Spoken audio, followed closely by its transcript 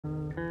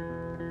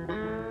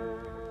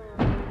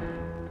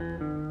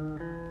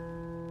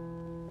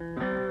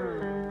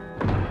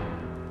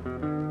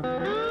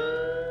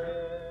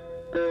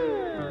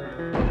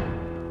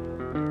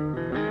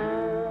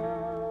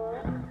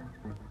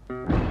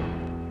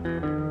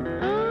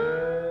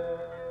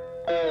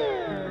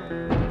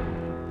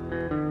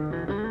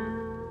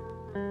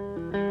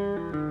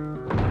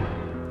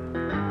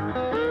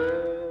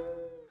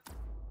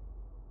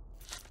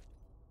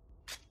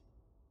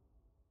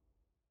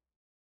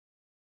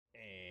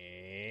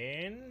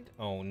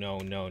Oh no,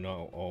 no,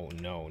 no. Oh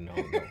no, no,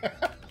 no.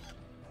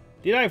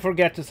 Did I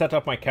forget to set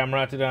up my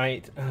camera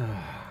tonight?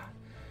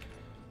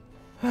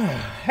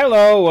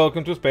 Hello,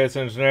 welcome to Space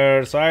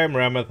Engineers. I'm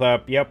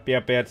Ramethup. Yep,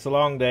 it's a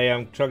long day.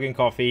 I'm chugging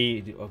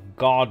coffee. Oh,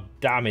 God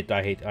damn it,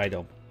 I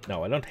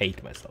don't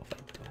hate myself. I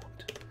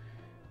don't.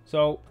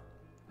 So,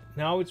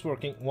 now it's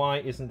working. Why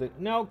isn't it?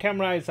 No,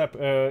 camera is up,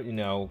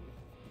 camera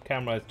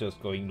is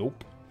just going,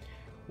 nope.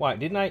 Why,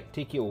 didn't I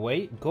take you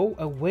away? Go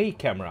away,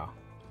 camera.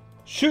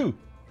 Shoo!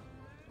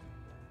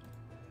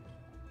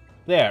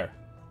 There.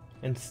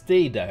 And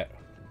stay there.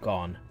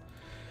 Gone.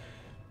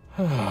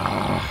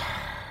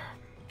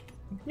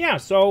 Yeah,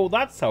 so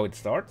that's how it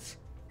starts.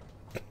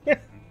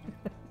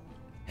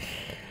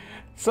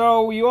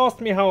 So, you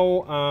asked me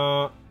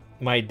how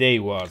my day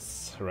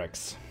was,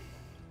 Rex.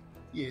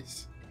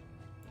 Yes.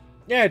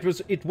 Yeah,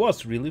 it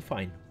was really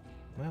fine.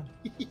 Well.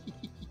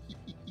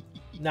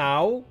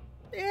 Now,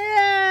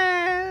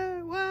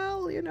 yeah,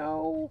 well, you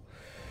know,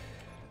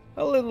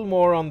 a little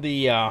more on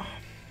the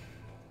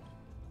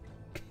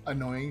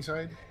annoying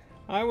side.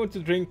 I want to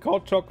drink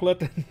hot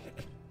chocolate and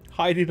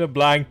hide in a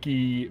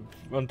blankie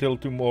until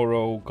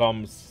tomorrow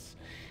comes,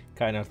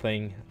 kind of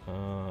thing.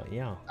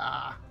 Yeah.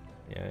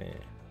 Yeah.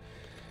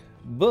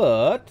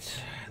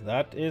 But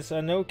that is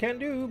a no can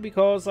do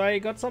because I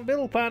got some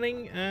bill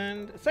planning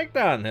and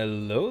Sektan.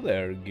 Hello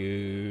there.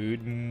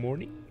 Good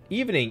morning.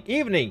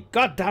 Evening.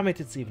 God damn it,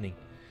 it's evening.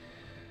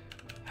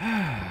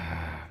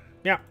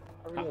 Yeah.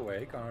 Are we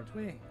awake, aren't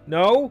we?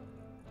 No.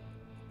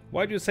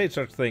 Why do you say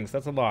such things?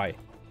 That's a lie.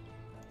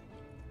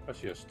 That's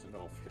just an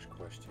obvious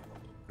question.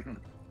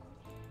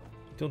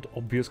 Don't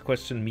obvious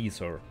question me,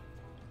 sir.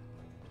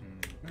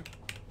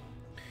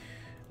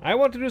 I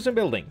want to do some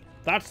building.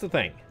 That's the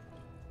thing.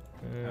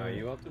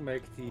 You want to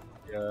make the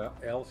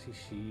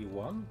LCC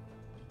one?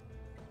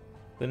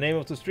 The name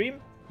of the stream?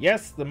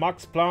 Yes, the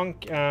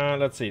Max-Planck.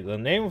 Let's see. The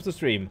name of the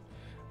stream.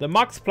 The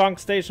Max-Planck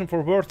Station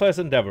for Worthless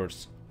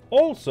Endeavors.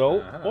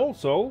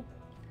 Also,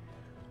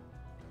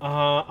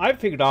 I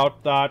figured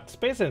out that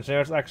Space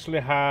Engineers actually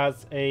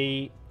has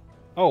a...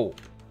 Oh,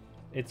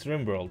 it's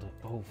RimWorld.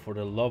 Oh, for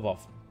the love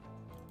of...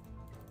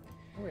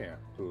 Oh yeah.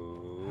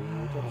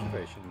 Good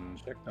observation,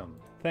 Sektan.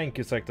 Thank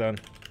you, Sektan.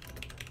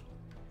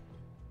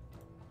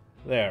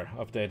 There,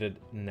 updated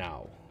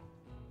now.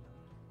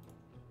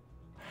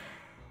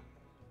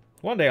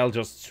 One day I'll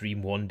just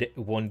stream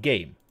one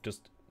game.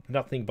 Just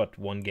nothing but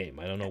one game.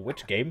 I don't know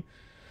which game.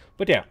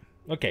 But yeah.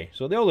 Okay,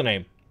 so the other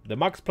name. The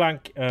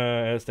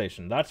Max-Planck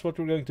station. That's what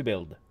we're going to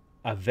build.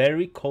 A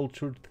very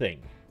cultured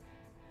thing.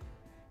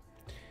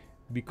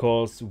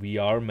 Because we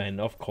are men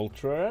of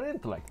culture and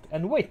intellect.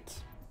 And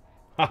wit.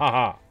 Ha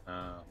ha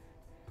ha.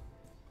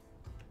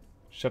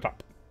 Shut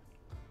up.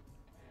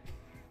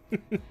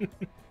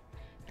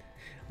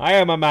 I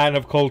am a man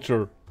of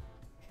culture.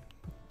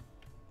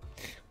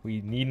 We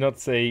need not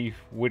say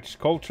which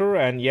culture,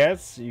 and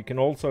yes, you can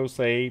also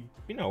say,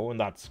 you know, and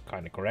that's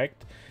kind of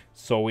correct.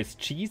 So is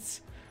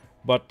cheese,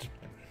 but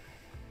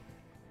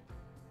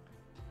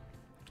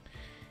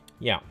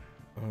yeah.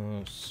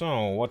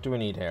 So what do we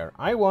need here?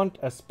 I want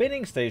a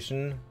spinning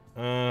station,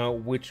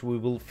 which we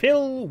will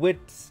fill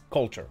with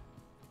culture.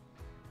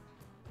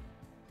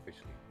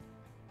 Basically.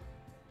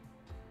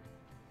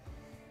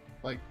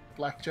 Like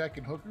blackjack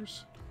and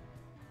hookers?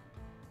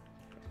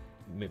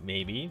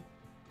 Maybe.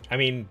 I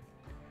mean,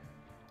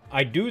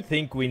 I do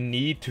think we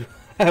need to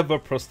have a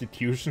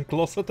prostitution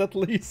closet at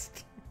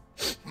least.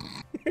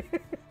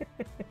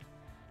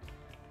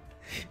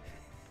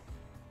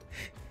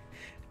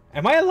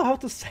 Am I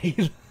allowed to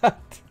say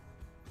that?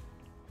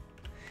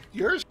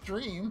 Your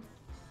stream.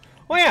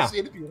 Oh yeah. Say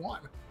it if you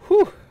want.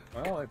 Whew.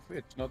 Well, if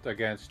it's not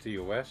against the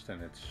US,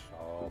 then it's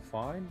all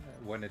fine.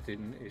 When it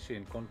is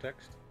in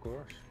context, of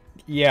course.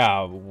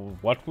 Yeah,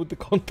 what would the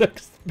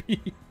context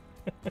be?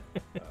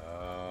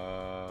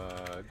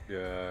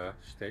 The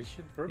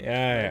station permit,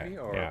 yeah, maybe,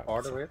 or yeah.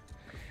 part of it.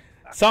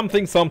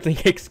 Something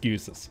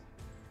excuses.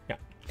 Yeah.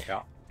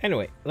 Yeah.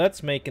 Anyway,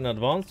 let's make an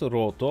advanced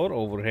rotor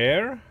over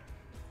here.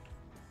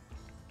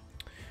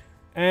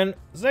 And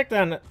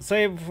Zektan,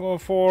 save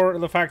for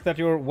the fact that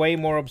you're way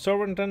more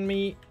observant than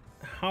me,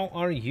 how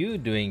are you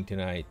doing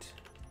tonight?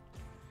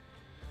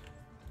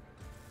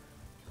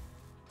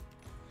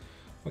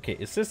 Okay,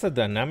 is this a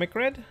dynamic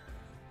red?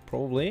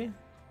 Probably.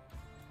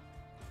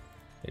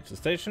 It's the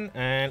station,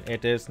 and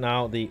it is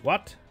now the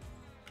what?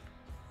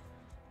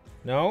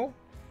 No?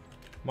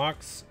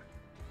 Max-Planck.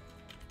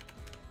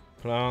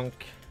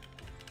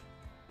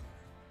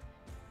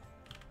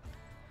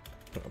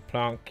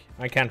 Planck.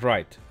 I can't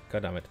write.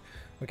 God damn it.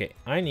 Okay,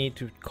 I need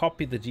to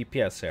copy the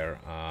GPS here.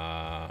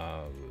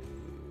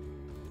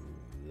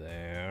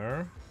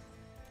 There.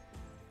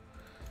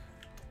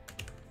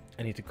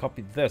 I need to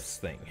copy this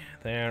thing.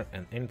 There,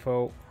 and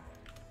info.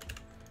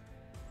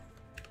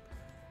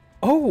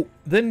 Oh,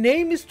 the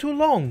name is too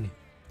long.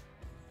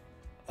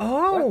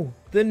 Oh, what?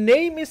 The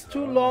name is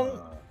too long.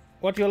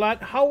 What you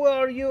like?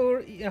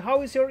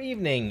 How is your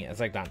evening? It's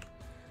like that.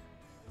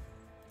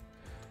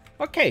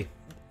 Okay.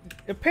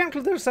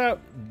 Apparently there's a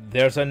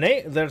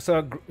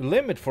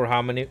limit for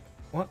how many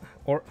What?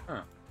 Or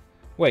Huh.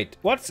 wait,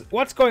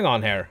 what's going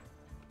on here?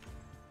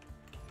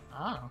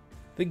 Ah.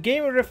 The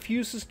game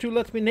refuses to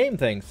let me name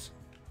things.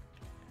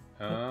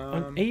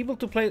 Unable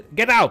to play.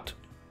 Get out!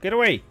 Get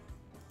away!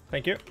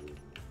 Thank you.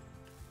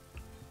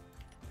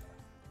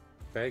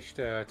 Paste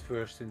it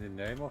first in the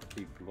name of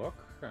the block.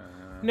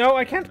 No,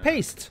 I can't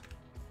paste.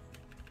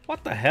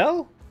 What the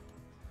hell?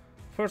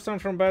 First time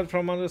from bed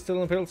from under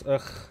still in pills.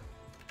 Ugh.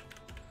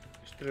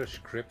 Is there a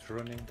script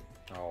running?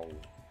 Oh.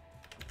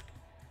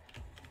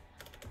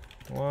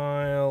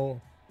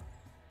 While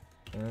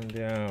and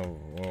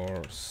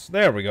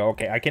there we go.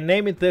 Okay, I can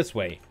name it this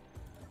way.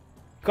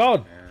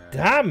 God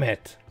damn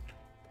it!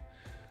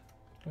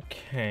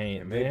 Okay,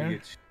 Yeah, maybe there.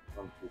 it's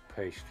want to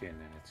paste in and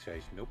it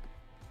says nope.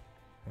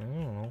 I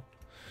don't know.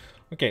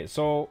 Okay,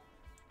 so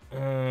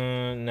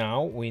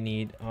now we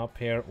need up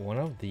here one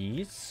of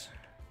these.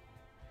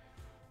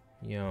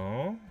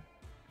 Yeah.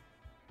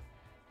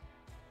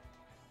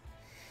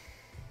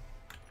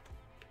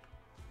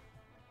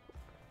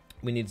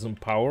 We need some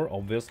power,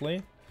 obviously.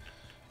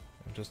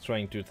 I'm just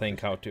trying to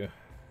think how to.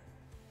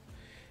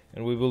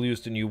 And we will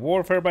use the new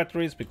warfare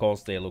batteries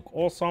because they look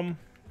awesome.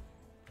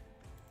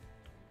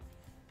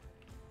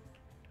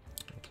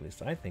 At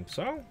least I think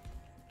so.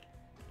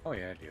 Oh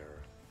yeah,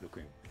 they're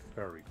looking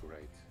very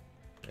great.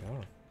 They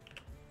are.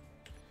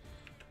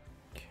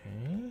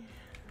 Okay.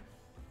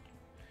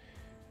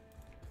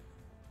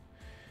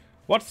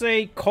 What's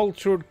a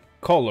cultured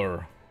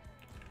color?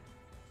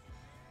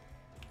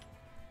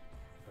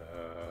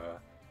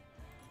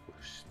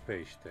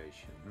 Space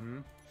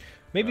station.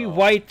 Maybe Well,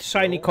 white,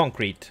 shiny no.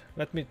 concrete.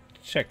 Let me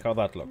check how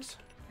that looks.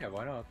 Yeah,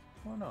 why not?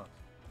 Why not?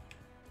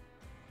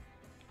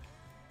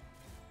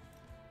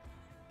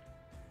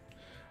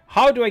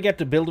 How do I get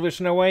the build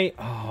vision away?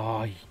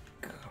 Oh,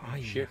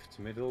 Shift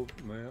middle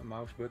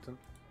mouse button.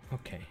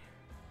 okay.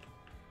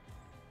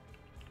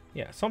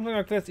 Yeah, something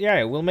like this.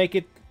 Yeah, we'll make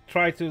it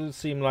try to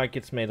seem like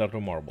it's made out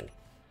of marble.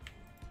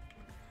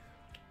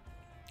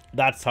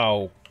 That's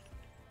how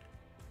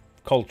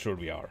cultured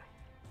we are.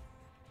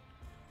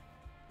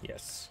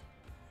 Yes.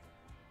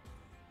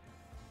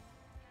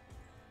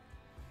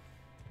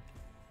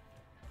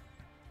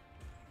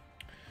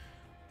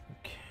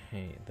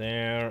 Okay,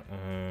 there.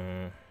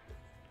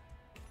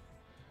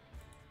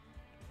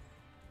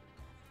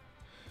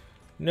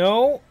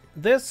 No,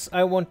 this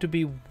I want to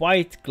be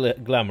white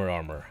glamour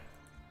armor.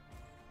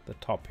 The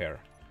top here.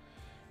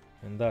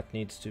 And that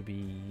needs to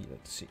be,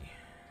 let's see.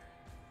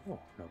 Oh,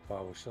 no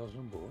power cells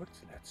on board.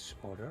 Let's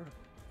order.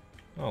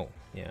 Oh,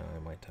 yeah, I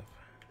might have.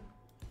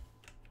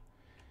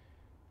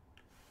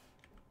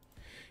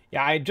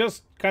 Yeah, I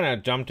just kind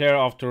of jumped there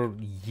after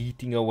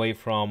yeeting away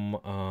from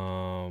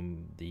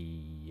the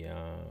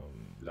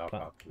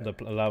Lava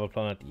lava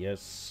planet.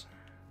 Yes.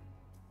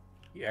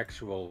 The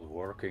actual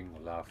working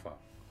lava.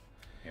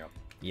 Yep.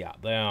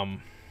 Yeah,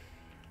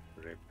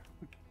 Rip.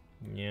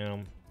 yeah.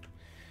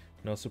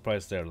 No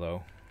surprise there,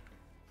 though.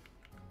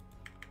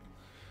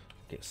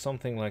 Okay,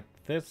 something like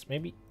this,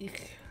 maybe.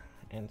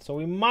 And so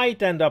we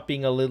might end up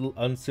being a little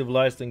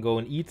uncivilized and go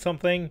and eat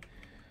something.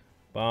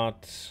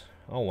 But,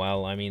 oh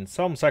well, I mean,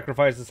 some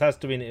sacrifices has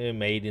to be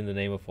made in the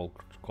name of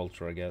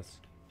culture, I guess.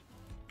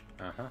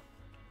 Uh-huh.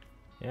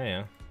 Yeah,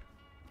 yeah.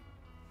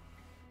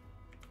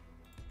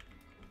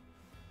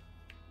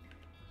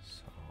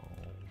 So,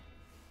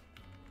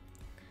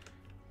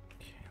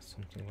 okay,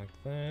 something like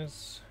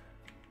this.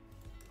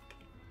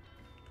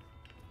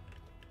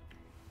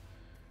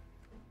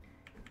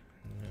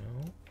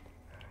 No.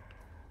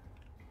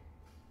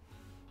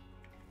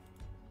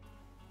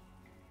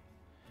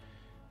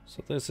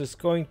 So this is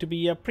going to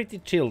be a pretty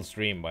chill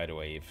stream, by the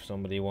way. If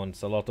somebody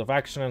wants a lot of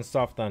action and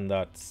stuff, then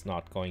that's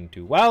not going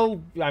to...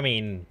 Well, I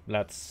mean,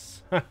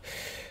 let's...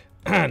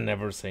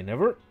 never say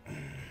never.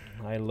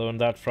 I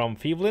learned that from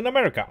people in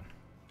America,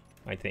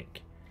 I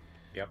think.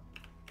 Yep.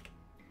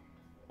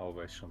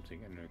 Always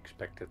something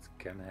unexpected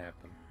can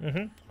happen.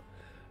 Mm-hmm.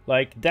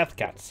 Like death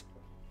cats.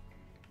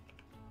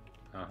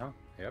 Uh-huh.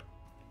 Yep.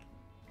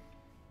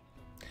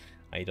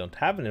 I don't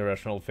have an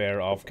irrational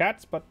fear of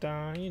cats, but,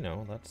 you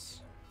know,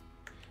 that's...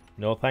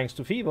 No thanks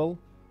to Feeble.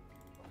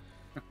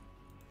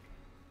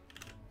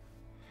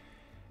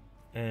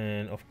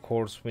 And, of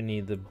course, we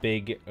need the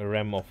big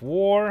Rem of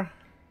War.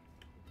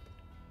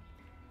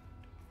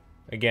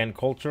 Again,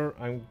 culture.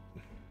 I'm...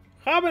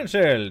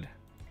 Habenschild!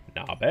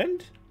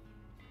 Nabend?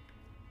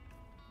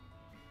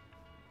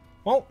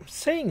 Well,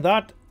 saying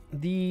that,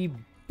 the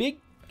big...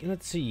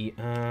 Let's see.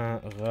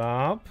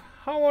 Rab,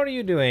 how are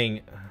you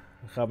doing,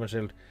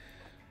 Habenschild?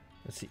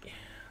 Let's see.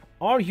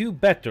 Are you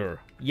better?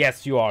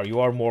 Yes, you are. You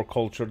are more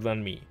cultured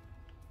than me.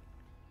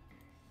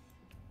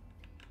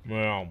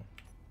 Well.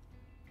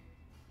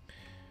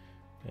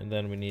 And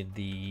then we need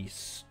the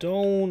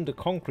stone, the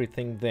concrete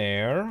thing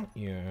there.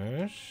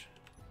 Yes.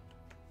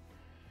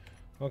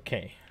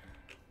 Okay.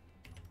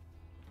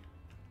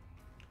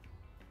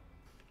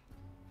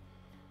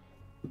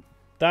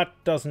 That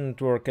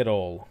doesn't work at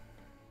all.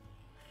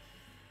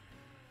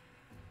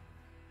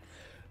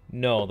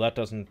 No, that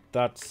doesn't.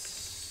 That's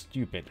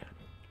stupid.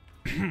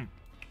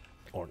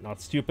 Or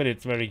not stupid,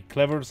 it's very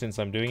clever since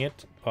I'm doing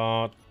it,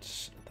 but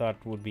that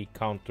would be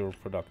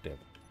counterproductive.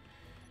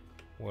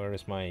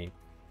 Where's my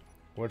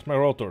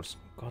rotors?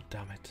 God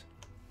damn it.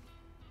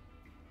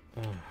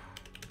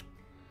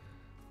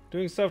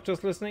 Doing stuff,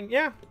 just listening?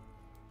 Yeah.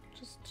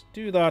 Just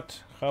do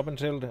that,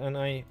 Rabenschild, and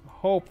I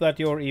hope that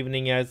your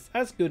evening is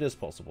as good as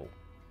possible.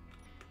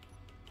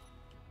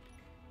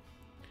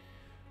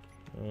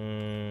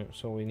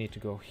 So we need to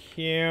go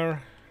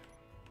here.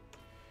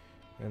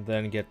 And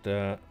then get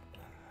the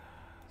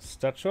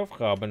statue of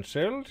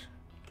Rabenschild.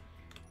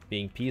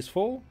 Being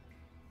peaceful.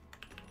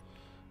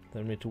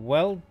 Then we need to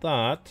weld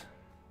that.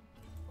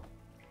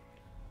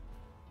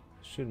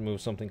 Should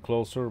move something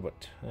closer,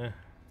 but...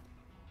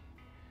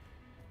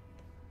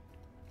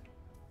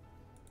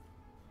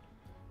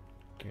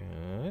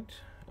 Good.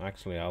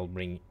 Actually, I'll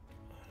bring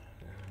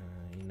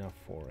enough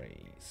for a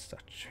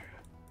statue.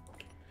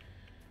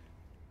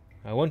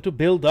 I want to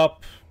build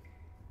up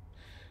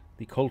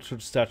the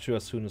cultured statue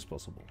as soon as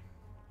possible.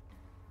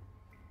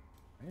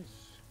 Nice.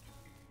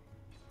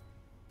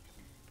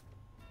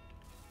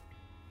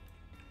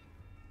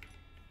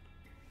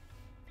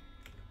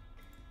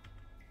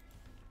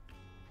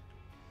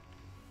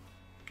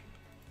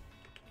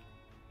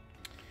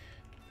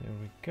 There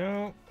we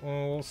go.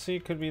 Well, we'll see.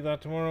 Could be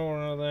that tomorrow or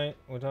another day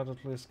without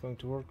at least going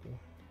to work.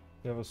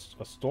 We have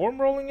a storm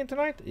rolling in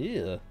tonight?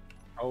 Ew.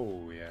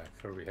 Oh yeah,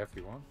 very heavy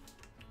one.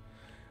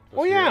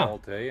 Oh Here yeah. all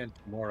day and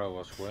tomorrow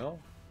as well.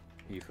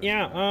 Even,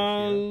 Yeah,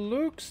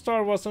 Luke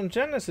Star was on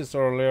Genesis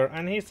earlier,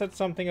 and he said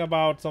something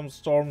about some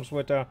storms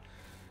with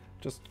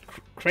just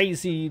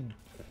crazy,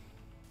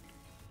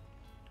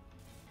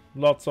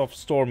 lots of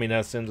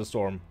storminess in the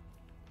storm.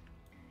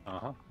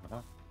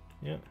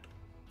 Yeah.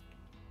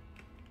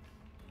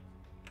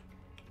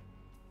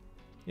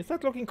 Is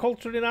that looking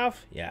cultured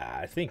enough? Yeah,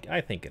 I think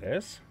it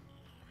is.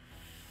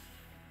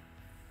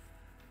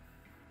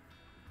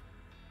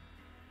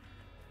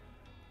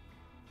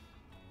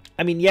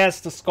 I mean, yes,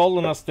 the skull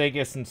on a stake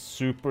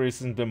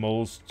isn't the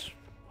most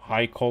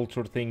high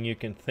culture thing you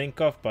can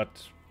think of,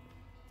 but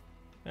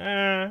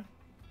no,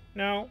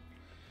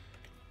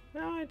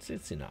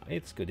 it's enough.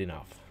 It's good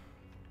enough.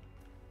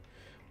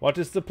 What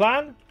is the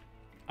plan?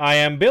 I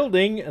am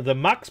building the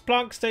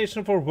Max-Planck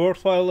station for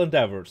worthwhile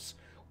endeavors.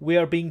 We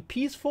are being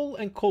peaceful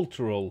and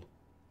cultural.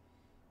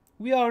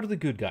 We are the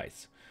good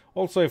guys.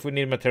 Also, if we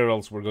need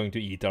materials, we're going to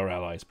eat our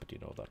allies, but you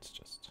know, that's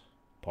just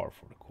par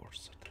for the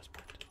course at this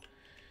point.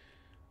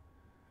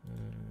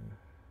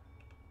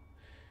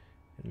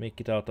 And make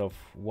it out of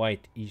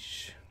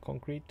white-ish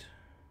concrete.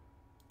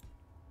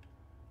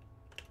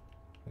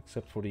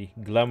 Except for the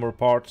glamour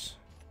parts.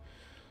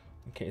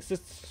 Okay, is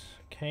this...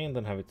 Okay, and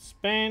then have it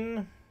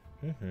spin.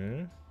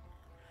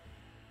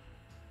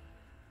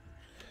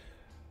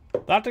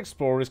 That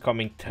Explorer is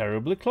coming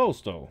terribly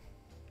close, though.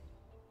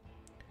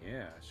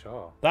 Yeah, I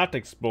saw. That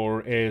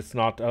Explorer is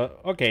not...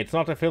 okay, it's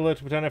not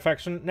affiliated with any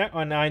faction. No,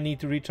 and I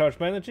need to recharge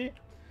my energy.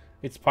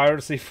 It's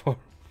piracy for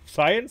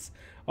science.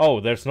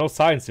 Oh, there's no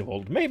science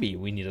involved. Maybe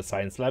we need a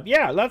science lab.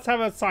 Yeah, let's have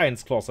a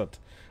science closet.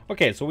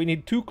 Okay, so we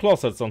need 2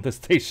 closets on this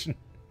station.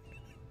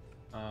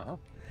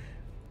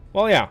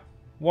 Well, yeah.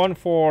 One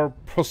for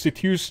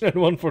prostitution and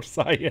one for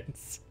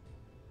science.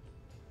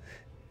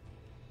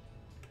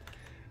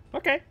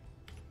 Okay.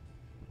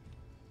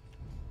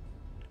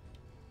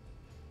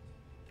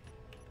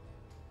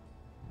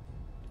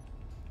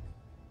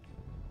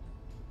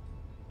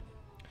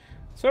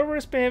 Server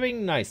is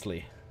behaving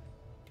nicely.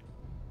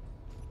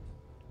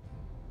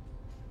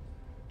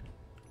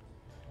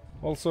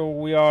 Also,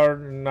 we are,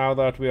 now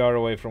that we are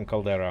away from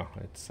Caldera,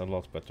 it's a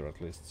lot better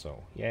at least,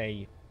 so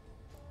yay.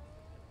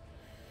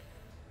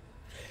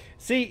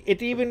 See,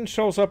 it even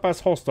shows up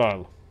as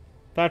hostile.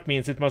 That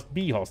means it must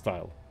be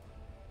hostile.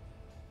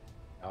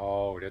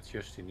 Oh, that's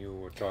just a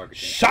new targeting.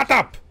 Shut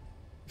up!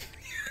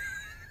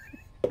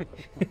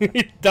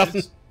 It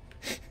doesn't...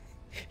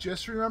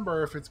 Just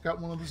remember, if it's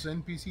got one of those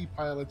NPC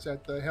pilots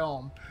at the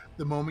helm,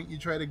 the moment you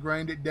try to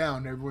grind it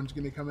down, everyone's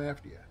going to come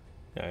after you.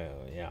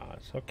 Yeah,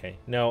 it's okay.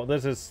 No,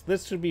 this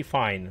should be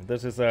fine.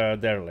 This is a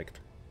derelict.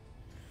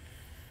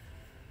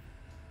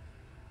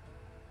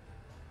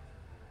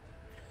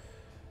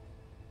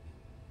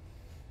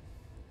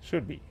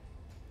 Should be.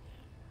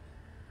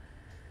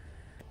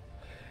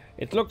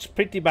 It looks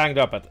pretty banged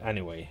up at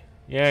anyway.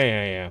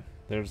 Yeah.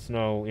 There's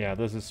no... Yeah,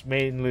 this is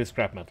mainly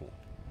scrap metal.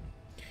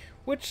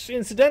 Which,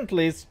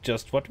 incidentally, is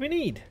just what we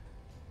need.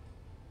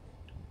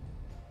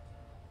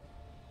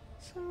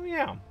 So,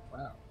 yeah.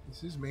 Wow,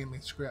 this is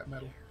mainly scrap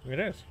metal. It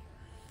is.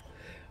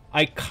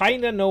 I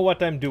kinda know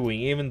what I'm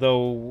doing, even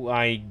though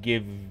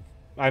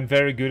I'm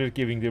very good at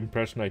giving the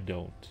impression I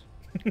don't.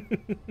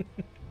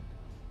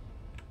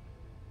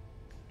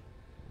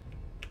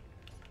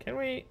 Can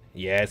we?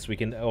 Yes, we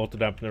can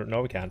auto-dampener.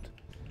 No, we can't.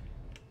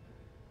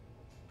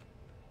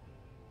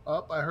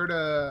 Oh, I heard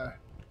a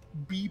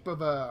beep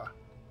of a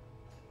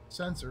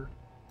sensor.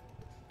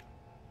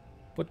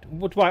 But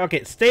why?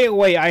 Okay, stay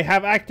away. I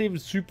have active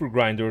super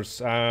grinders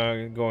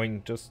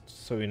going, just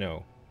so you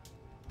know.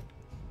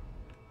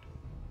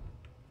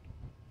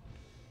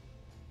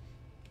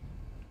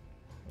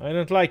 I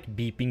don't like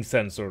beeping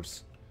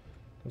sensors.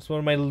 That's one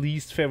of my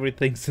least favorite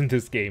things in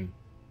this game.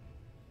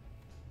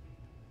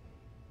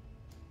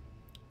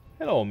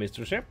 Hello,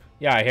 Mr. Ship.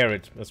 Yeah, I hear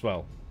it as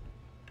well.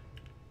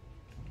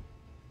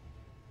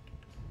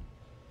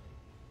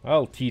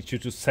 I'll teach you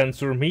to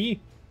censor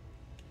me.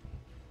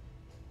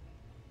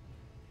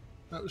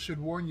 That should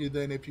warn you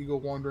then if you go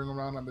wandering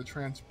around on the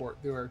transport.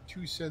 There are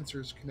 2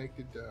 sensors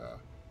connected to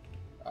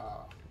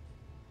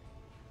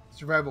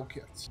survival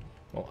kits.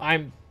 Well,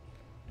 I'm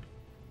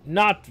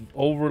not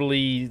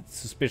overly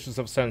suspicious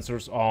of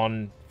sensors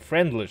on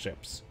friendly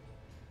ships.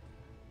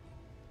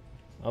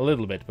 A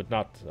little bit, but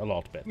not a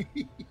lot bit.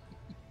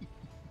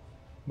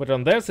 But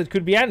on this, it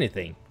could be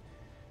anything.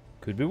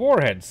 Could be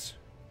warheads.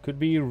 Could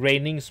be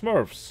raining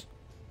Smurfs.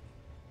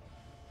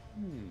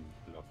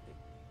 Lovely.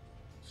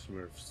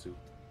 Smurf soup.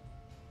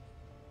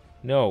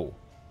 No.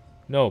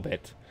 No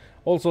bit.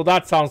 Also,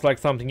 that sounds like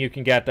something you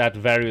can get at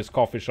various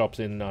coffee shops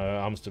in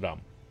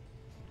Amsterdam.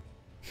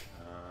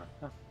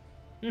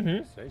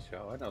 Say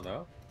so, I don't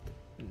know.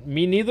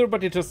 Me neither,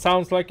 but it just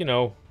sounds like, you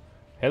know,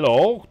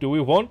 hello, do we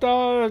want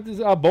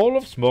a bowl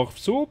of Smurf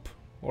soup?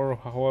 Or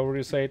however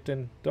you say it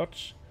in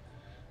Dutch.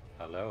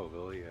 Hallo,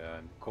 wil je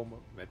een kom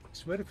met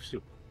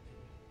smurfsoep?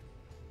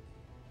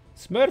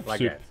 Smurf Like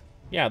soup. that.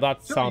 Yeah,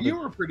 that So sounded... you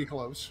were pretty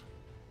close.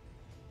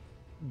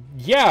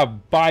 Yeah,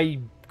 by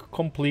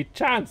complete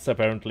chance,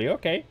 apparently.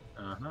 Okay.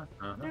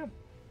 Yeah.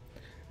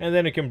 And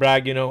then you can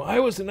brag, you know, I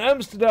was in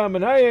Amsterdam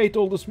and I ate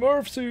all the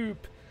Smurf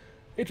soup.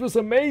 It was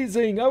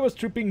amazing. I was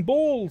tripping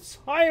balls.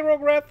 Hi,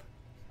 Rogreth.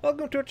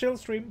 Welcome to a chill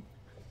stream.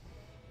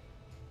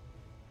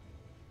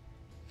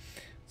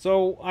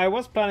 So, I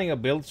was planning a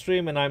build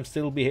stream and I'm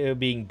still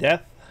being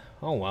death.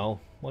 Oh well,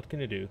 what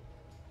can you do?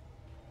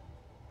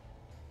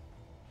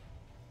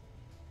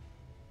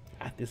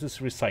 Ah, this is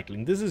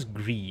recycling. This is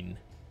green.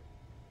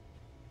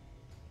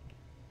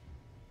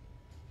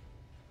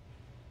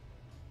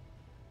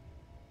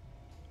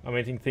 I'm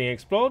making thing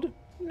explode?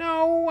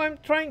 No, I'm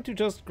trying to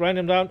just grind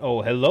them down.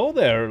 Oh, hello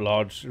there,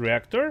 large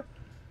reactor.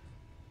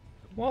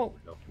 Well,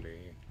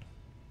 Lovely.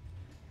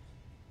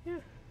 yeah.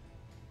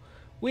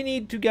 We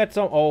need to get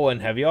some... Oh,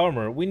 and heavy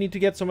armor. We need to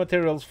get some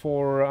materials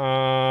for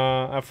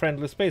a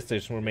friendly space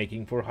station we're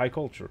making for high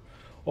culture.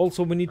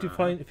 Also, we need to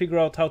figure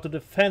out how to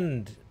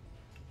defend...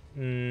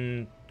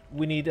 we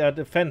need a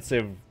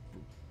defensive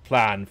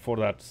plan for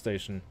that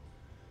station.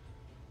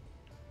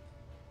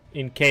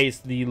 In case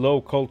the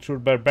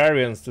low-cultured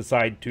barbarians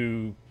decide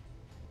to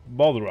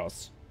bother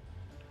us.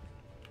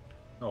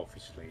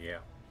 Obviously, yeah.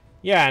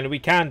 Yeah, and we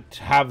can't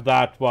have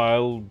that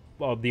while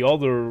the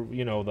other,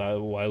 you know,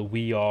 while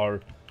we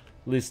are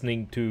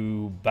listening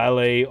to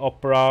ballet,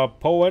 opera,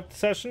 poet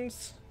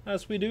sessions,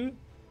 as we do.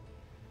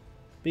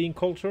 Being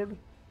cultured.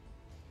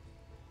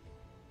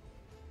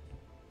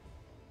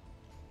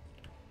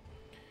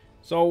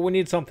 So we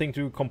need something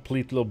to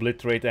completely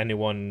obliterate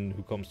anyone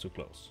who comes too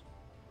close.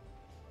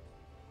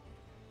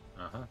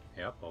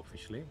 Yep,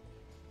 obviously.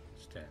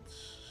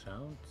 Stands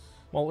sound.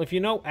 Well, if you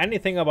know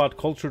anything about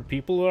cultured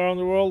people around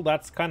the world,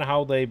 that's kind of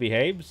how they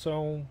behave,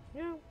 so,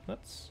 yeah,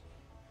 that's...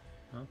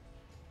 Huh?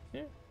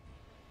 Yeah. You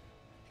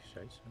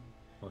say so.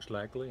 Most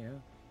likely, yeah.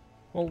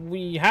 Well,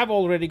 we have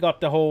already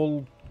got the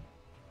whole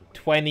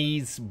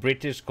 20s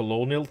British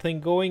colonial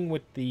thing going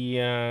with the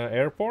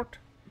airport.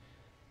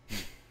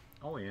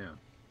 Oh, yeah.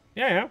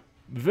 Yeah.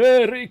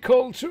 Very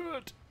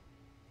cultured.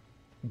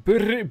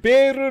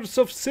 Bearers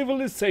of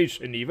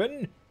civilization,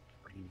 even.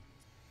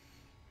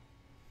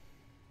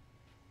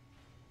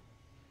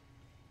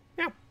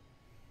 Yeah.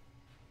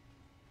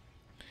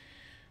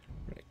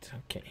 Right,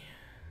 okay.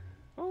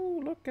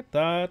 Oh, look at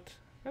that.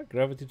 A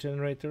gravity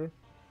generator.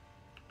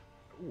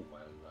 Ooh,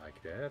 I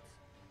like that.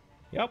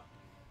 Yep.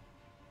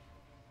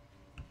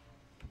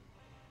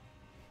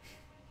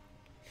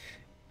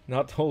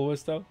 Not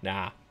always, though?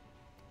 Nah.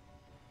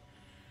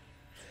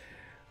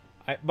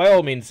 By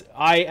all means,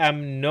 I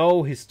am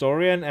no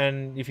historian,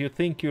 and if you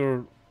think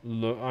you're...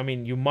 I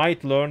mean, you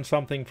might learn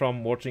something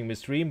from watching me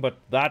stream, but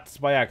that's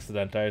by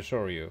accident, I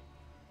assure you.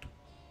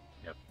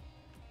 Yep.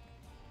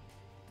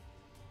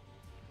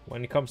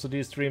 When it comes to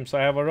these streams,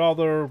 I have a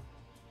rather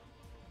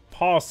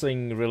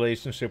passing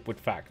relationship with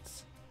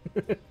facts.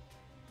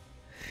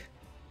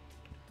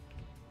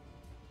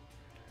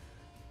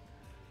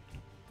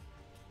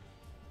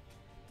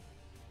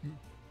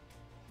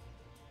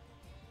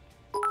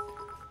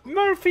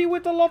 Murphy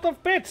with a lot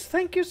of bits.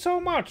 Thank you so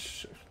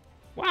much.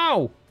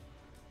 Wow.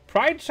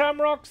 Pride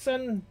shamrocks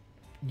and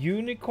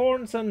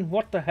unicorns and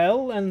what the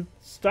hell and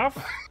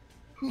stuff.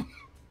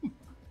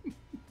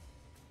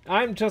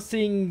 I'm just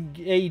seeing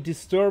a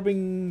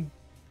disturbing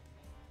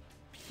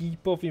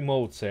heap of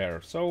emotes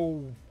here.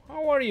 So,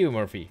 how are you,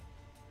 Murphy?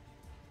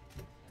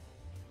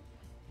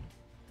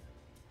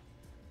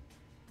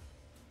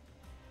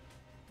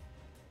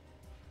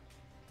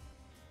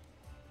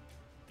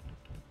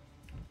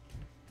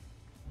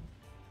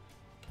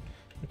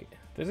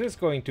 This is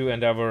going to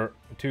endeavor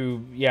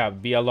to, yeah,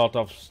 be a lot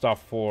of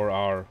stuff for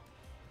our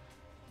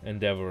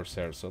endeavors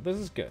here, so this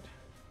is good.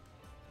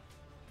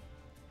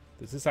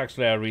 This is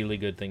actually a really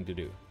good thing to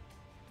do.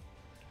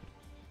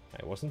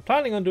 I wasn't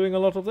planning on doing a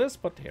lot of this,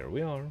 but here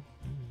we are.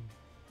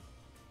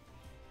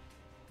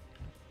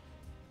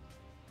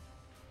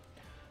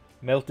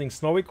 Melting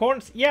snowy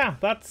corns? Yeah,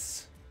 that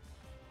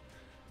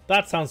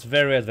sounds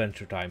very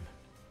Adventure Time.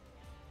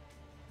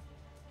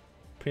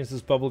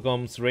 Princess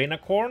Bubblegum's Reina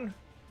corn?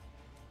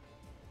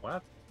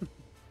 What?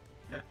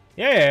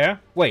 Yeah.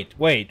 Wait.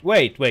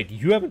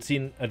 You haven't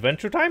seen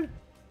Adventure Time?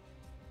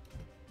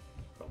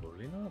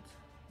 Probably not.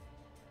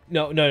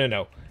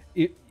 No.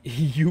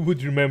 You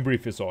would remember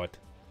if you saw it.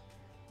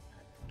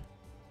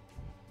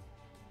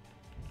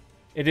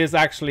 It is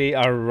actually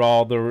a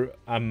rather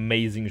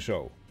amazing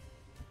show.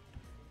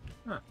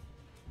 Huh.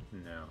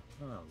 No.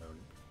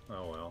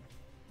 Oh well.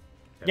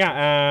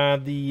 Yeah,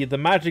 the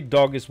magic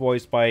dog is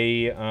voiced by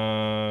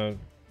the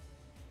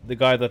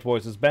guy that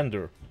voices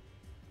Bender.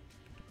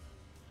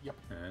 Yep.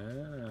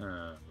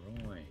 Ah,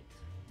 right.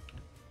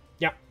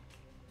 Yeah.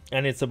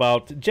 And it's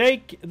about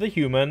Jake, the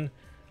human,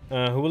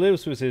 who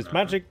lives with his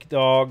magic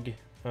dog,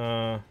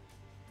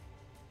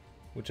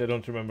 which I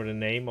don't remember the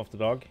name of the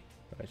dog.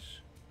 Right.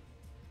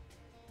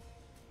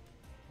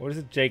 Or is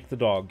it Jake the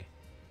dog?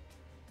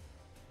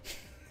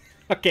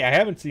 Okay, I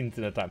haven't seen it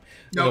in a time.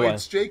 No,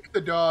 it's Jake the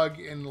dog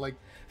and like...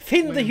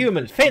 Finn the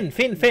human! Finn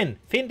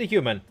the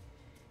human!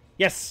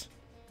 Yes!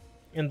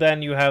 And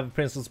then you have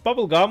Princess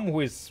Bubblegum,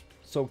 who is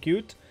so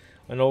cute,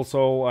 and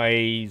also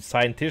a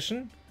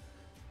scientician.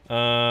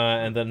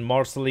 And then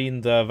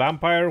Marceline the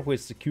vampire, who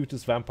is the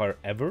cutest vampire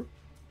ever.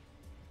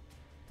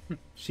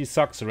 She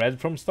sucks red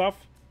from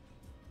stuff.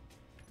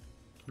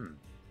 Of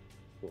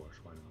course,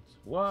 why not?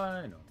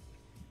 Why not?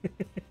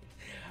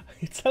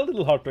 It's a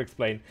little hard to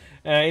explain.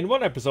 In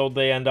one episode,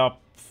 they end up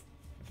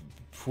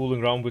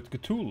fooling around with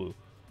Cthulhu.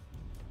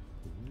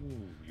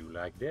 Ooh, you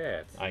like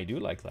that? I do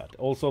like that.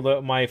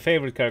 Also, my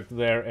favorite character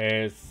there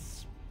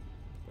is...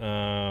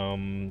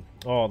 the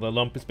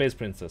Lumpy Space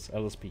Princess,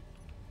 LSP.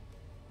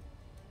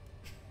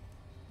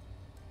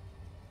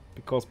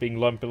 Because being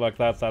lumpy like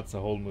that, that's the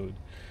whole mood.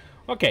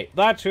 Okay,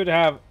 that should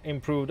have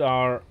improved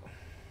our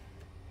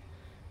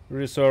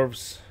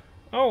reserves.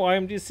 Oh,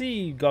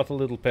 IMDC got a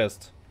little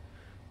pissed.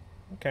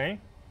 Okay.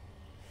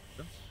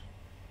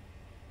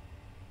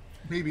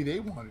 Maybe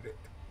they wanted it.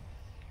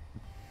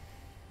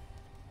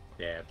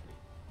 Badly.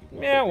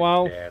 Yeah,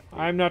 well,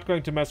 I'm not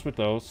going to mess with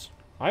those.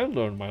 I'll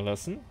learn my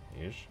lesson.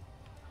 Ish.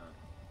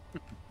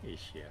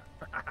 Ish, yeah.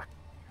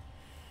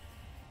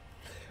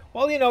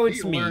 Well, you know,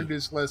 it's He me. learned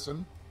his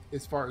lesson,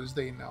 as far as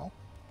they know.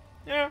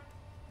 Yeah.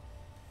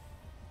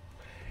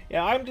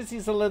 Yeah,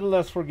 IMDC's a little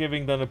less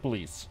forgiving than the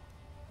police.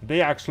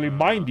 They actually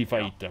mind if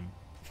I eat them.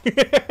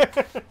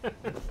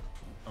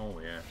 Oh,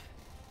 yeah.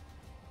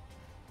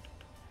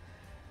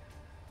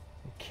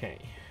 Okay.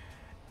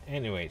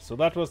 Anyway, so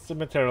that was the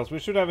materials. We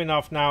should have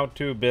enough now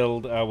to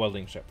build a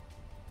welding ship.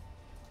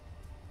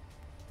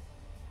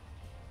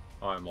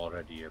 I'm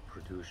already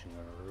producing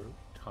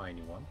a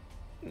tiny one.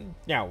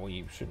 Yeah,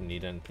 we shouldn't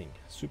need anything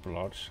super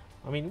large.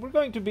 I mean,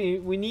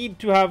 we need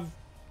to have,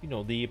 you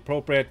know, the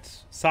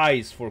appropriate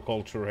size for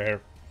culture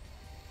here.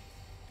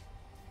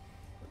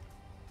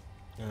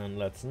 And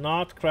let's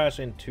not crash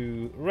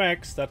into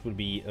Rex, that would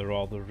be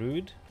rather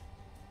rude.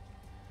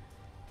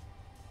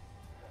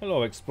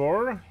 Hello,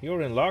 Explorer.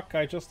 You're in luck,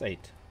 I just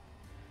ate.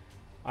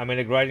 I made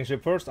a grinding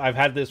ship first. I've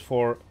had this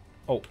for...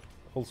 Oh,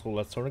 also,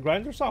 let's turn the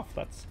grinders off.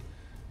 That's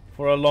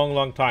for a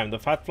long time. The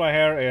Fatfly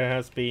here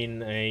has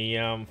been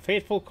a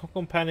faithful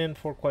companion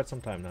for quite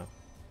some time now.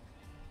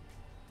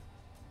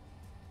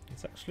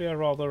 It's actually a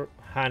rather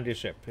handy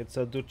ship. It's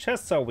a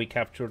Duchessa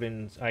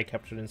I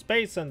captured in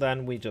space, and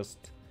then we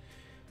just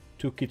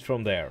took it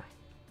from there.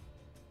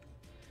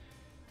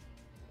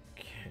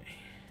 Okay.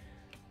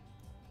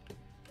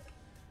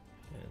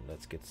 And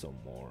let's get some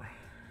more.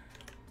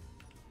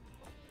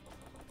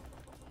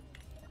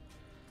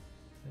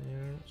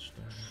 There's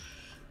that.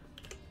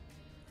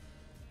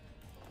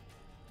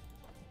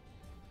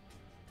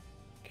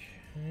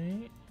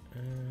 Okay,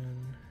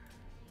 and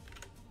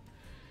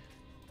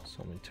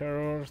some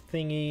terror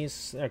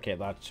thingies. Okay,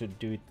 that should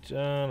do it.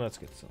 Let's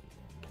get some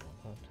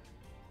more of that.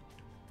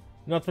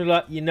 Not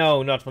vanilla.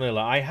 Not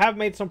vanilla. I have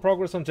made some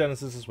progress on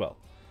Genesis as well.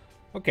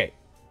 Okay,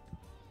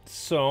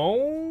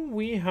 so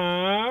we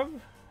have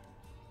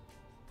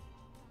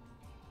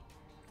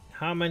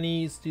how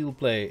many steel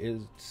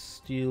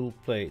plates?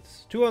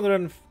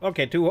 200.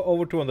 Okay,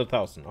 over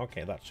 200,000.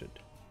 Okay, that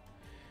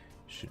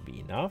should be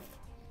enough.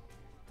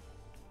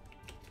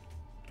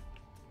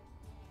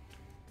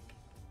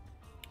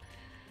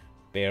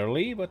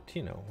 Barely, but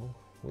you know,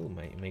 we'll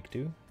make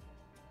do.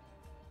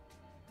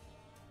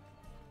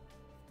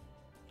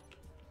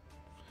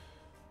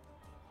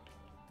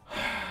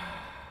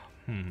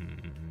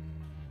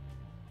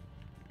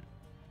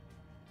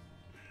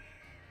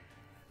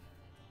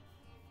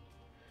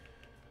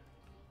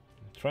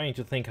 Trying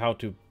to think how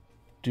to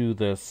do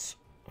this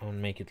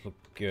and make it look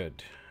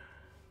good.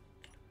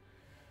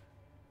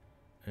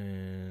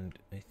 And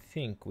I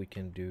think we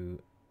can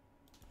do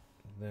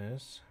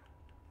this.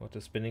 What, a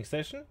spinning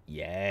station?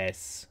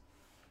 Yes.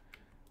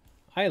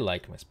 I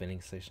like my spinning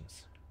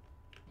stations.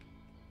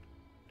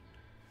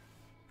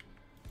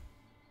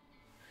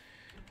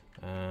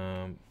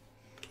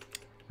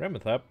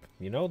 Remethep,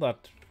 you know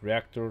that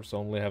reactors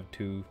only have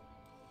 2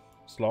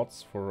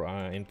 slots for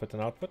input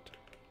and output?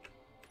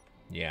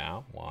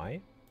 Yeah, why?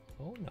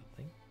 Oh,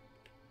 nothing.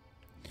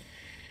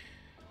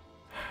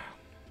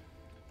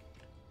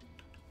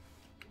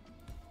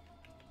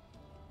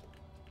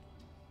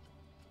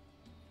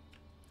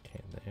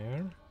 Okay,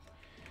 there.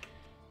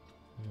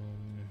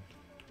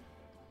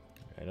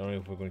 I don't know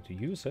if we're going to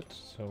use it,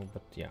 so,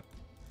 but yeah.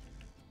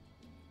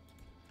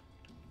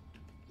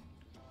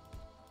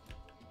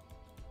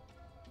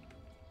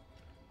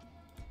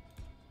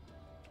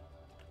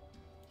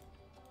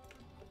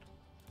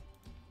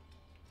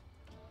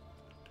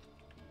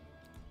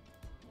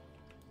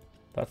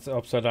 That's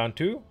upside down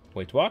too?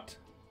 Wait, what?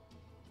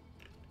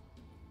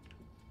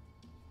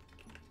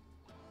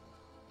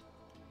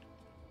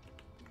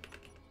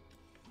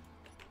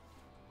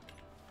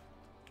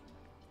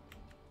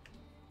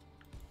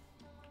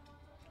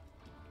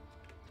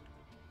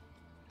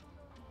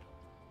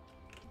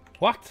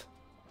 What?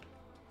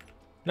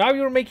 Now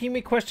you're making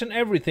me question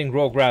everything,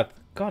 Rograth.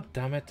 God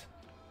damn it.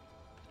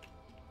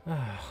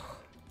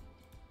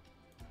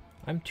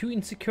 I'm too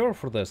insecure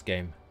for this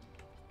game.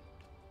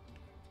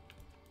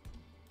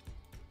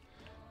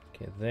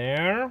 Okay,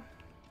 there.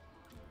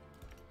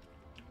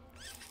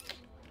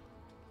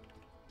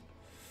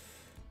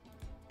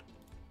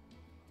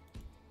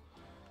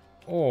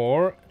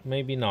 Or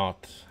maybe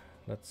not.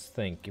 Let's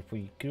think. If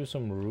we do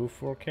some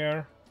roof work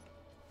here.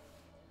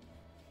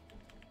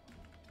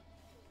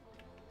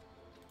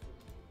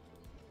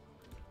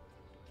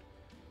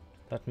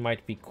 That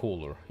might be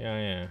cooler.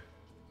 Yeah.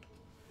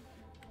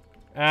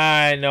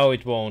 I know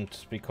it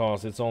won't,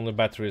 because it's only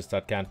batteries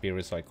that can't be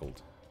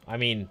recycled. I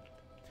mean,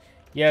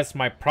 yes,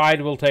 my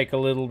pride will take a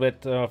little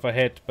bit of a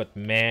hit, but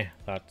meh,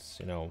 that's,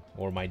 you know,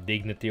 or my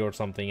dignity or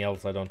something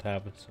else I don't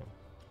have, so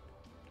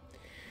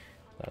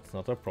that's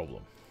not a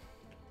problem.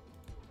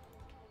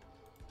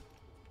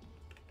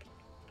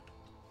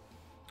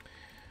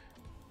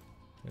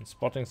 And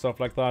spotting stuff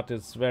like that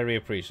is very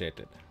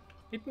appreciated.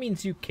 It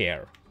means you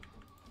care.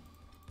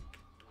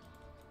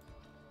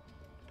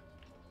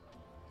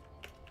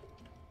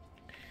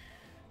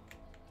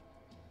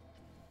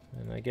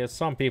 And I guess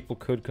some people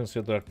could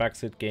consider that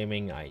backseat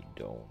gaming. I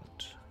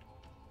don't.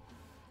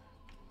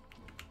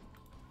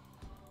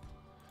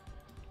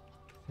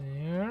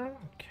 There,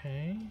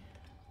 okay.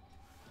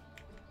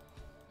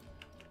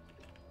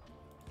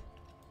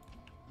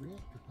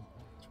 Reactor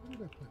components. Where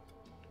did I put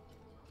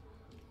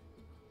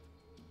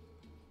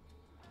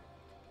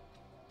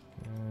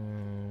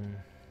them?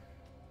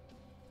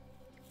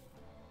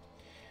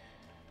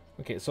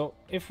 Okay, so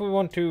if we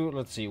want to,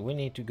 let's see, we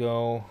need to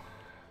go.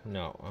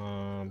 No,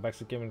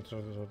 backseat gaming.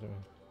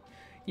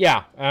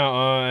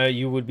 Yeah,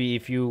 you would be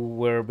if you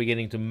were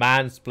beginning to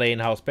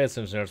mansplain how space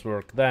engineers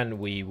work. Then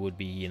we would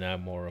be in a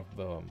more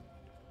of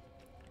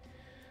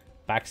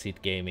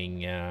backseat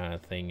gaming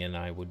thing, and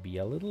I would be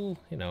a little,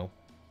 you know.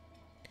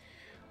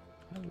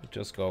 I would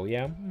just go,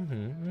 yeah,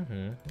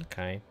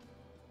 okay.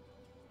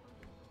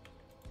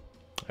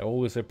 I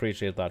always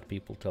appreciate that,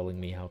 people telling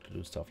me how to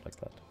do stuff like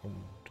that. It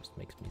just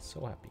makes me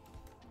so happy.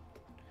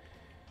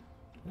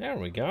 There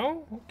we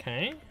go.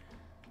 Okay.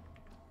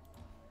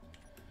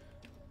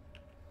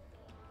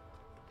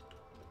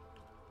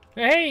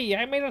 Hey,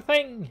 I made a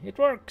thing. It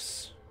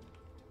works.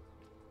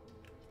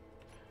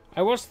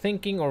 I was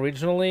thinking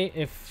originally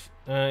if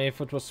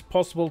it was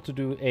possible to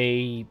do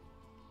a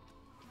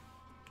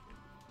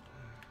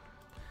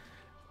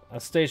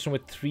station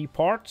with 3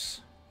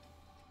 parts.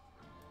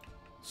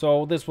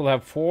 So this will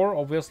have 4,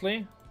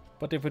 obviously,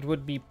 but if it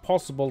would be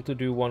possible to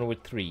do one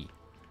with 3.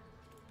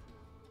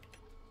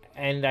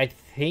 And I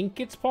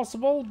think it's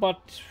possible,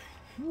 but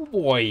oh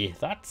boy,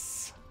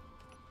 that's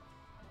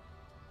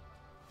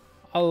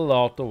a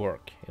lot of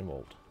work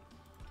involved.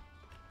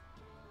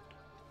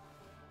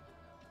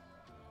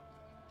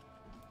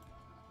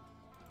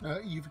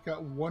 You've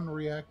got 1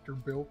 reactor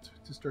built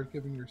to start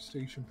giving your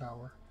station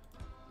power.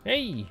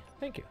 Hey,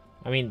 thank you.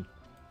 I mean,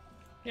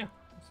 yeah,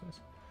 that's nice.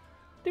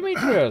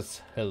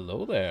 Demetrius,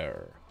 hello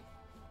there.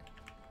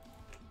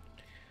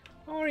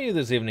 How are you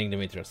this evening,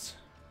 Demetrius?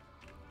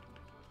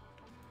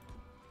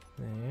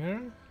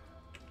 There.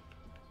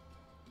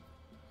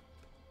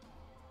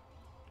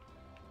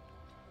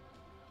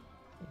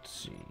 Let's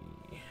see.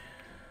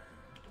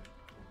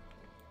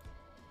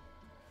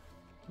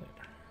 There.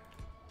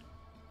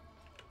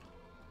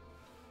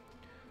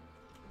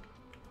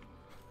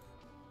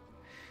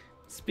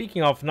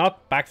 Speaking of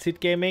not backseat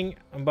gaming,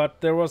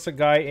 but there was a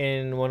guy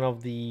in one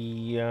of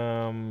the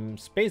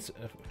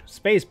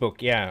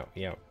Facebook,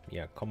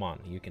 yeah, come on,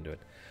 you can do it.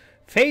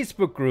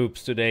 Facebook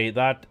groups today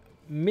that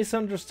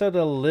misunderstood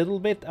a little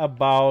bit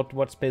about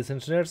what Space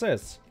Engineers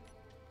is.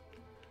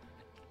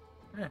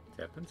 Yeah, it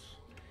happens.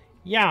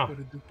 Yeah. What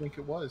did you think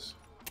it was?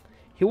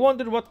 He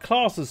wondered what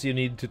classes you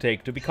need to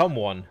take to become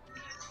one.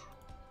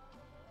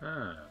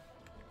 Ah.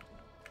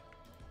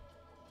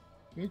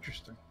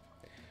 Interesting.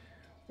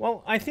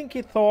 Well, I think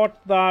he thought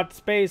that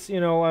space,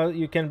 you know,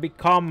 you can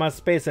become a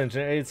space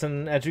engineer. It's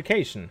an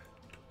education.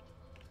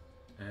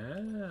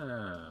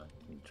 Ah,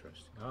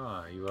 interesting.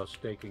 Ah, he was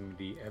taking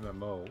the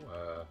MMO.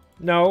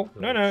 No.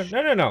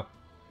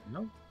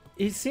 No?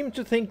 He seemed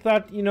to think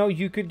that, you know,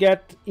 you could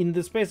get in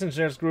the space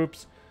engineers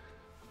groups,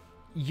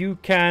 you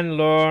can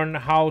learn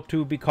how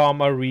to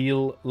become a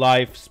real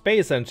life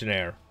space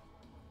engineer.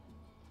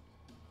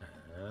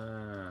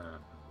 Ah,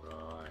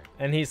 right.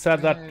 And he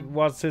said that And-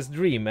 was his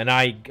dream. And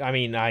I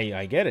mean,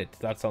 I get it.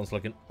 That sounds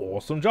like an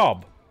awesome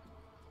job.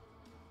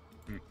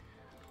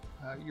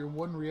 Your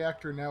one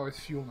reactor now is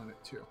fueling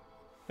it too.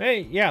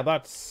 Hey, yeah,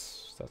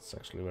 that's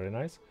actually very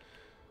nice.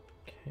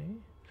 Okay.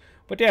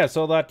 But yeah,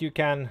 so that you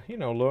can, you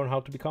know, learn how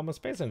to become a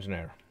space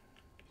engineer.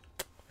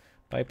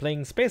 By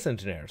playing space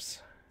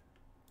engineers.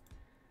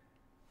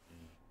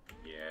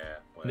 Yeah,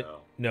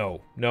 well.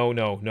 No.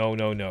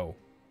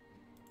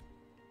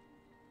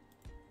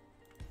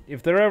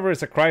 If there ever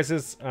is a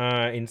crisis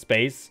in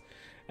space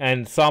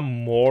and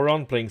some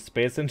moron playing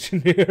space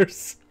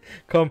engineers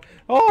come,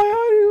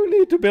 oh, you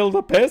need to build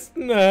a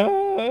piston.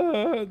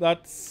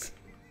 That's...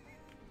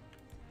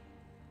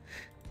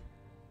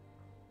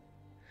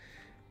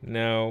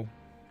 No.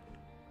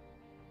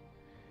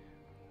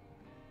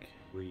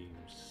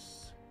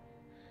 Dreams.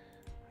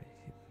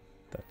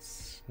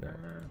 That's... No.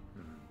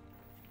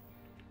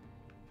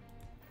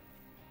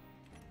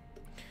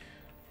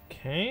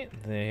 Okay,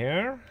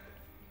 there.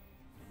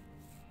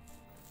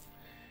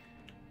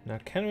 Now,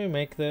 can we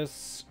make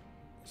this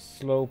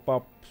slope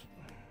up?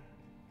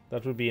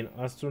 That would be an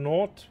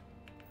astronaut.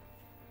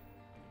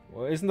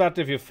 Well, isn't that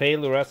if you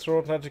fail your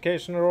astronaut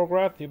education,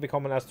 Rograt, you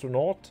become an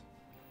astronaut?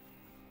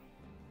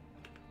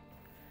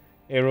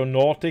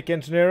 Aeronautic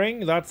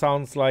engineering? That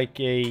sounds like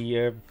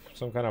a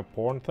some kind of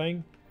porn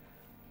thing.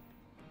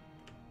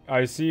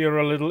 I see you're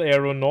a little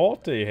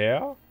aeronauty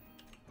here.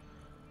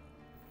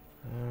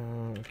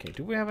 Okay,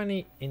 do we have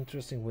any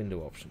interesting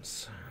window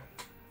options?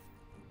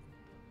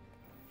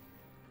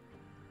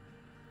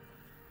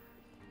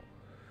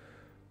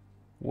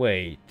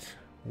 Wait,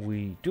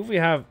 do we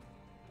have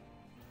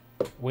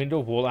window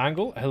wall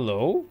angle?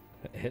 Hello?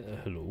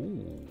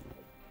 Hello?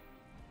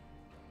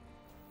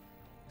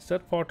 Is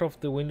that part of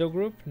the window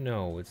group?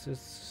 No, it's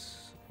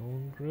its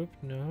own group,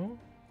 no?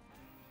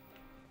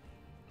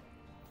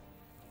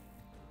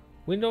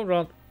 Window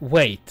round,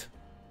 wait!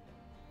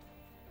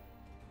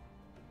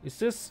 Is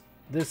this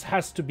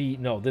has to be,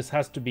 no, this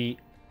has to be...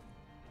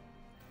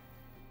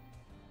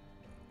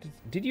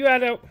 Did you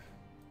add a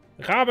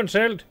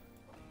Rabenschild?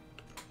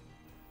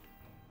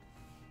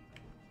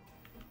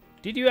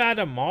 Did you add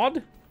a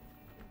mod?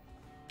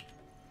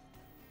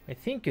 I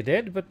think you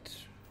did, but...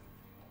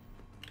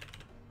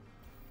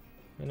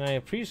 And I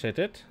appreciate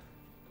it.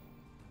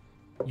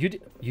 You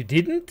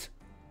didn't?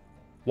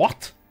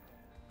 What?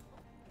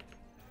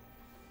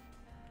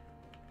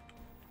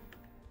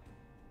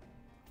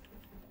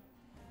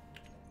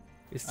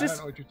 Is I don't this...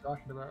 know what you're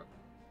talking about.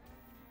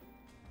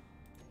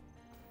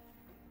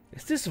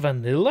 Is this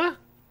vanilla?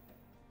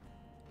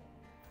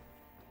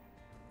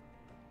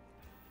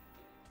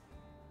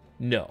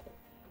 No.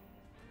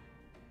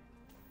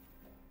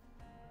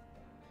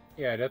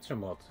 Yeah, that's a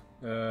mod.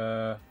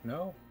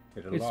 No,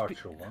 with a It's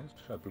larger ones,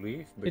 I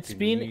believe. But It's you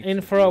been need in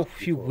to for a use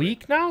few before it.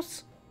 weeks now?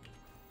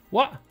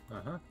 What?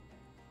 Uh-huh.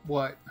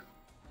 What?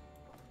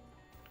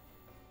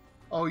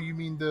 Oh, you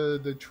mean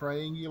the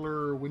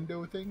triangular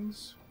window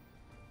things?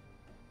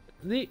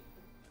 You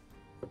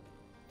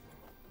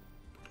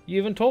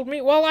even told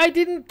me? Well, I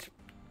didn't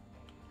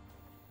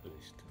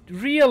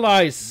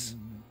realize.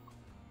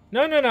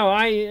 No.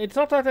 It's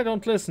not that I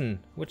don't listen,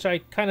 which I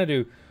kind of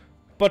do,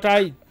 but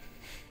I.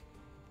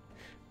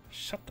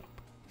 Shut up.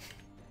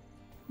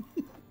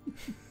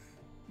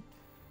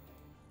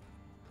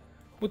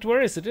 But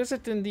where is it? Is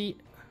it in the?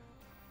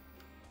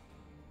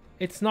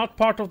 It's not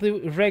part of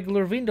the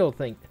regular window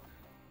thing.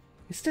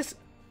 Is this?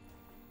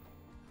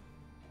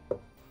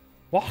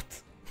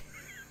 What?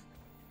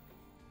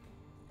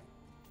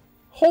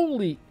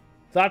 Holy,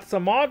 that's a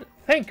mod?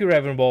 Thank you,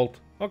 Reverend Bolt.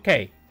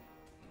 Okay.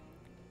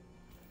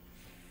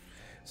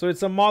 So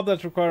it's a mod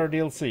that requires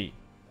DLC.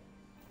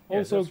 Yeah,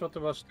 Also, that's what I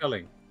was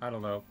telling. I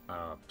don't know.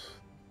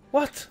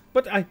 what?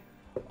 But I...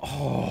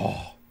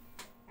 Oh.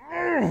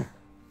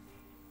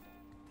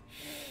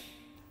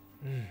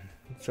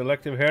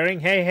 Selective hearing?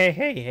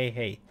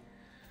 Hey.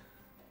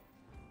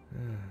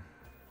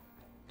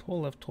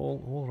 Tall left,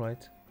 tall,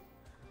 alright.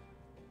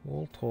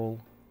 Wall tall.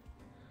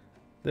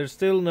 There's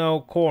still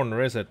no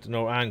corner, is it?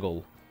 No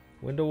angle.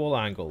 Window wall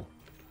angle.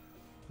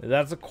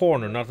 That's a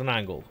corner, not an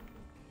angle.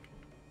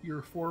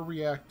 Your 4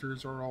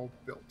 reactors are all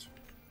built.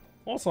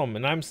 Awesome,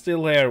 and I'm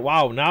still here.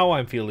 Wow, now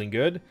I'm feeling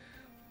good.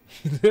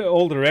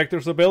 All the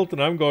reactors are built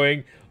and I'm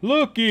going,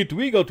 look it,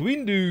 we got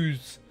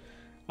windows.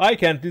 I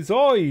can't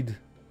decide.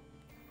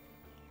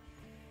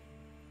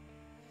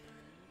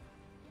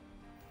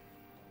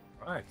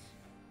 Right.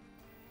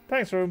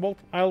 Thanks, Bolt.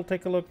 I'll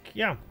take a look.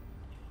 Yeah.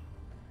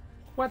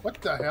 What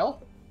the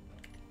hell?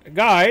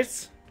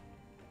 Guys.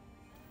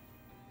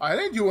 I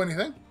didn't do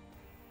anything.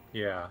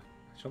 Yeah,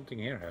 something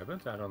here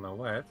happened. I don't know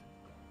what.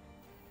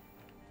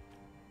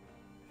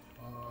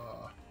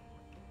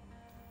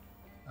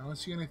 I don't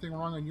see anything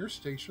wrong on your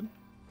station.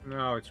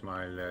 No, it's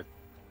my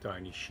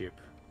tiny ship.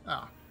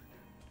 Ah,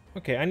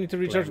 Okay, I need to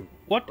recharge. Plan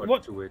What? got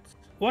What? to it.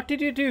 What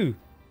did you do?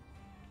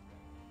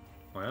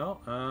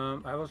 Well,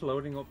 I was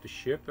loading up the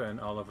ship and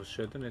all of a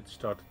sudden it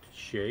started to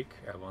shake.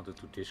 I wanted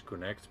to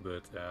disconnect,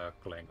 but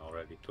Clang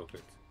already took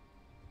it.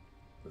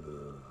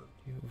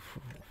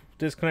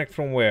 Disconnect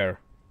from where?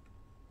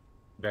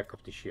 Back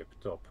of the ship,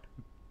 top.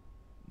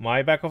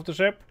 My back of the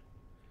ship?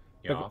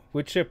 Yeah.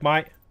 Which ship?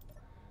 My...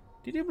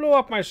 Did you blow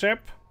up my ship?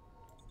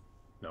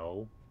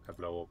 No, I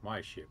blow up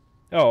my ship.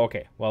 Oh,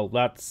 okay. Well,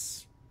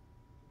 that's...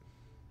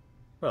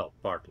 Well,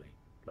 partly.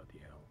 Bloody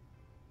hell.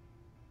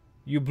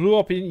 You blew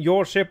up in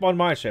your ship on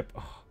my ship.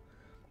 Oh.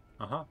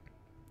 Uh-huh.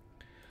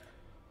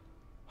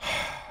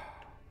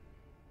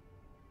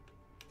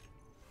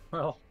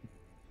 Well,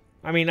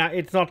 I mean,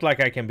 it's not like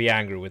I can be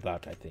angry with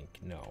that, I think.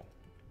 No.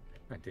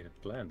 I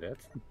didn't plan that.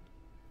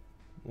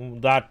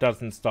 That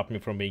doesn't stop me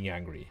from being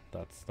angry.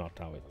 That's not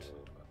how it...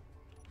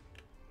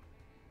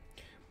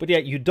 But yeah,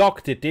 you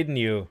docked it, didn't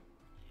you?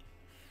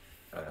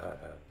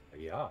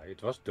 Yeah,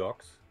 it was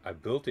docked. I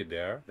built it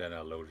there, then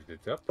I loaded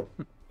it up.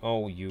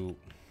 Oh, you...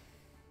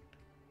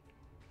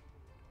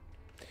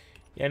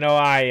 Yeah, no,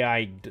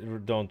 I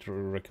don't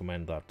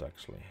recommend that,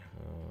 actually.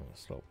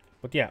 Slope.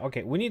 But yeah,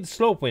 okay, we need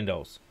slope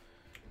windows.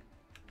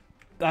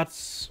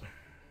 That's...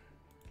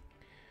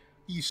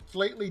 you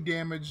slightly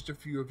damaged a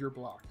few of your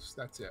blocks.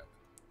 That's it.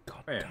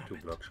 God Oh, yeah, damn 2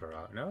 it. blocks are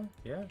out. No?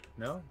 Yeah?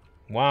 No?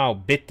 Wow,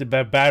 Bit the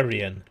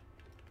Barbarian.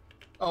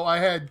 Oh, I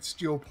had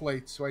steel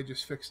plates, so I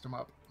just fixed them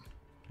up.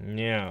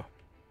 Yeah.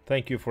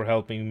 Thank you for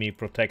helping me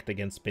protect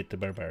against Bit the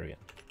Barbarian.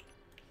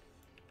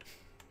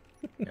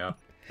 Yeah.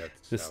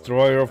 That's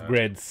Destroyer of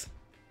grids.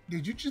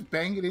 Did you just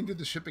bang it into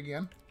the ship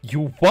again?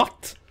 You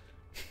what?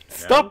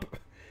 Stop!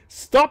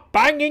 Stop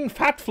banging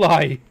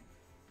Fatfly!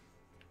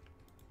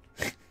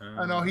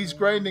 I know, he's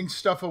grinding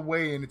stuff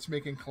away and it's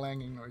making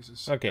clanging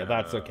noises. Okay,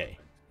 that's okay.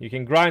 You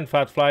can grind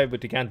Fatfly,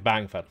 but you can't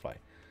bang Fatfly.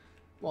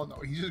 Well, no,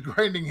 he's just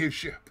grinding his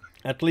ship.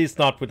 At least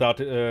not without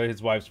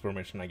his wife's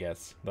permission, I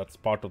guess. That's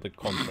part of the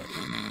contract.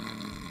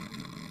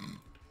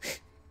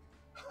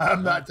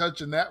 I'm not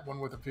touching that one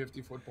with a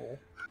 50-foot pole.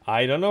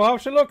 I don't know how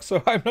she looks,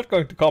 so I'm not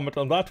going to comment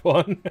on that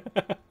one.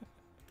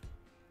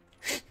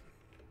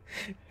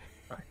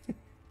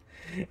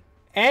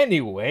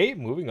 Anyway,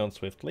 moving on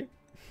swiftly.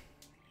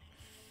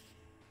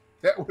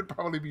 That would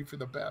probably be for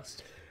the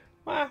best.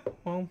 Ah,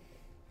 well.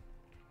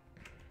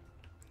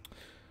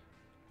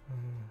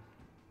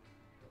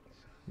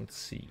 Let's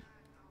see.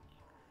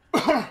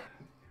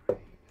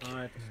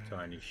 Right,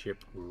 tiny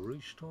ship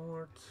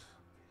restored.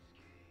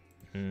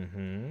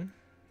 Mm-hmm.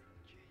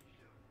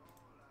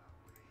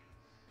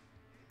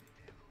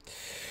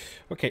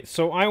 Okay,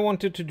 so I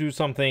wanted to do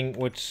something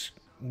which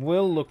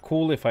will look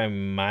cool if I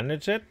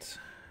manage it.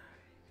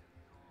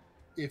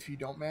 If you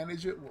don't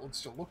manage it, will it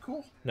still look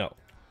cool? No.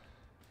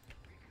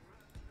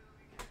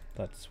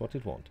 That's what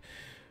it won't.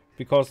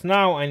 Because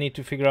now I need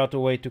to figure out a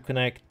way to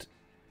connect...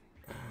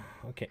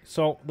 Okay,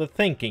 so the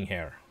thinking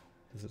here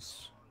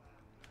is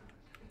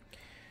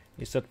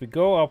that we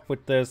go up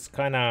with this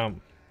kind of...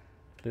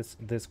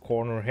 This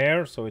corner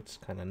here, so it's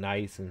kind of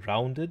nice and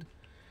rounded.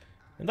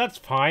 And that's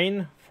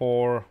fine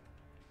for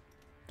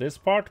this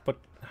part, but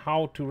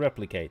how to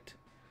replicate?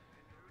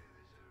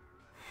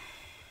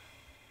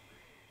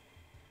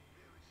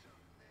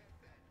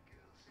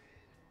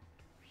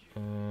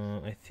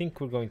 I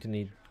think we're going to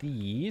need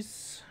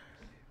these.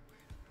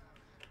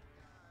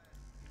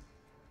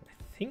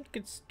 I think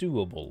it's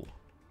doable.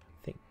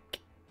 I think.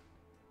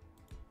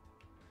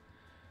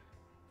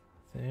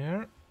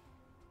 There.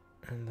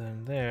 And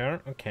then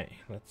there. Okay,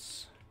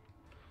 let's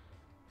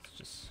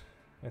just...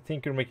 I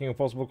think you're making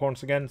impossible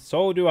corners again.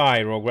 So do I,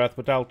 Rograth,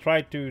 but I'll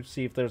try to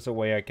see if there's a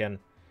way I can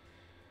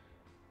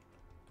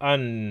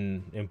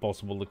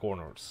un-impossible the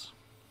corners.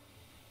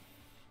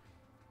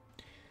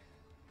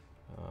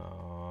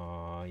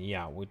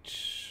 Yeah,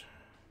 which...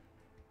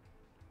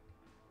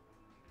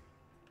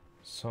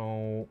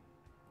 So...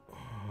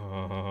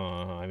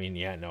 I mean,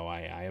 yeah, no,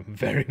 I am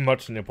very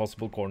much in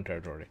impossible corner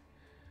territory.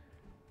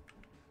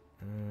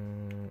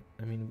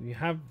 I mean, we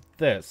have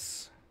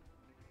this.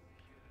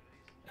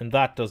 And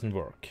that doesn't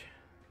work.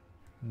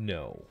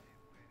 No.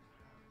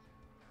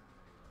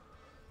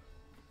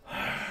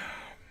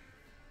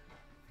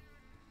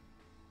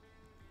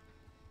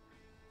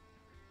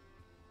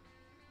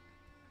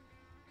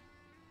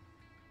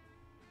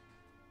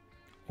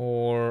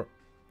 Or...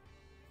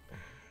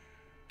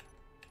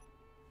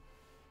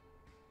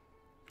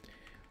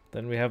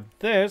 Then we have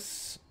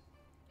this,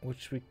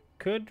 which we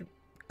could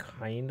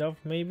kind of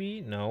maybe...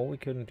 No, we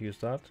couldn't use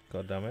that.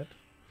 God damn it.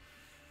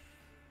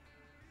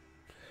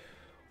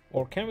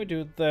 Or can we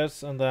do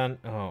this and then...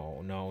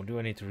 Oh, no. Do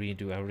I need to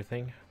redo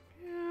everything?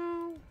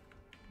 Yeah.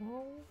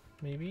 Well,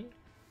 maybe.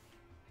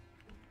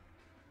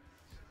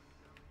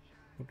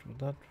 What would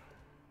that...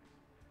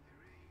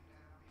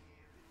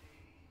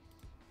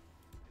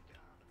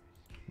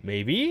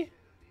 Maybe?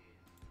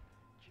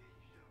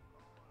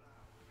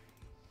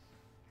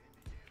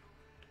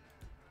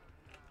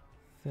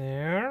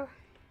 There.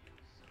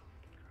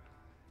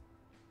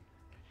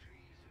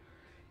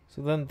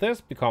 So then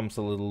this becomes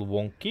a little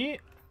wonky.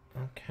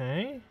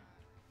 Okay.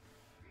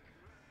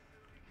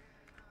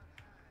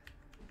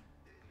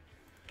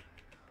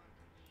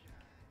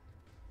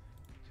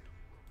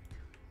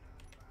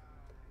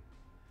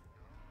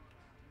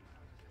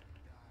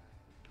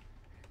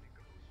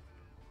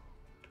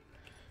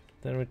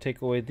 Then we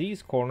take away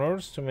these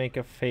corners to make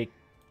a fake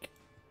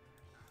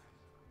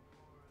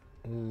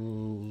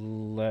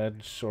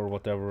ledge or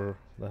whatever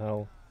the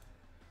hell.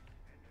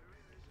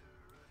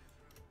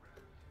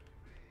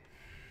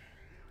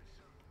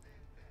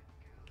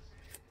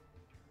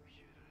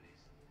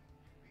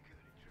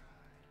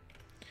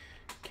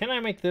 Can I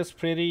make this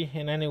pretty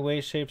in any way,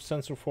 shape,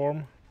 sense, or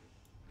form?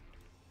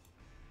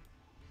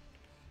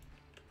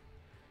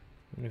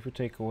 And if we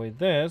take away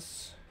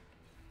this,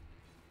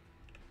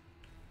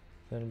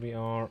 then we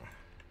are...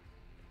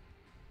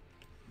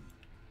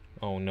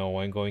 Oh no,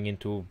 I'm going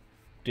into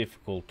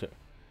difficult...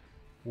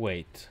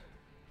 Wait.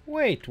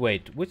 Wait.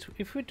 Which,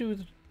 if we do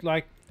it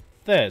like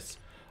this...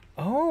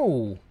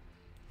 Oh!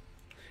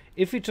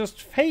 If we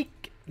just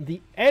fake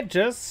the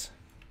edges...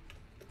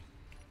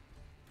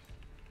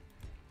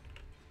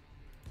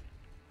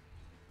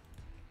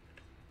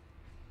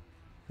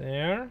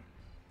 There.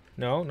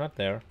 No, not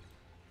there.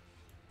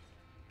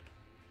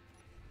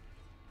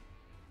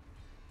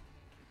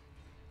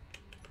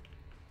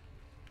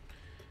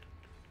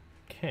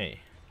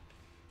 Okay.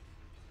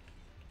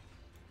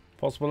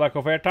 Possible lack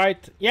of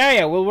airtight?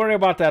 Yeah, we'll worry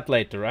about that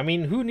later. I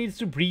mean, who needs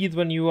to breathe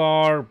when you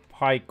are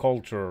high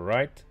culture,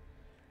 right?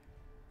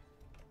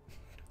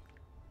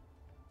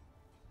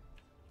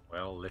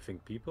 Well, living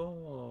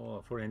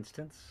people, for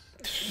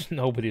instance.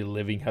 Nobody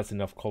living has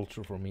enough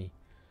culture for me.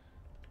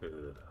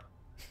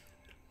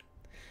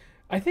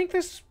 I think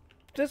this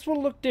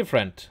will look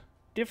different.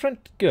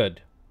 Different,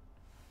 good.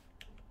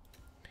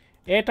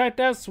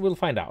 Airtightness, we'll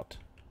find out.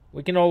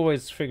 We can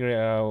always figure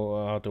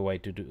out a way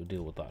to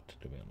deal with that,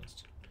 to be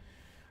honest.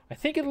 I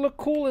think it'll look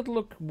cool, it'll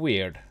look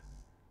weird.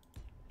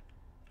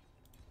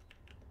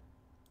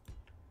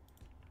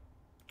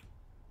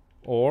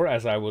 Or,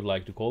 as I would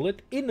like to call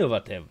it,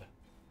 innovative.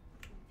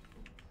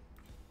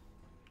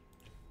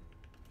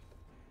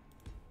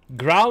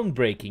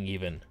 Groundbreaking,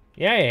 even.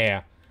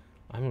 Yeah.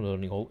 I'm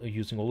learning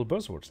using all the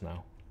buzzwords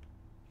now.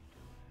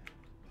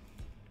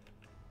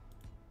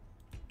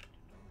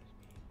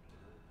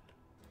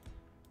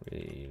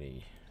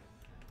 Really.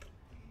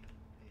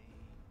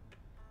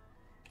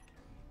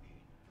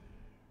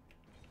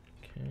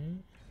 Okay.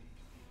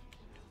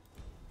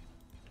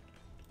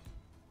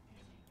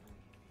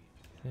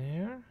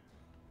 There.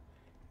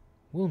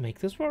 We'll make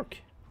this work.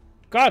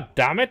 God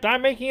damn it,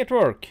 I'm making it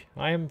work.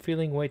 I am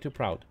feeling way too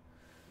proud.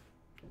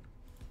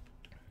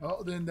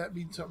 Oh, then that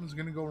means something's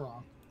going to go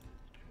wrong.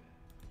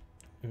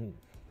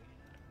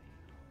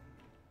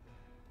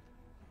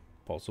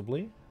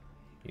 Possibly.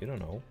 You don't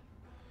know.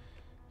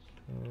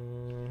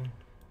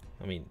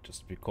 I mean,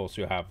 just because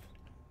you have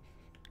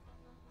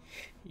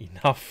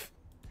enough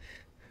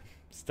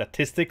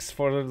statistics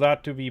for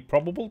that to be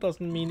probable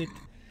doesn't mean it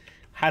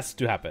has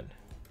to happen.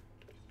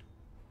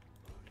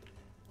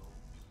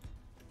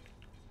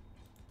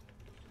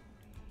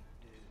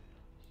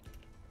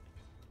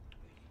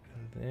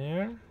 And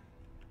there.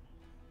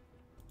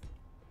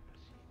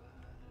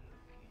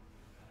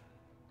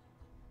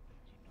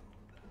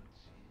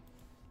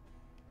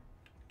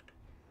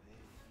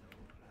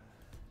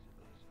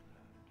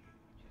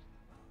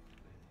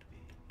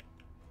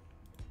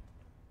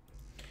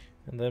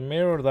 And then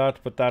mirror that,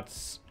 but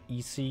that's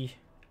easy.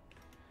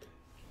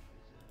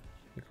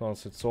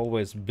 Because it's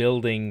always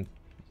building.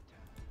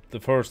 The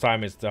first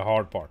time is the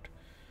hard part.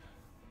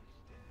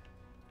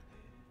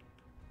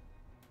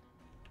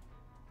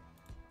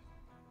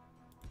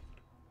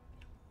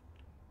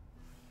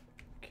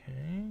 Okay,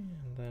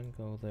 and then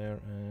go there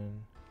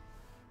and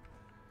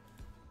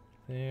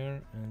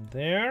there and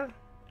there.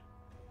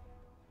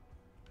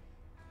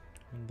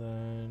 And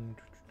then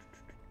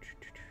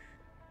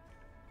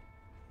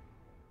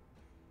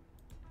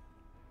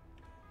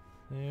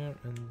there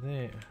and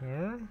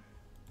there.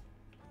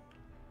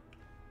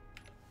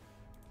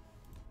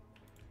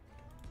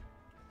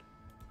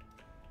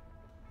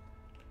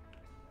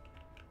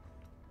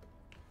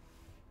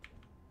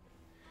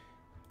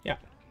 Yeah.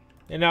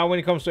 And now when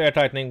it comes to air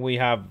tightening, we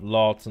have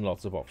lots and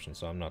lots of options,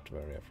 so I'm not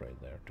very afraid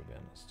there, to be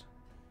honest.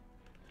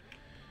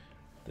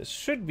 This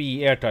should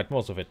be airtight,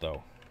 most of it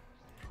though,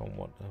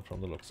 from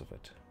the looks of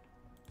it.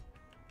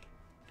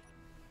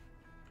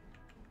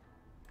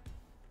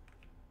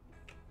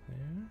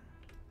 There.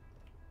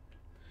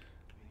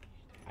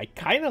 I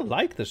kind of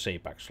like the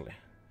shape, actually.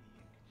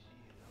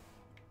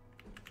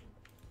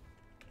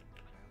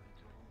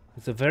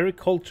 It's a very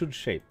cultured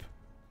shape.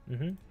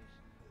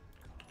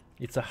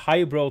 It's a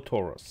highbrow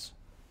torus.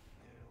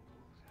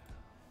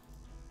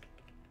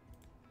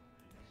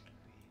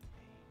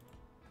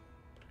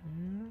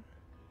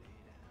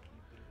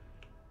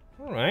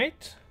 All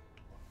right.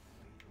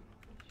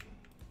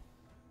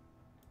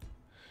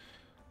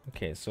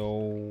 Okay,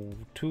 so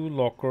 2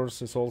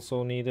 lockers is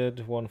also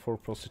needed. 1 for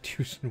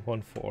prostitution,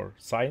 1 for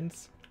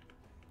science.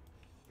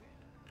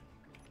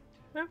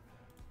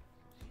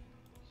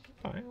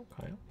 Okay,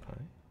 okay,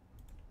 okay.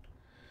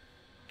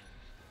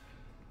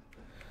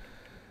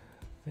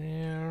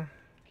 There.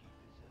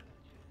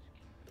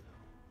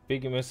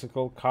 Big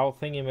mystical cow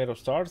thingy made of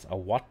stars. A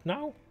what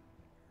now?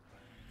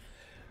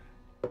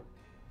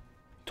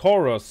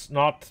 Taurus,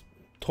 not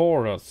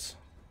Taurus.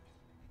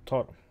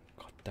 God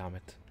damn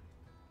it.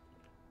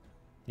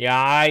 Yeah,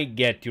 I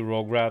get you,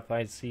 Rograth.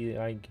 I see.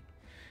 I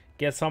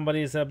guess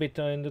somebody's a bit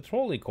in the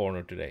trolley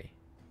corner today.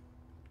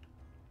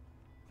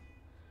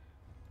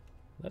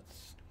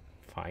 That's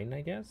fine,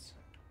 I guess.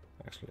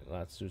 Actually,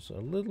 let's do a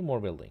little more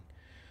building.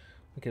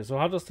 Okay, so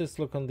how does this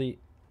look on the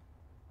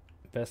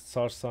best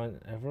star sign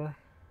ever?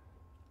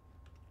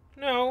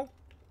 No.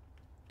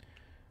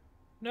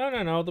 No,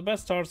 no, no. The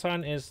best star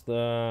sign is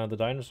the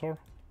dinosaur.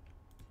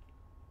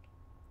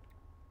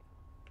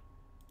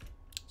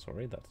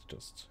 Sorry, that's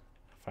just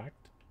a fact.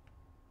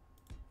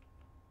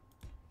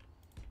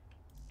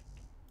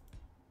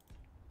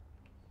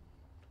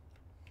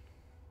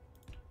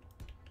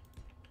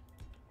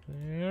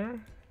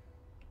 There.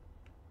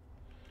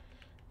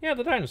 Yeah,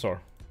 the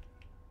dinosaur.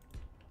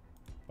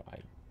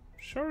 I'm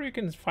sure you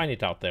can find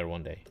it out there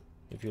one day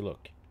if you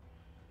look.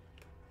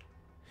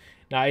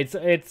 Now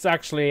it's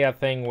actually a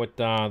thing with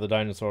the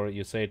dinosaur.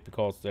 You say it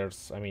because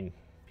there's, I mean,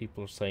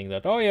 people are saying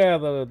that, oh yeah,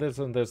 this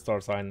and this star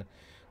sign.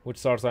 Which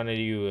star sign are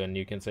you? And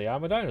you can say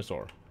I'm a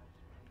dinosaur.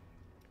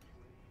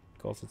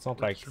 Because it's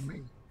not Works like for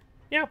me.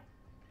 yeah.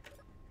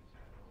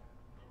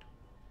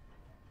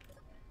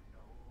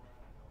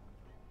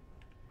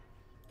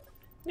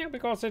 Yeah,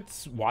 because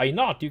it's why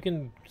not? You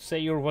can say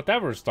you're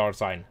whatever star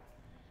sign.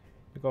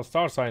 Because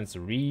star signs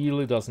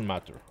really doesn't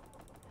matter.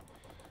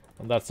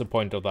 And that's the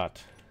point of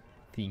that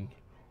thing.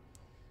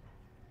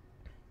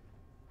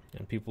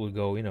 And people will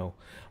go, you know,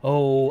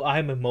 oh,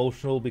 I'm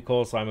emotional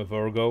because I'm a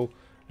Virgo.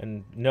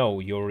 And no,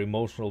 you're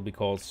emotional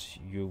because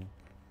you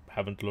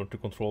haven't learned to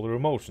control your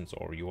emotions.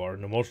 Or you are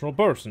an emotional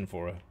person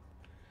for a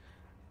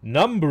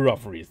number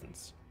of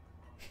reasons.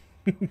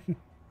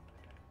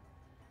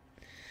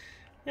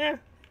 Yeah.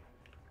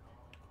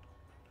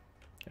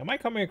 Am I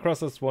coming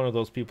across as one of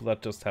those people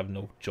that just have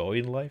no joy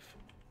in life?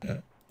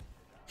 Yeah.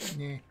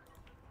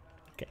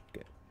 Okay,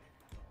 good.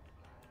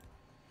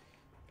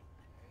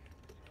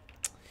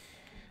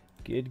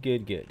 Good,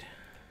 good, good.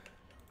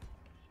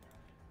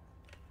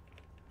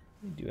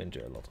 I do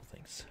enjoy a lot of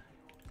things.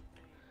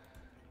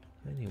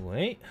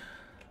 Anyway.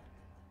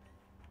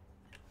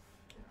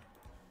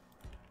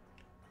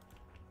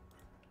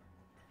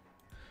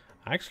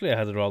 Actually, I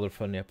had a rather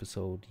funny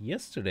episode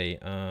yesterday.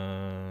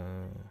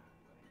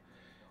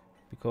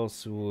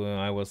 Because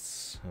I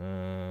was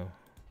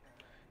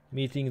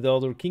meeting the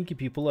other kinky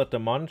people at the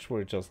munch where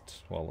we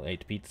just, well,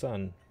 ate pizza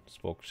and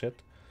spoke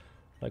shit.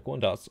 Like one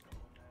does.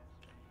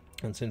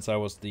 And since I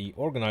was the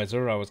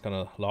organizer, I was kind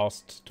of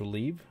lost to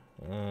leave.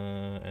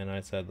 And I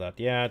said that,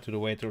 yeah, to the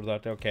waiter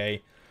that,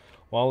 okay,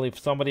 well, if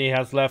somebody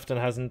has left and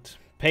hasn't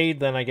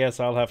paid, then I guess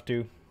I'll have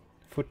to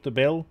foot the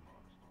bill.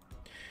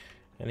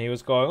 And he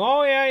was going,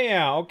 oh,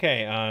 yeah,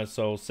 okay.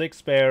 So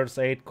 6 beers,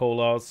 8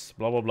 colas,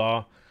 blah, blah,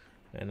 blah.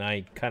 And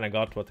I kind of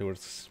got what he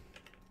was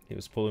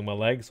pulling my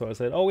leg. So I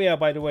said, oh, yeah,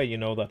 by the way, you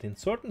know that in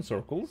certain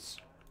circles,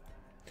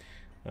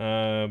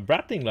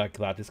 bratting like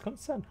that is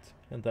consent.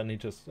 And then he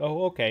just,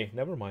 oh, okay,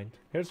 never mind.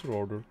 Here's your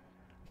order.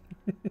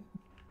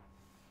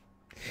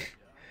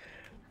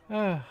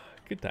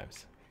 Good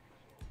times.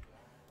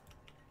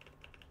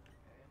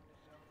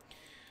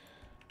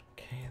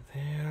 Okay,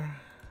 there.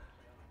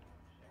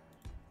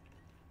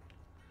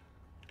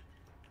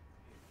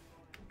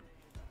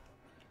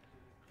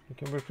 You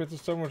can recruit the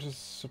stone, which is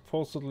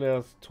supposedly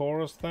a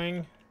Taurus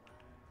thing.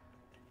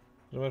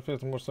 There might be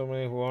more so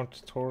many who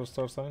aren't Taurus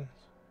star signs.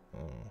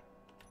 Oh.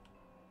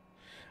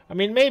 I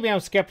mean, maybe I'm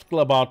skeptical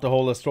about the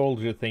whole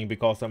astrology thing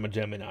because I'm a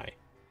Gemini.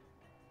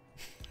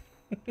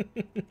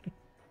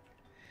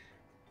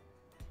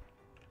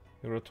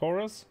 You're a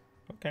Taurus?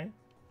 Okay.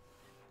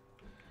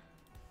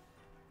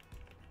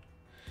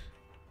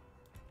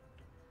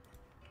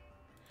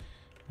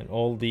 And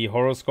all the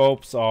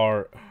horoscopes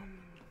are...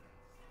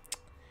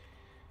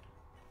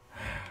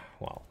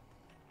 Wow.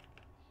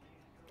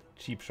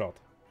 Cheap shot.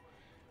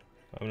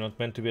 I'm not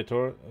meant to be a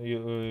Taurus.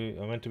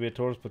 I'm meant to be a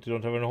Taurus, but you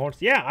don't have any horse.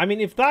 Yeah, I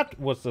mean, if that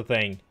was the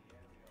thing,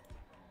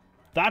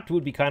 that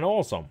would be kind of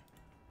awesome.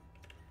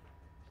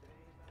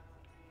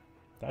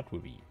 That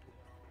would be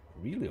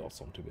really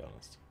awesome, to be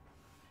honest.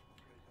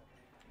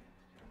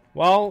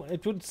 Well,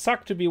 it would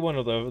suck to be one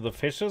of the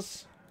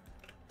fishes.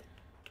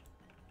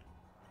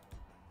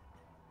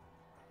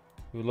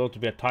 You would love to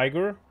be a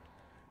tiger.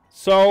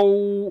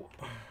 So,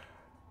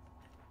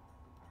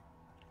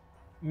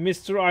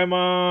 Mr.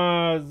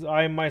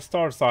 I'm my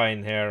star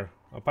sign here.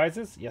 A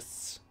Pisces?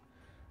 Yes.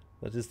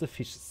 That is the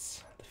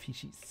fishes. The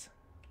fishies.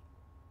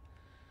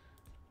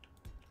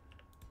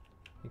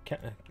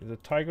 The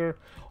tiger.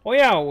 Oh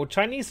yeah, well,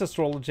 Chinese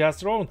astrology has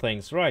their own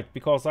things, right?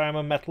 Because I am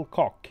a metal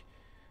cock.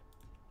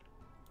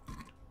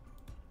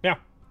 Yeah.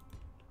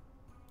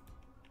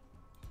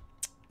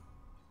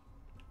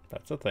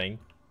 That's a thing.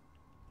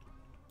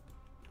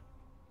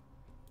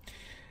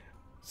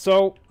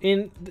 So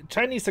in the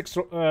Chinese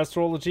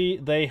astrology,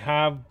 they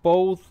have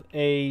both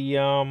a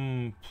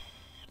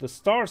the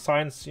star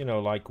signs, you know,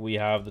 like we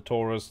have the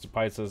Taurus, the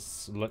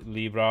Pisces,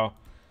 Libra,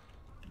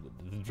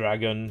 the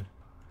Dragon,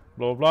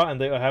 blah blah,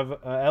 and they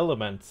have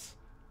elements.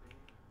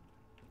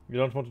 You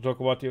don't want to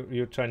talk about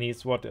your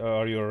Chinese? What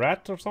are you, a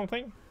rat or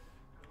something?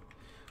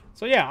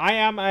 So yeah, I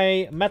am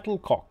a metal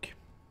cock.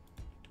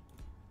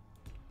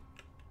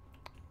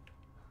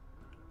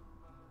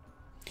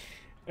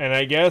 And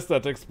I guess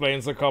that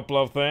explains a couple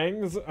of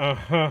things.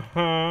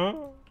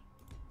 So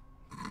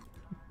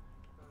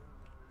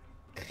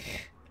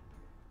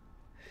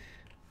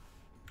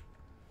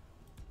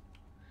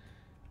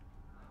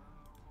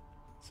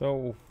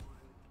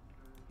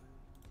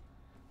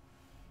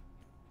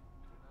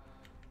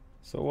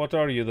what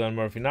are you then,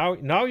 Murphy?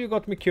 Now you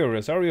got me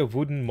curious. Are you a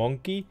wooden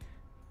monkey?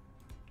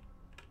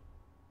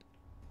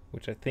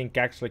 Which I think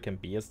actually can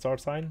be a star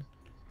sign.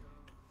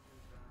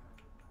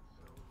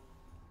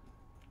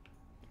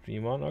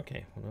 Dream on,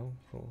 okay. Well,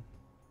 cool.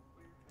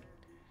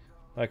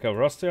 Like a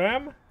rusty I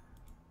am?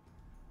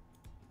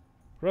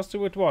 Rusty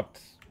with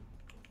what?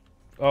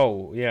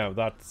 Oh, yeah,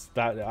 that's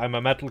that. I'm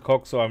a metal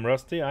cock, so I'm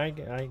rusty. I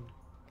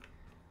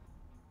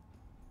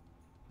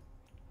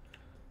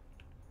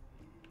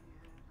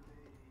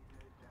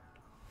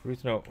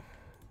no.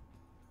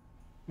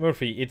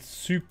 Murphy, it's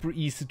super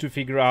easy to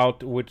figure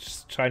out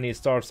which Chinese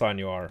star sign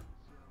you are.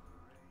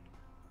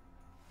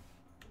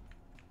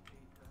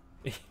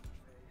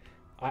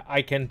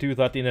 I can do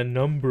that in a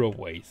number of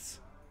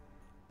ways.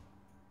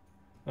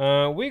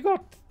 We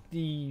got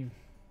a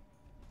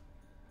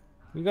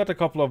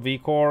couple of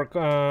VCore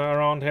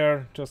around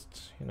here.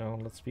 Just, you know,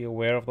 let's be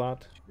aware of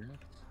that.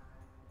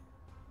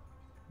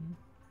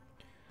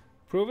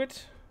 Prove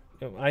it.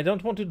 I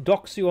don't want to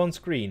dox you on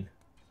screen.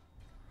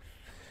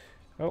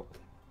 Oh,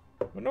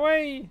 run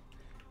away!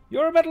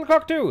 You're a metal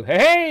cock too.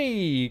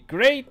 Hey,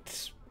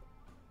 great.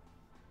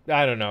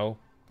 I don't know.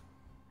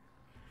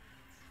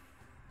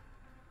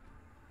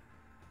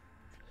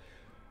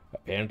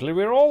 Apparently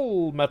we're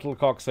all metal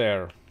cocks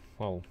here.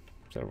 Well,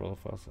 several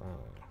of us.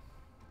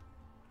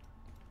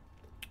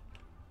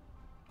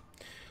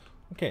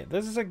 Okay,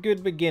 this is a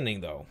good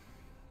beginning though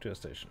to a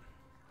station.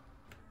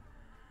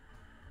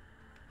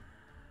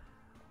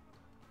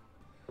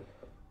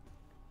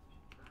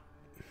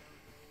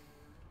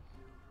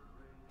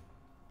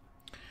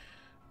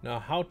 Now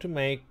how to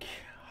make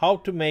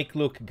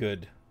look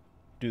good,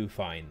 do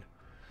fine.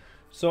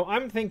 So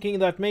I'm thinking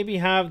that maybe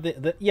have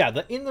the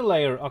inner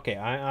layer. Okay,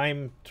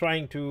 I'm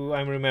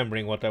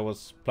remembering what I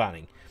was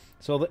planning.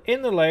 So the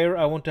inner layer,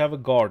 I want to have a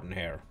garden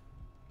here.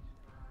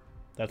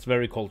 That's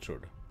very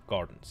cultured,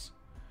 gardens.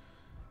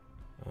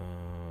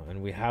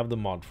 And we have the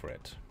mod for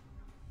it.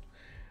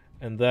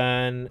 And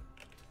then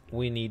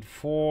we need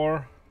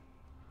 4.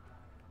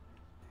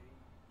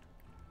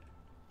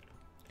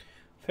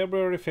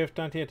 February 5th,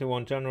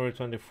 1981, January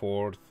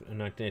 24th,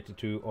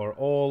 1982 are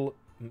all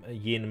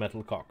yin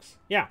metal cocks.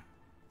 Yeah.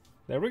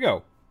 There we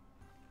go.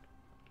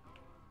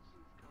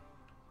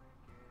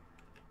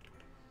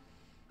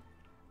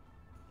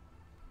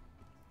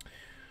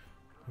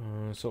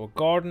 So a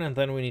garden, and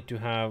then we need to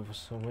have,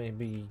 so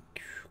maybe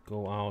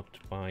go out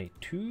by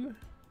 2.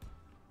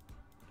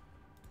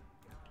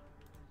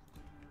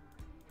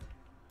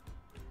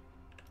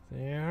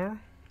 There.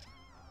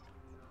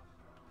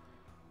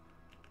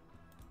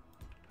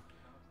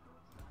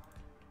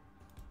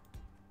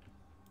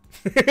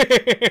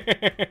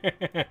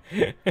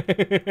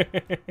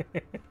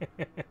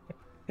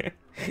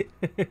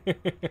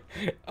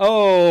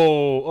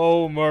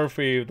 Oh,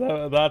 Murphy,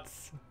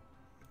 that's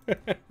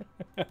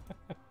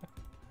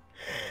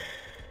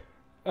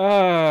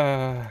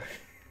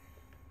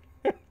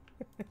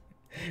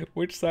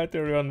which site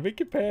are you on?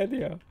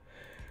 Wikipedia.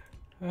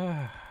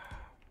 Why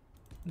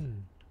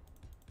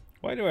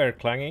do I hear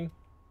clanging?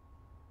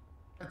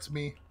 That's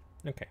me.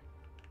 Okay.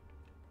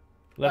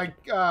 I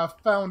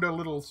found a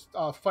little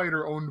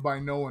fighter owned by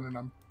no one, and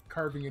I'm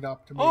carving it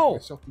up to make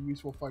myself a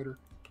useful fighter.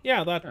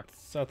 Yeah,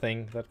 that's a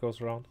thing that goes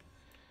around.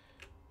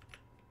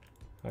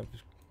 I've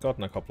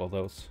gotten a couple of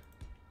those.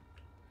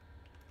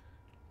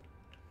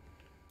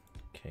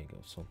 Okay, go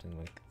something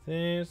like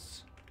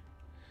this.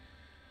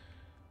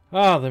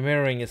 Ah, the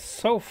mirroring is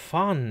so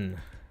fun.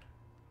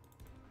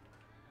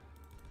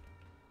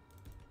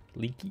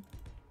 Leaky.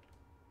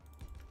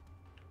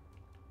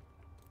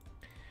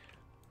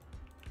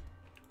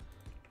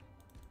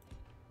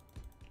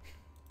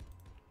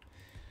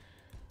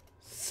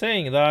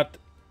 Saying that,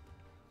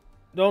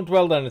 don't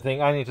weld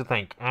anything. I need to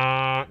think.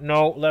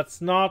 No,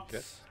 let's not.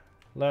 Yes.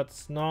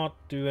 Let's not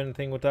do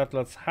anything with that.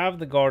 Let's have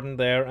the garden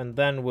there, and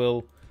then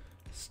we'll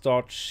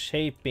start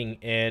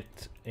shaping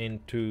it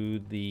into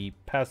the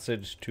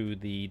passage to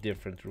the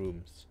different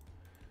rooms,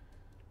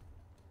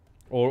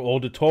 or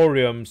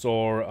auditoriums,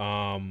 or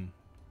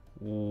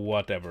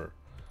whatever.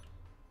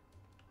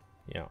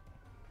 Yeah.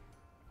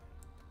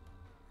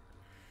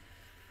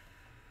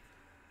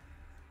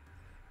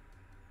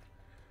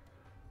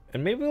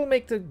 And maybe we'll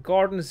make the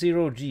garden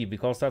 0G,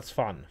 because that's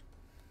fun.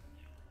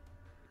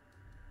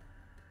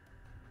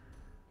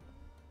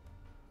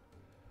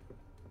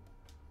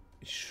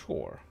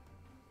 Sure.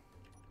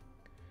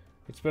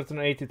 It's better than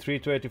 83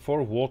 to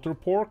 84 water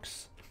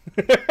porks.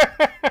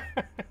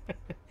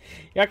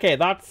 Okay,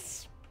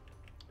 that's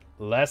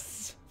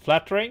less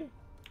flattering.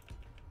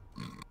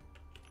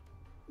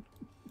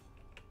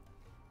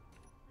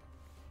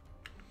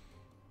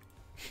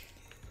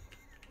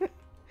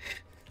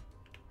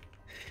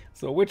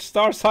 So which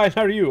star sign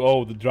are you?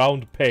 Oh, the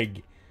drowned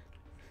pig.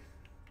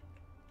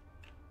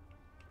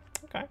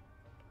 Okay.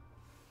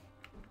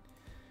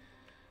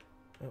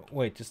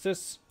 Wait, is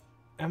this...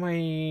 Am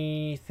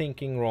I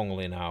thinking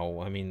wrongly now?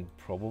 I mean,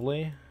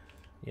 probably.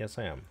 Yes,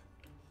 I am.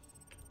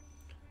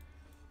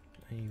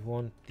 I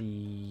want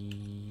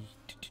the...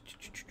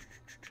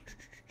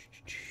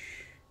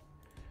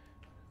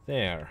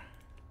 There.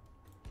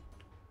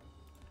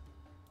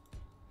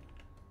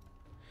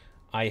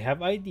 I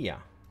have idea.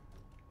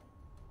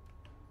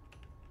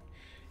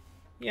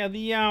 Yeah,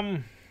 the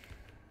I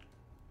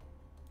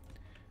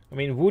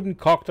mean, wooden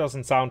cock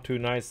doesn't sound too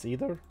nice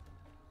either.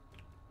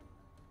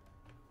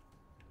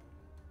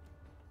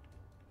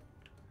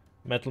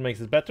 Metal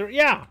makes it better.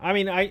 Yeah, I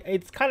mean,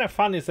 it's kind of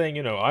funny saying,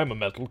 you know, I'm a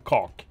metal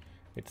cock.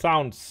 It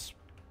sounds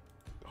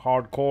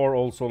hardcore,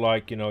 also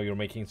like, you know, you're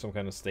making some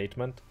kind of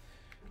statement.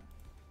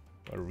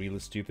 A really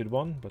stupid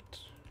one, but,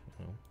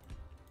 you know.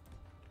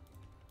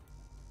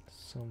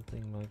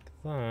 Something like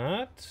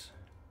that.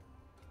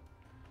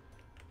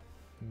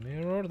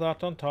 Mirror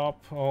that on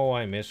top. Oh,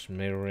 I miss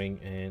mirroring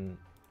in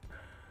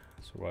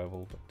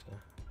survival, but...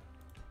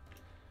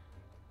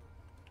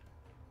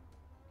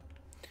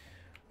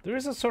 There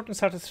is a certain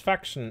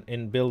satisfaction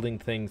in building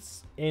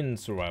things in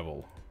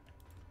survival,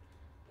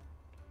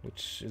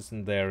 which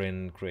isn't there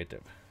in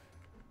creative.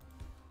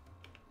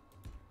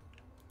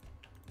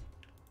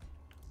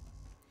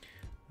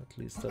 At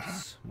least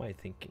that's my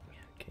thinking.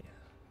 Okay.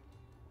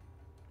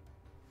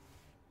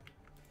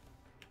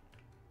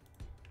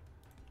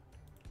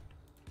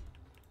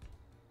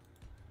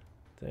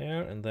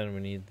 There, and then we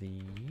need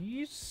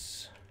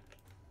these.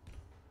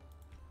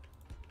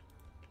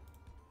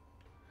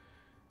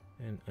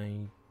 And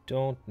I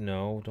don't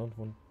know, don't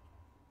want...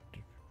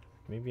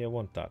 Maybe I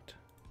want that.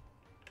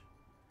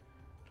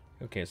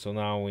 Okay, so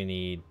now we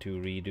need to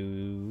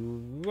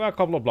redo a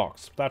couple of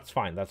blocks. That's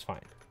fine, that's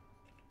fine.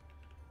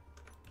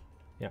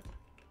 Yeah.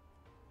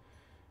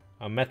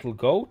 A metal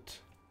goat?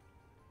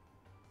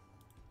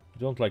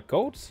 You don't like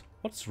goats?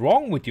 What's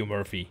wrong with you,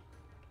 Murphy?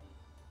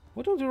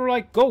 Why don't you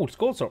like goats?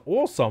 Goats are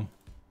awesome.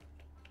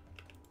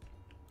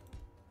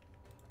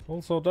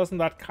 Also, doesn't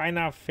that kind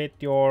of fit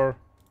your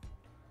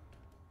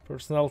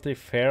personality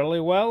fairly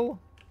well?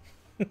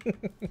 And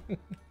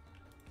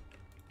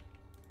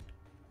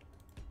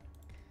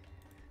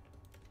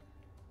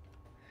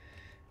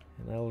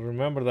I'll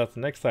remember that the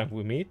next time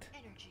we meet.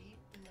 Energy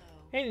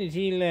low.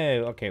 Energy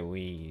low. Okay, I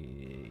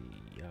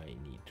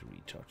need to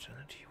recharge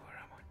energy. Where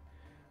am I?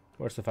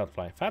 Where's the fat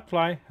fly? Fat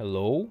fly,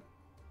 hello?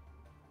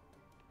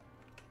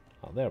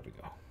 Oh, there we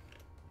go.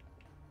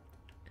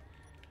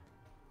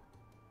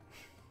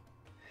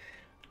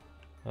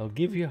 I'll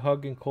give you a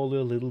hug and call you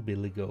a little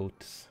billy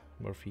goat,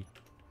 Murphy.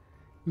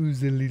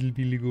 Who's a little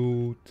billy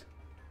goat?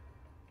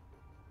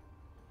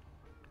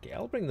 Okay,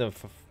 I'll bring the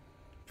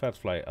fat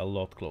fly a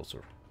lot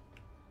closer.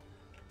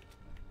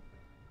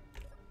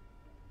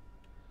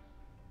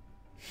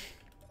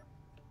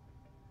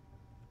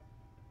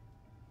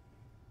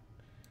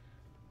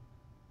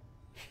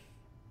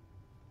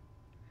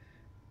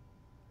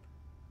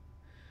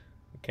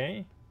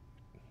 Okay,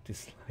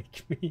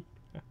 dislike me.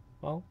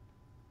 Well,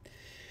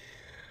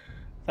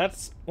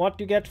 that's what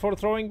you get for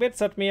throwing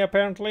bits at me,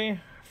 apparently.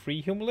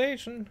 Free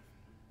humiliation.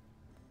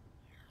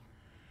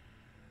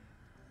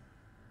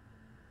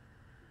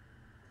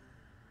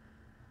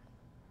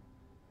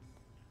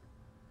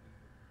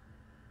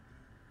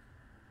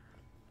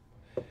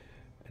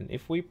 And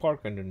if we park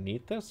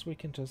underneath this, we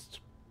can just...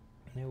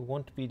 It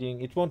won't be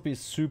doing... It won't be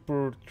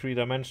super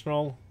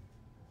three-dimensional.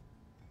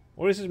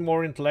 Or is it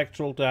more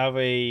intellectual to have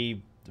a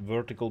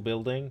vertical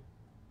building?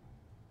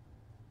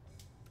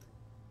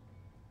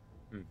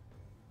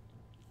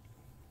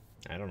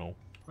 I don't know.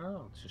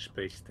 Well, it's a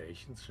space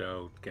station,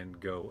 so it can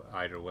go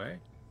either way.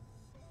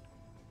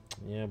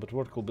 Yeah, but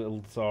vertical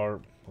builds are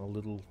a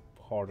little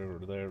harder.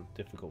 They're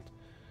difficult.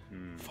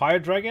 Fire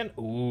dragon?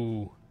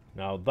 Ooh.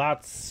 Now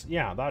that's...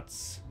 Yeah,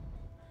 that's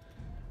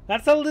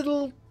a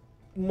little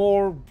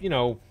more, you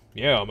know...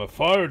 Yeah, I'm a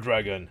fire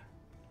dragon.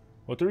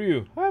 What are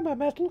you? I'm a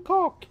metal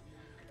cock.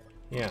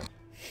 Yeah.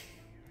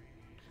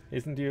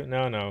 Isn't you?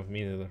 No, no,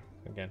 me neither.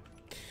 Again.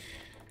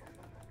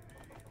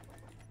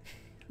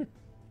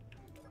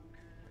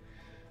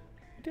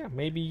 Yeah,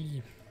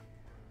 maybe...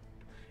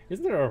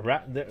 Isn't there a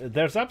rat?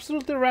 There's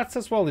absolutely rats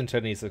as well in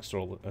Chinese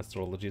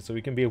astrology, so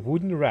we can be a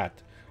wooden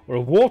rat. Or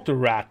a water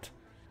rat.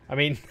 I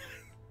mean,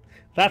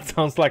 that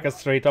sounds like a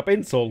straight up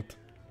insult.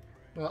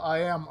 Well, I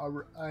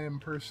am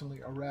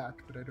personally a rat,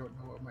 but I don't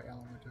know what my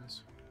element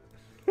is.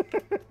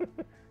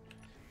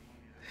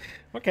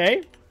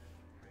 Okay.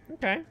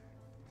 Okay.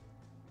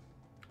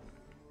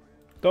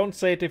 Don't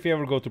say it if you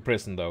ever go to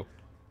prison, though.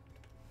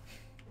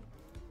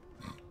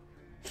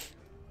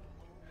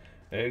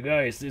 Hey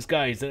guys, this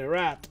guy is a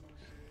rat.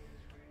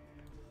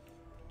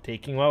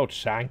 Taking him out,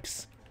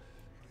 Shanks.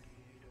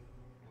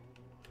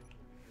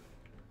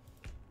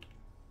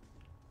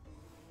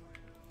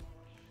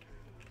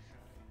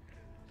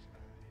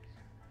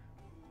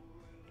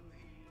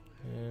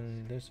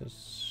 And this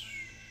is...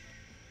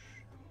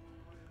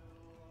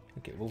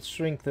 Okay, we'll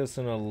shrink this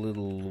in a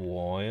little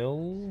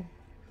while.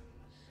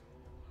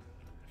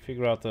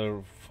 Figure out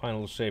the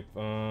final shape.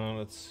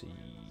 Let's see.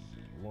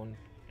 1...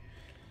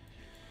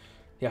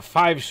 Yeah,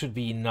 5 should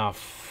be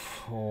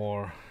enough.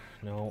 Or...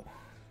 No.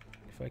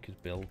 If I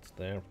could build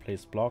there,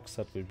 place blocks,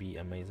 that would be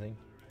amazing.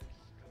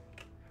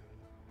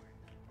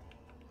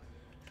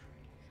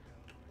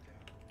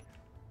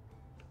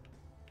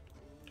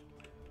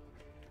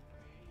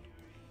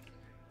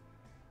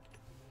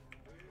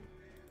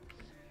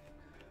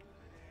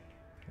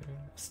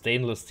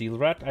 Stainless steel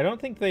rat. I don't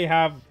think they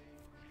have...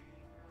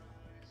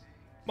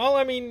 Well,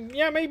 I mean,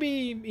 yeah,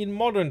 maybe in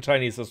modern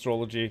Chinese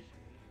astrology.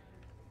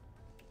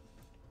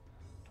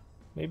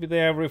 Maybe they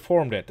have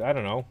reformed it. I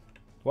don't know.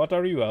 What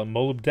are you? A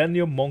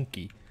molybdenum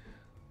monkey.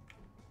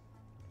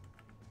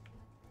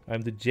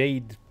 I'm the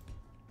jade...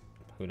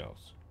 Who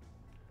knows?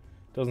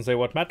 Doesn't say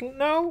what metal?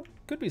 No!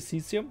 Could be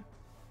cesium.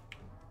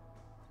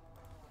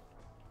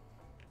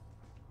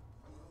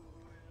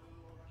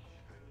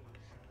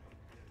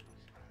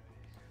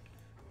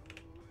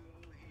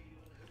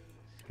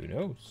 Who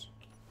knows?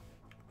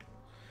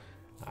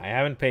 I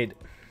haven't paid...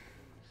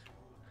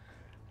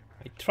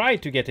 I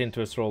tried to get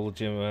into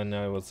astrology when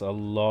I was a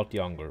lot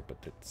younger, but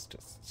it's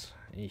just...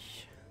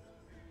 Eesh.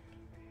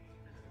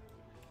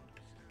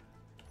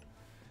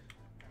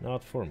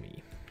 Not for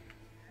me.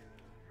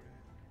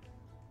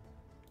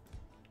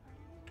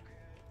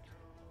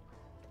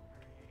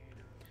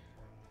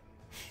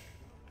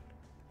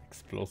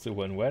 Explosive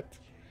when wet.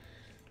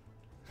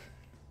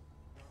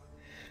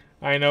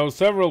 I know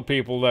several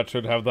people that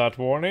should have that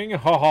warning.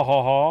 Ha ha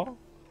ha ha.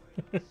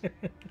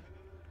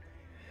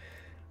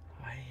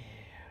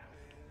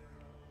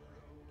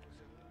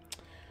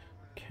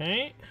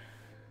 Okay.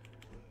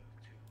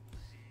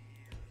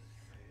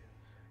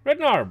 Red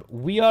Narb,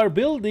 we are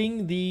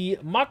building the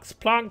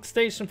Max-Planck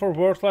station for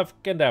Earth-like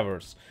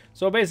endeavors.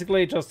 So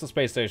basically just a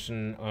space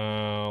station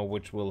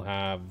which will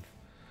have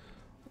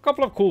a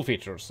couple of cool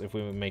features if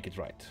we make it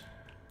right.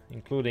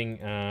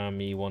 Including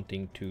me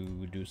wanting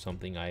to do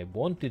something I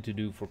wanted to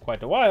do for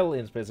quite a while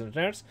in Space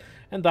Engineers,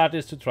 and that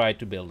is to try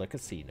to build a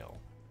casino.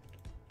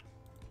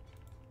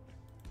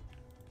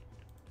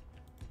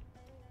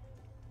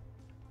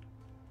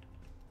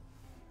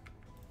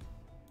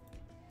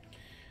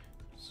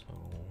 So,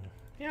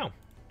 yeah.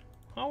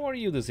 How are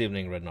you this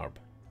evening, Red Narb?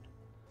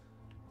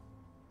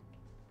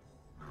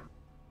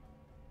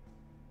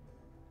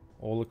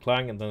 All the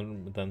clang and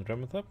then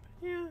Remethep?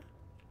 Yeah.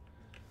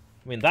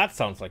 I mean, that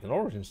sounds like an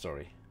origin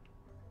story.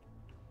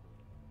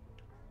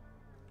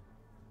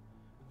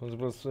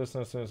 Was this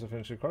a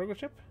Finnish cargo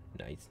ship?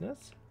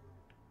 Niceness.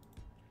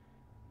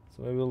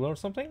 So maybe we'll learn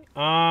something.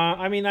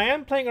 I mean, I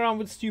am playing around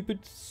with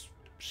stupid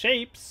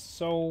shapes,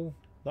 so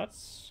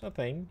that's a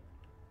thing.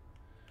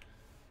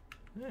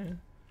 Yeah.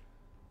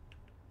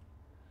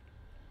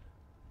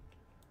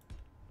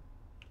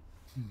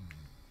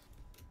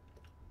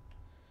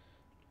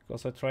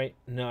 Because I try...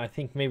 No, I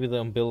think maybe the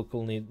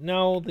umbilical need...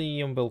 No,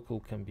 the umbilical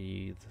can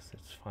be...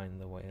 It's fine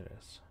the way it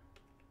is.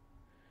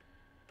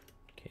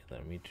 Okay,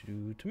 then we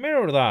need to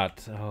mirror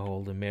that.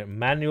 Oh, the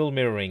manual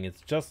mirroring.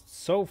 It's just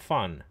so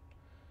fun.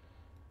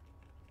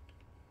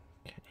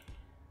 Okay.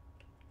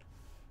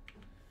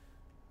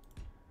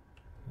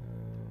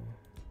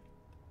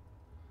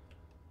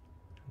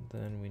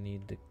 Then we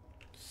need the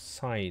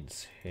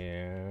sides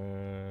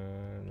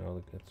here.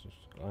 No, let's just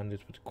end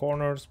it with the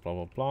corners. Blah,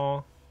 blah,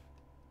 blah.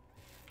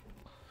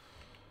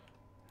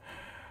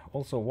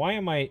 Also, why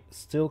am I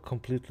still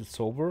completely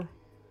sober?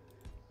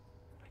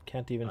 I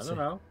can't even say. I don't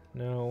know.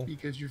 No.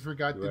 Because you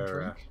forgot to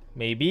drink.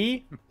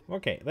 Maybe.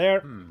 Okay,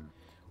 there.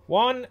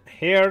 One,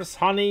 here's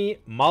honey,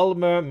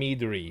 Malmö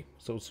meadery.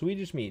 So,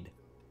 Swedish mead.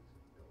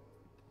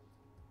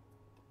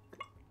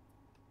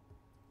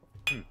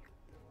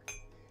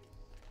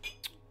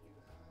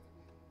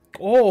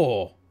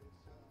 Oh!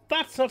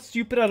 That's not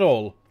stupid at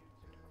all.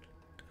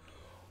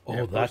 Oh,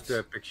 Yeah, that's... post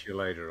a picture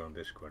later on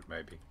Discord,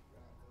 maybe.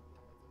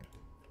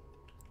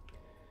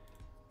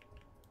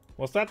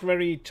 Was that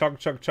very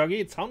chuggy?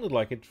 It sounded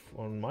like it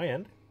on my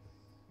end.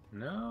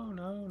 No.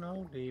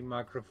 The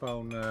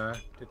microphone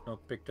did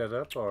not pick that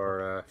up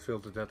or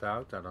filtered that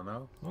out. I don't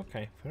know.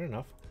 Okay, fair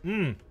enough.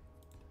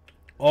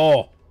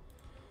 Oh!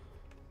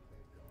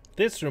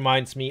 This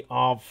reminds me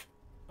of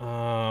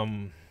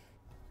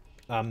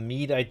a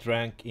mead I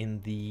drank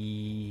in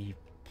the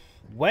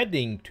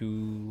wedding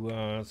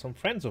to some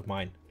friends of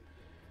mine,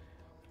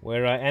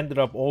 where I ended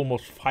up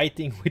almost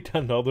fighting with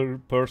another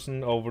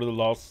person over the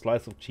last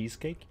slice of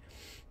cheesecake.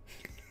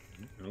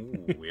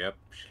 Ooh, yep,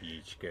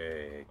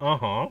 cheesecake.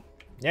 Uh-huh.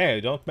 Yeah,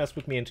 don't mess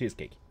with me and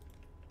cheesecake.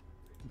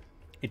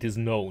 It is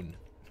known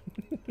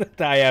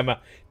that I am a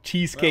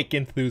cheesecake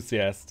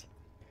enthusiast.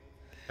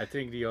 I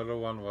think the other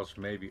one was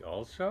maybe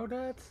also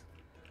that.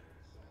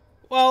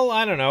 Well,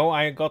 I don't know.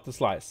 I got the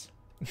slice.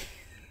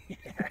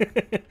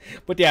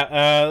 But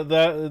yeah,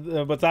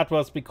 but that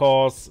was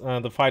because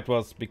the fight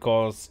was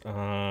because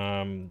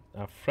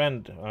a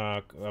friend,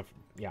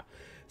 yeah,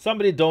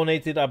 somebody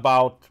donated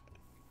about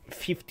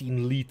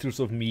 15 liters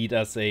of meat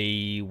as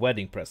a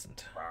wedding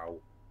present. Wow.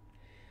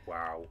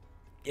 Wow.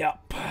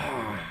 Yep.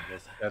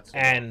 That's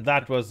And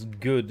that was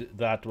good.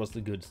 That was the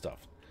good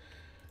stuff.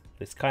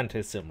 This kind of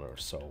tastes similar,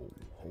 so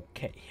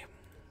okay.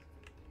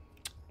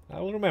 I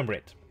will remember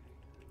it.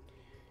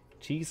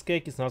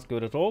 Cheesecake is not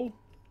good at all.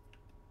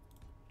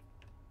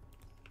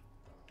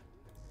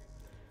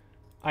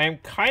 I am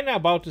kind of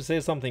about to say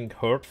something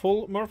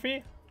hurtful,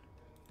 Murphy.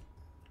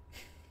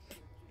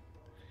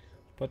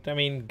 But I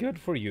mean, good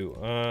for you.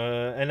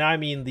 And I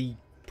mean the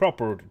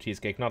proper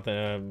cheesecake, not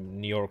the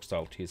New York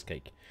style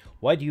cheesecake.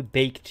 Why do you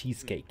bake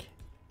cheesecake?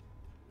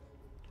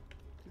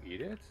 To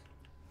eat it?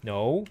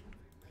 No.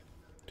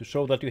 To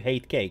show that you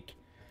hate cake.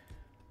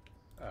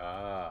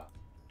 Ah.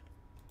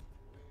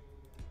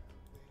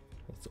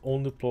 That's the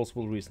only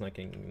plausible reason I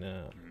can...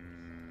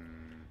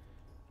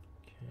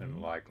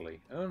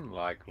 Unlikely.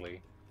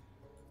 Unlikely.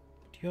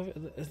 Do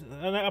you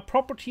have a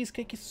proper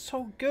cheesecake is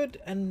so good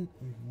and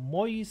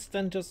moist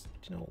and just,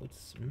 you know,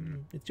 it's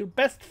your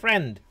best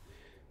friend.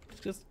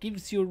 It just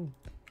gives your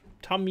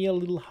tummy a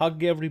little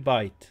hug every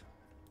bite.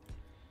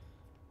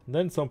 And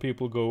then some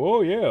people go,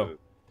 oh yeah,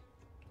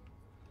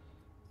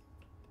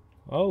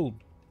 I'll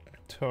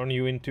turn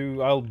you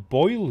into, I'll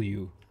boil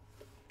you.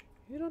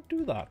 You don't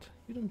do that.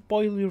 You don't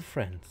boil your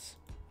friends.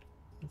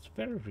 It's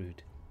very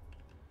rude.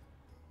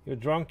 You're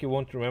drunk, you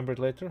won't remember it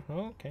later?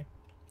 Oh, okay.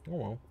 Oh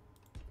well.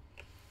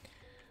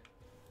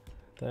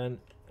 Then,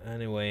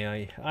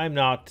 anyway, I'm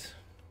not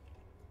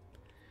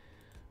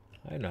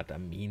a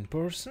mean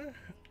person.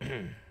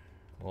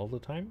 All the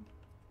time.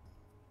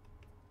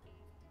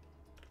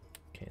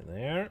 Okay,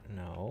 there.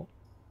 Now,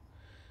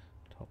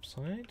 top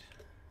side.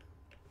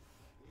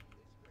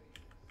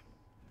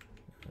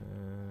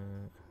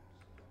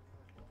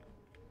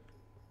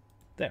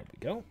 There we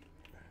go.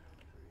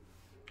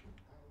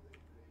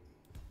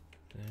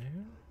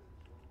 There.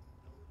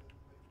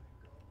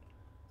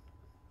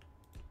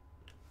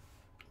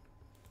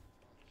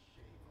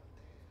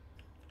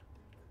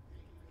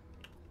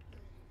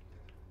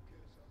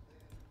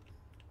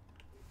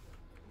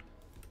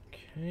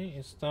 Okay,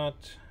 is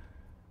that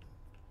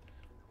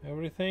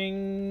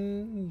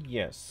everything?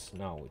 Yes,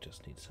 now we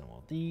just need some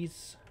of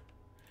these.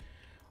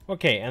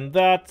 Okay, and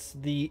that's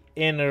the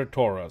inner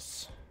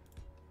torus.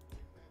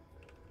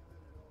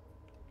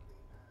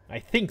 I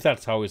think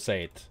that's how we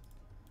say it.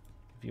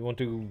 If you want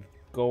to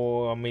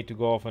go me to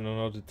go off on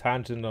another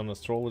tangent on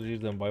astrology,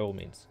 then by all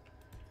means.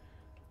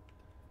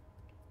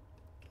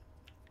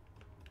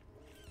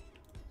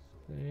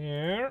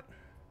 There.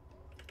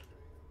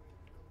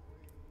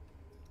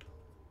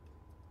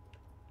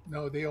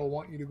 No, they all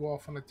want you to go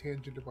off on a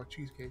tangent about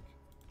cheesecake.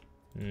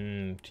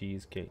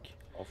 Cheesecake.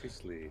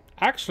 Obviously.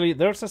 Actually,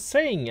 there's a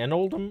saying, an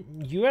old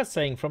US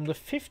saying from the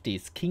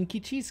 50s, kinky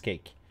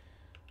cheesecake.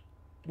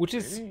 Which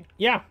is, Really?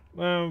 yeah,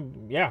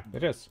 yeah,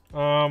 it is.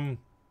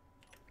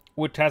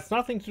 Which has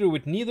nothing to do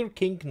with neither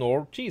kink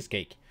nor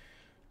cheesecake.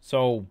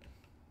 So,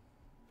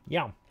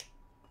 yeah.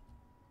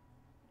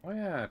 Oh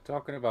yeah,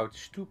 talking about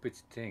stupid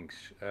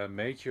things. A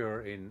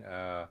major in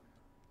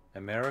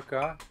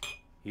America,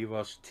 he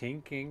was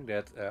thinking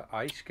that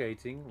ice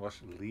skating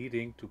was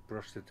leading to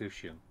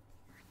prostitution.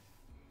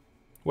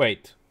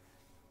 Wait.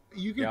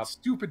 You get Yep.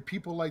 stupid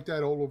people like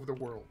that all over the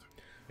world.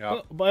 Yeah.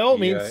 Well, by all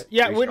means,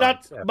 yeah, we're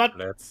not, but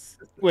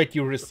wait,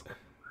 you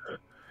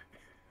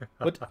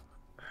but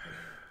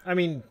I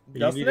mean, he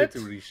doesn't needed it? to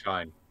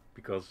resign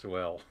because,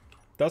 well,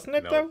 Doesn't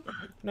it no. though?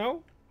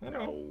 No, I don't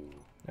know. no.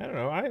 I don't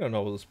know. I don't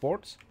know the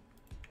sports.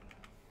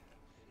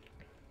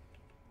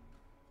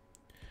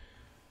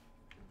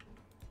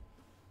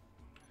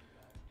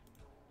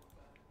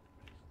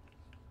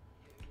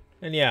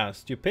 And yeah,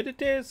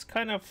 stupidity is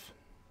kind of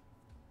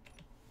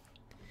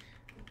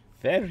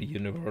very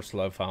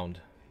universal, I've found.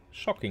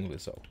 Shockingly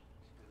so.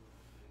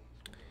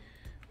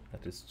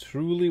 That is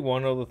truly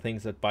one of the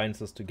things that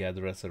binds us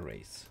together as a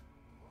race.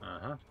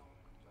 Uh-huh.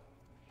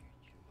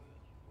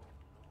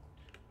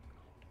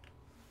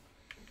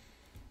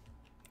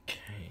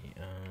 Okay,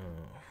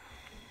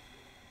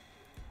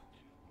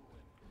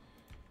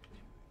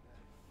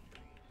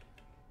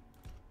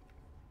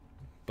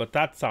 but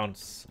that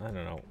sounds, I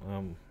don't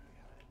know.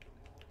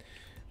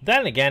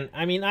 Then again,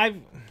 I mean,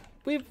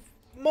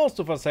 most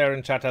of us here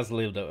in chat has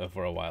lived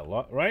for a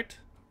while, right?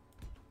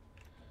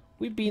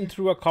 We've been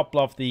through a couple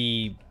of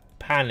the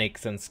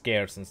panics and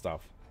scares and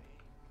stuff.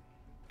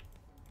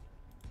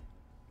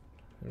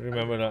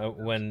 Remember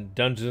when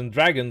Dungeons and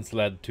Dragons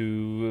led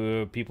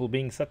to people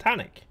being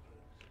satanic?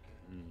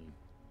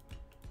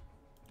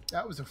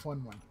 That was a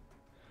fun one.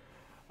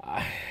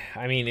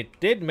 I mean, it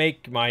did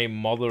make my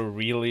mother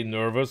really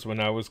nervous when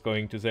I was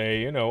going to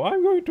say, you know,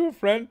 I'm going to a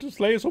friend to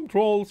slay some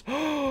trolls.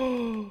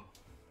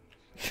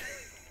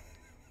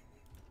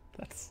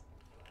 That's...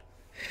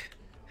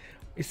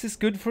 Is this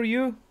good for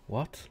you?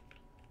 What?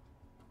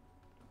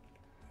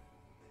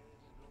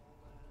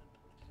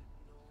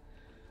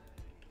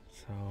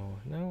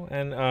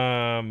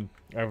 and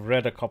I've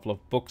read a couple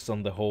of books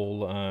on the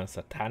whole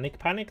satanic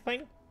panic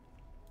thing.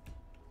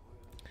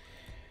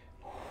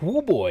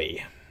 Oh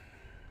boy.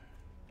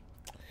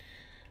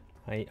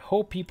 I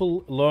hope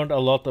people learned a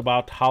lot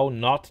about how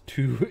not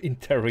to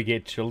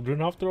interrogate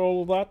children after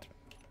all of that.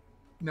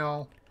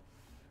 No.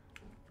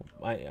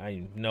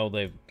 I know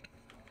they've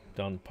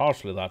done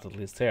partially that, at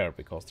least here,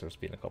 because there's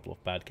been a couple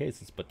of bad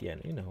cases, but yeah,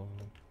 you know.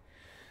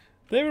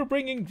 They were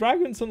bringing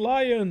dragons and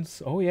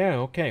lions! Oh yeah,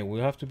 okay, we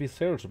have to be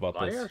serious about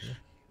Liars? this.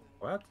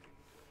 What?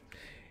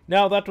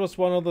 Now, that was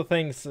one of the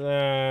things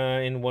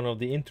in one of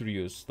the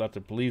interviews that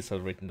the police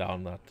had written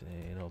down that,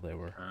 you know, they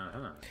were...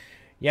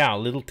 Yeah,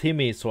 little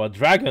Timmy saw a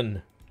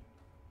dragon!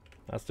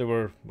 As they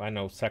were, I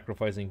know,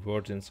 sacrificing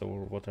virgins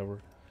or whatever.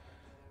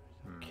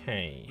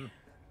 Okay.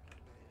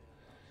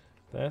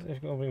 That is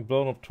being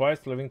blown up twice,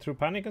 living through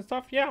panic and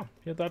stuff? Yeah,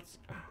 that's...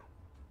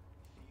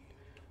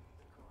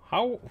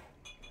 How...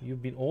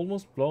 You've been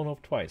almost blown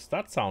up twice.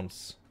 That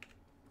sounds...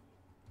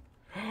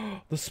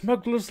 The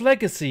Smuggler's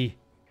Legacy!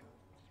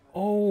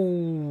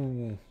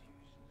 Oh...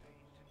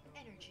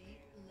 Energy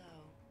low.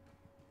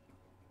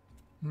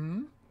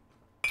 Hmm?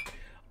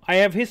 I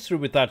have history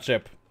with that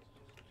ship.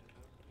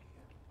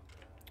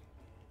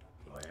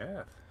 I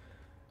have.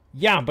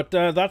 Yeah, but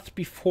that's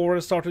before I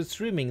started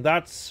streaming.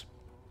 That's...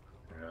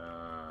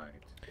 Right.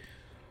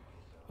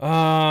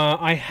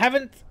 I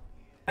haven't...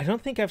 I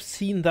don't think I've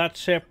seen that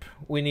ship.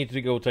 We need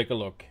to go take a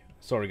look.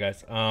 Sorry,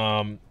 guys.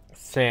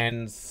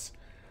 Since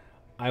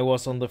I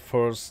was on the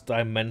first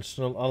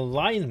dimensional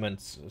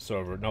alignment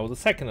server. No, the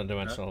second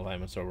dimensional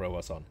alignment server I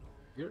was on.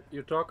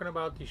 You're talking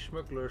about the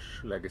Smuggler's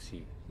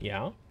Legacy.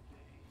 Yeah?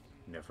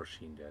 Never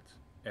seen that.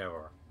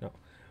 Ever. No.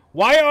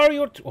 Why are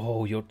you...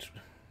 Oh, you're...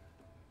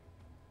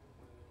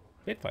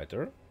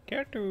 Bitfighter,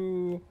 care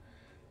to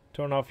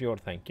turn off your...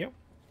 Thank you.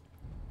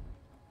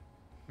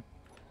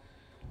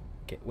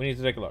 Okay, we need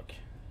to take a look.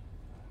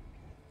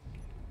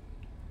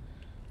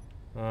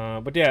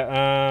 But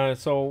yeah,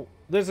 so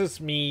this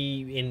is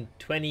me in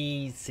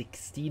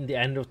 2016, the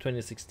end of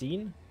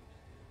 2016,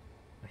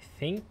 I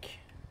think,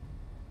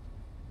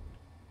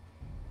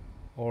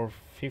 or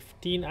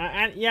 15.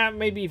 Yeah,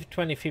 maybe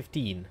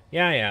 2015.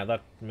 Yeah,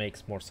 that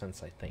makes more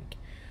sense, I think.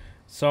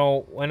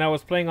 So when I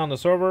was playing on the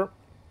server,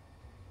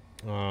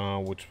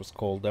 which was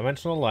called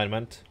Dimensional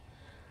Alignment,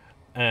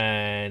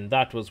 and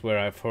that was where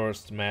I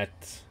first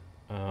met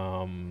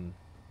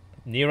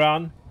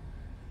Niran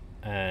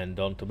and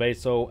Don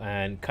Tobaso,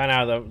 and kind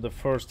of the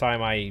first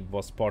time I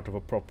was part of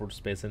a proper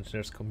Space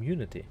Engineers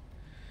community.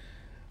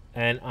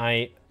 And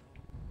I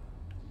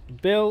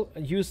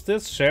used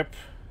this ship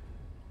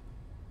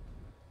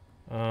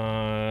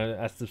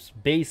as the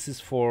basis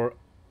for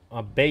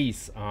a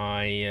base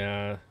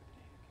I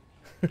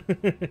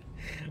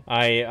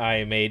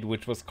I made,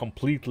 which was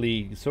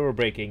completely server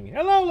breaking.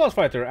 Hello, Lost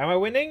Fighter. Am I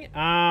winning?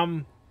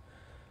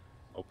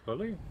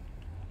 Hopefully.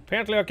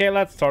 Apparently, okay.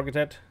 Let's target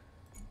it.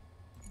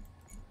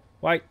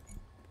 Why?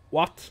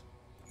 What?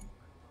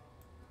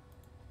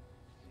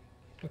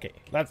 Okay,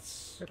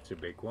 That's a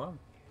big one.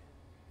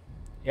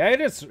 Yeah,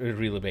 it is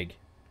really big.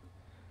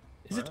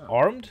 Is it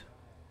armed?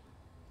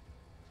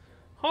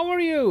 How are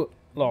you,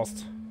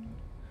 Lost?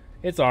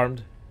 It's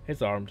armed.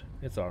 It's armed.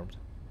 It's armed.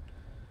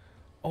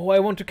 Oh, I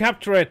want to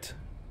capture it.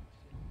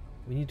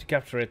 We need to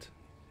capture it.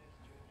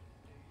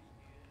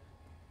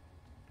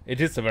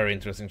 It is a very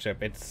interesting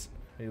ship. It's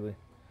really...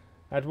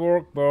 At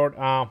work, board.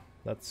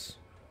 That's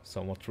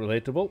somewhat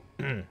relatable.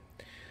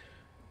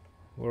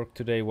 Work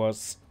today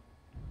was...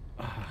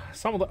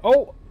 some of the...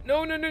 Oh!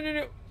 No!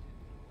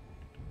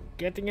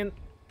 Getting in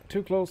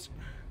too close.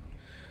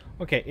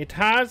 Okay, it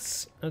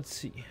has... Let's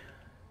see.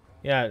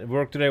 Yeah,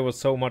 work today was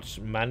so much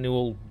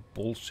manual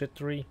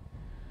bullshittery,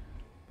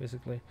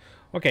 basically.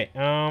 Okay,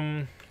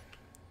 I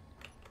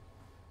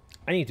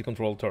need to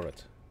control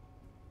turret.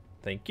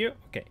 Thank you.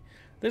 Okay,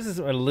 this is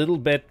a little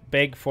bit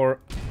big for...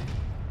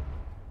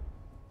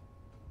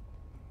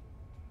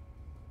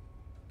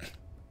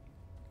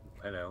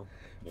 Hello.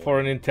 For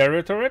an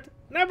interior turret?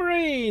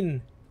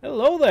 Neverine!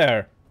 Hello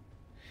there!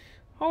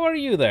 How are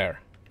you there?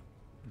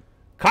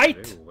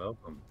 Kite! Hey,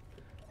 welcome.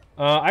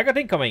 I got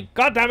incoming.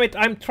 God damn it,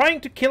 I'm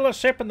trying to kill a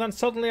ship and then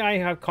suddenly I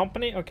have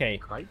company. Okay.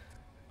 Kite?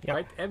 Yeah.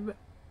 Kite Ebb?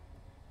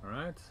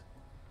 Alright.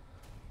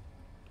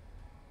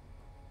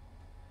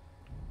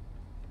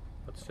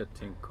 What's that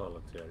thing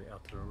called there? The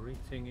artillery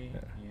thingy?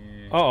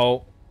 Yeah.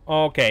 Uh-oh.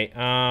 Okay,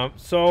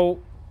 so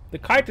the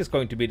kite is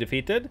going to be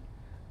defeated.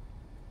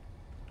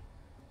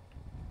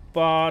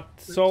 But,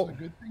 so... Is it a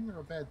good thing or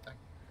a bad thing?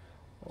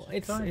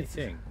 It's a tiny it's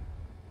thing.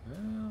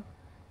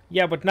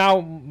 yeah, but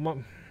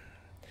now...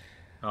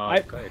 Oh,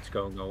 it's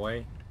going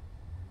away.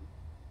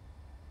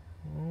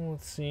 Oh,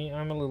 let's see,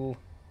 I'm a little...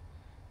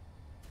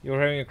 You're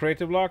having a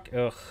creative block?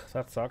 Ugh,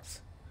 that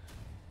sucks.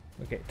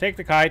 Okay, take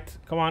the kite.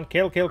 Come on,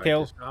 kill. Kite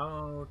is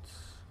out.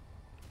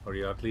 Or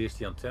at least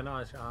the antenna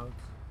is out.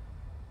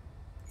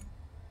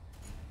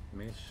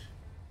 Miss.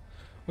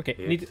 Okay,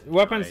 Hit. need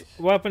weapons. Nice.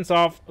 Weapons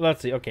off.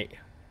 Let's see. Okay.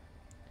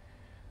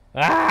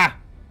 Ah!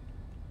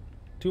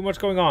 Too much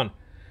going on.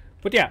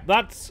 But yeah,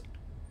 that's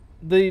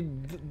the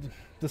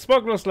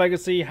Smuggler's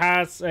Legacy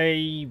has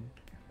a...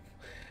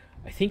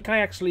 I think I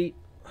actually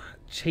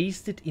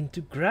chased it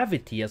into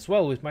gravity as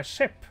well with my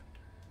ship.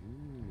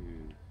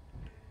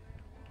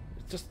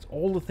 Just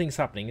all the things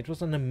happening. It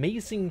was an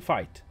amazing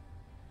fight.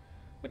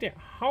 But yeah,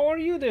 how are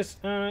you this?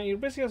 You're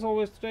busy as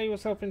always today.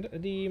 Yourself in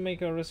the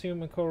make a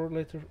resume and cover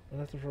later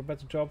for a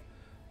better job.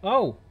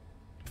 Oh,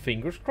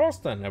 fingers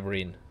crossed then,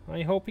 Everine.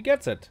 I hope he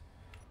gets it.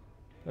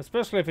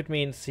 Especially if it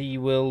means he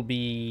will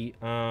be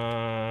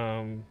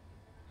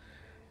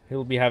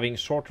he'll be having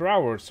shorter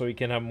hours, so he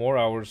can have more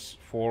hours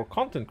for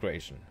content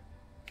creation.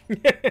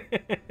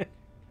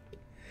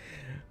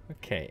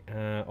 Okay.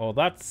 Oh,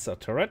 that's a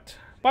turret.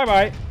 Bye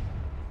bye.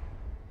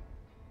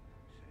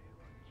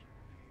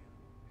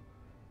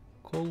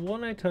 Call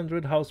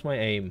 1-800. How's my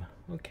aim?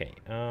 Okay.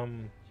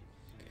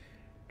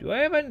 Do I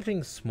have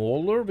anything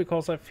smaller?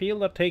 Because I feel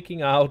that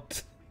taking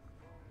out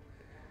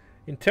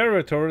in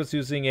territories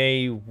using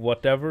a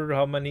whatever,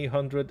 how many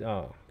hundred?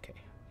 Oh, okay.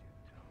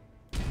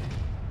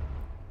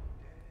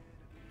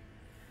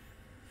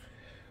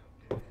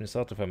 Weapons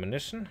out of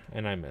ammunition,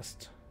 and I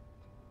missed.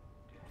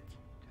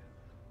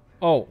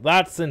 Oh,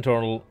 that's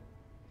internal.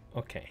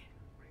 Okay.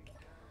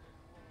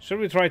 Should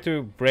we try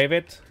to brave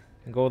it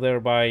and go there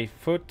by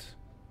foot?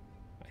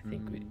 I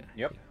think we...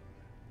 Yep.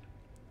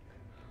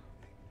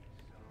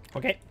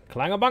 Okay,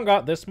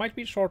 Klangabanga, this might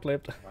be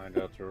short-lived. Find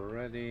out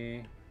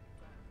already.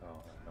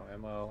 Oh, no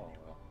ammo. Oh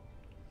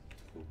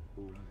well.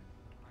 Ooh, ooh.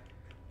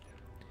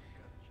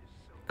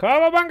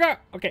 Kawabanga!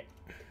 Okay.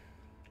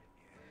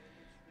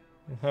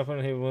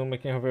 He will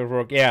make it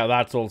work. Yeah,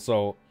 that's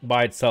also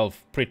by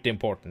itself pretty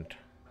important.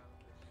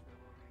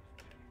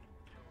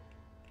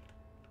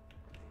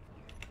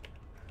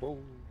 Whoa,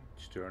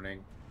 it's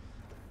turning.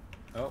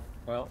 Oh,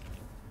 well.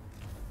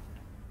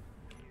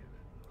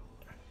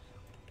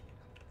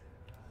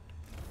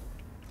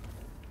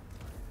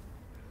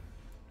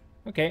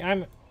 Okay,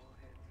 I'm...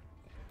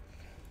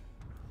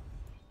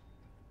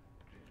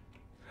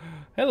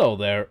 Hello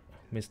there,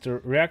 Mr.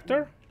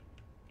 Reactor.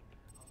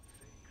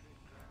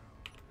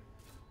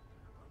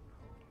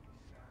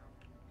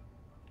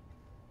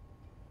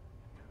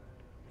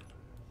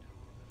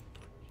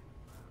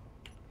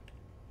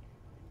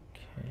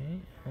 Okay.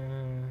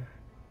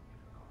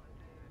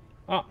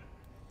 Ah,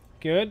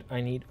 good.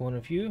 I need one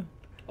of you.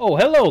 Oh,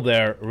 hello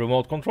there,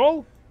 remote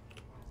control.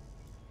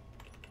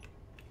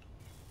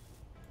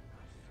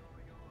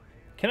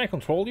 Can I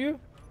control you?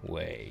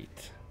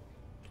 Wait.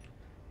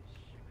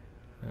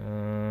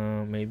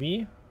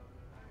 Maybe.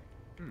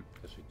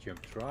 Does it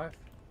jump drive?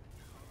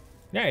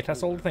 Yeah, it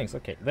has all the things.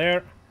 Okay,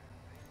 there.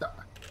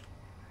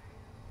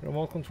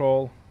 Remote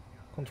control.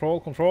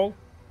 Control.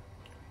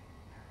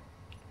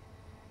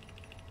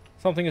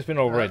 Something has been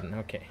overridden.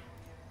 Okay.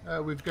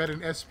 We've got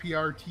an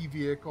SPRT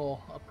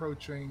vehicle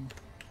approaching.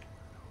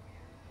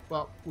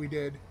 Well, we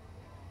did.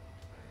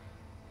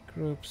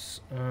 Groups.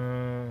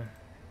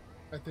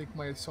 I think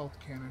my assault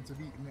cannons have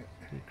eaten it.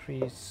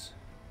 Decrease.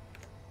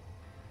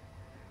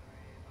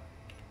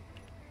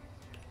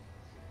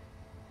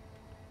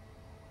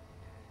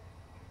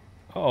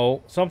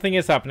 Uh-oh, something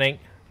is happening.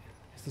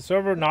 Is the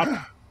server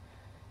not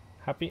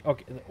happy?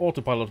 Okay, the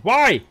autopilot.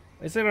 Why?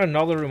 Is there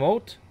another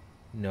remote?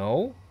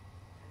 No.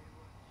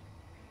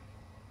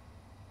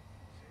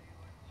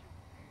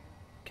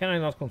 Can I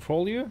not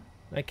control you?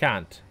 I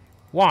can't.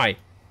 Why?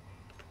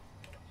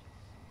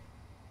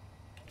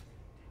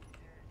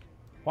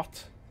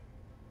 What?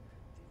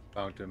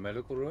 Found the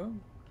medical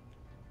room?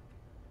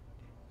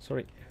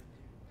 Sorry.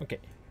 Okay.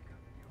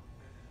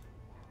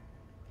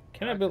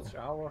 Can I build... It's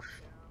ours.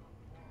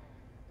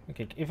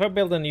 Okay, if I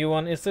build a new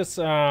one, is this...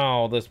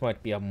 Oh, this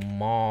might be a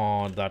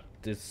mod that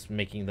is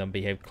making them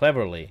behave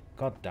cleverly.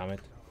 God damn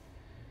it.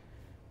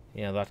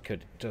 Yeah, that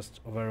could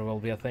just very well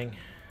be a thing.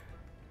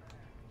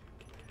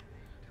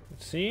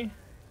 Let's see.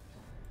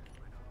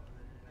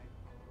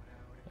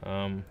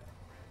 Come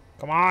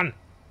on!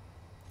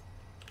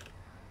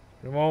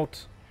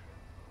 Remote.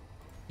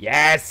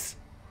 Yes!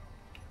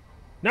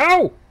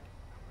 No!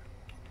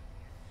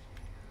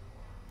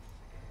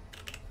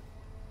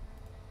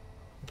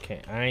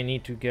 Okay, I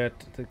need to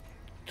get the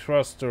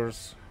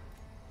thrusters.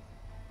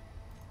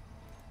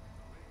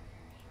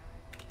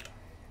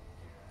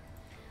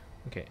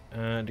 Okay,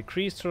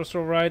 decrease thruster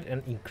override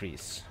and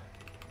increase.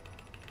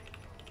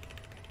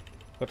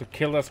 Got to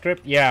kill that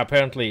script? Yeah,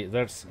 apparently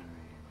there's...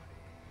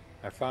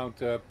 I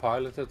found a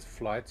piloted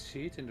flight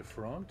seat in the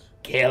front.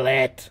 Kill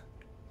it!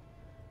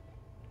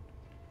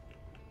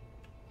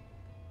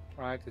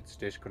 Right, it's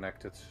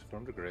disconnected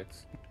from the grid.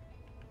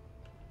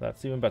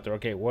 That's even better.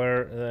 Okay,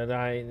 where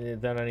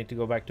then I need to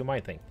go back to my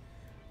thing.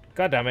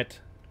 God damn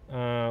it.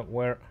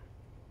 Where?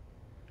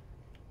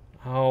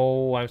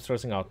 Oh, I'm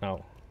stressing out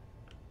now.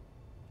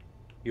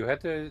 You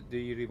had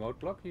the remote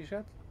block, you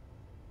said?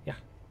 Yeah.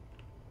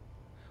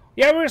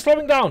 Yeah, we're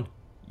slowing down.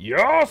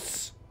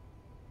 Yes!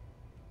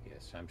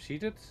 Yes, I'm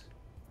seated.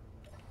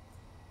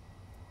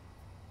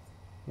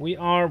 We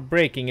are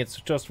braking. It's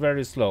just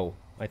very slow,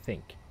 I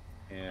think.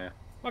 Yeah.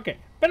 Okay.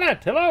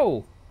 Bennett,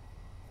 hello!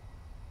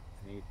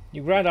 I need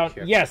You grind out.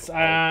 Check Yes, the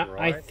I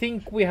override.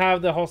 think we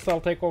have the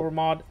hostile takeover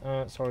mod.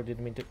 Sorry,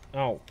 didn't mean to.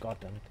 Oh, god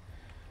damn it.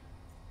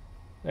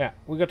 Yeah,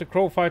 we got the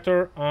crow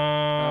fighter.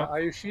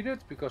 Are you seated?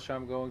 Because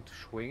I'm going to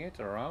swing it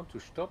around to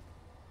stop.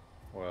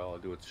 Well, I'll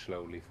do it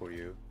slowly for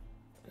you.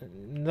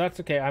 That's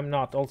okay. I'm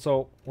not.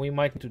 Also, we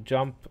might need to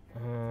jump.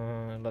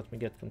 Let me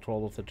get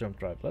control of the jump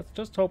drive. Let's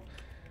just hope.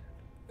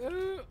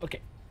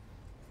 Okay.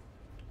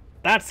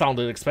 That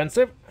sounded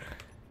expensive.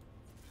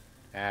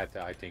 And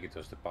I think it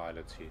was the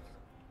pilot seat.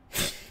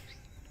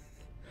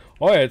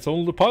 Oh yeah, it's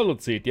only the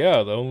pilot seat.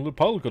 Yeah, the only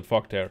pilot got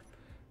fucked there.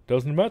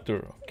 Doesn't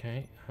matter.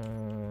 Okay.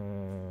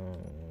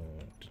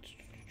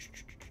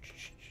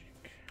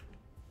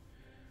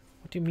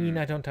 What do you mean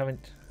I don't have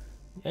it?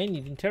 I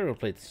need interior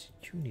plates.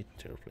 You need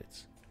interior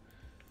plates.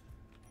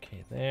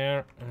 Okay,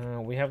 there.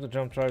 We have the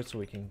jump drive, so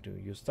we can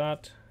use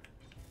that.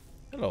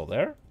 Hello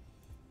there.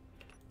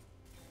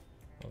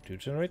 O2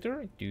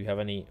 generator. Do you have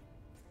any?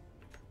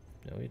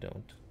 No, you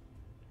don't.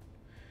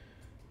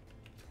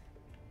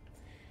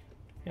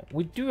 Yeah,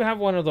 we do have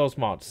one of those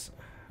mods.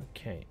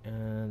 Okay,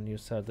 and you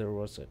said there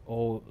was a...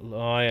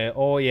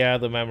 Oh yeah,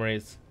 the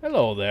memories.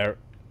 Hello there.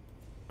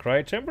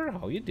 Cryo chamber,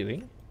 how you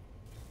doing?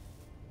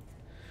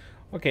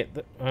 Okay,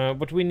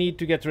 but we need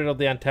to get rid of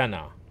the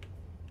antenna.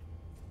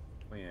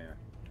 Oh, yeah.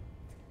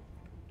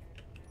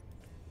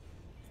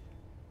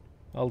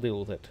 I'll deal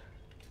with it.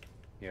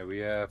 Yeah, we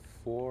have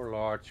 4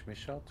 large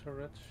missile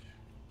turrets.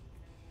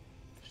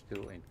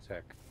 Still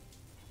intact.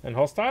 And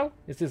hostile?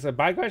 Is this a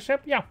bad guy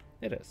ship? Yeah,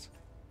 it is.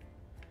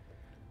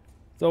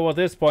 So at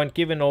this point,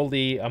 given all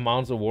the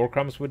amounts of war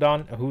crimes we've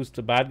done, who's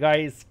the bad guy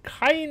is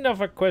kind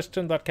of a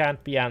question that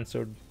can't be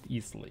answered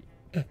easily.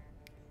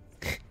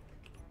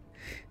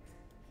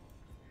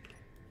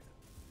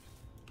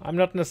 I'm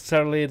not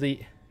necessarily the...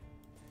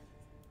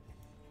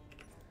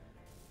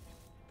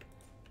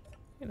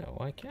 You know,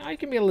 I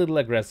can be a little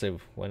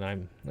aggressive when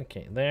I'm...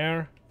 Okay,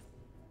 there.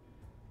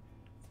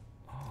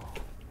 Oh.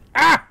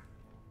 Ah!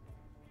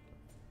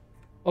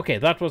 Okay,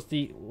 that was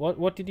the...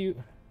 What did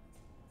you...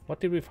 What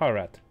did we fire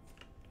at?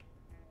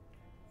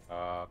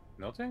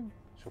 Nothing,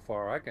 so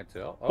far I can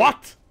tell. Oh,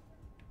 What?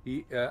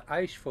 The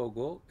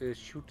Ijsvogel is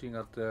shooting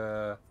at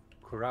the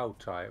crowd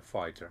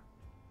fighter.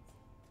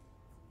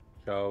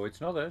 So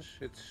it's not us,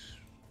 it's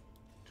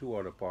 2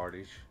 other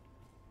parties.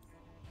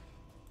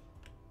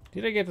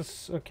 Did I get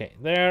this? Okay,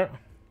 there.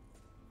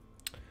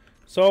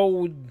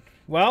 So,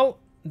 well,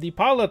 the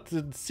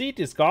pilot seat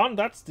is gone.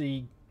 That's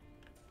the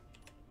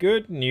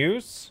good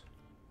news.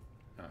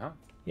 Uh-huh.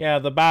 Yeah,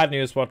 the bad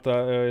news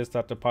is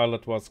that the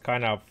pilot was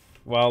kind of,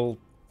 well,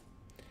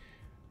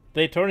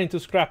 they turn into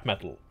scrap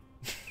metal.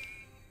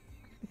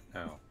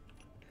 Oh.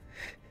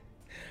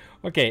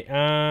 Okay,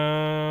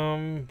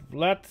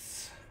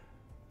 let's...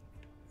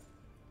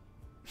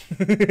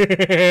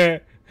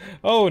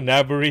 Oh,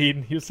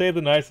 Nabarine, you say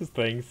the nicest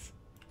things.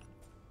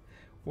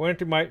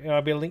 Weren't in my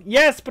building.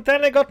 Yes, but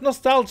then I got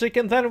nostalgic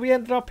and then we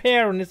ended up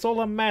here and it's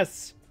all a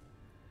mess.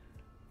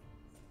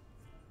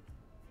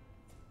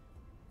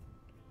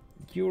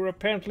 You're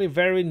apparently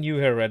very new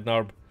here,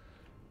 Rednarb.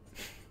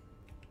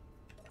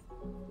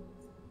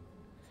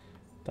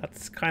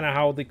 That's kind of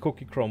how the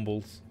cookie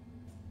crumbles.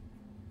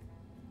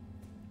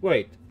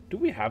 Wait, do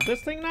we have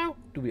this thing now?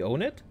 Do we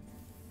own it?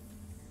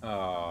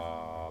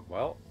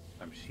 Well,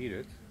 I'm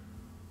seated.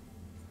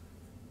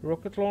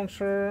 Rocket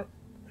launcher.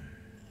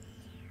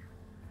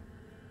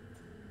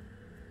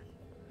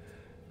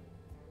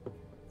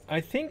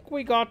 I think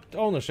we got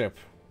ownership.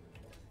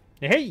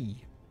 Hey!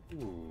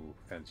 Ooh,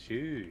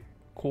 fancy.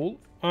 Cool.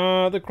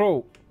 The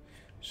crow.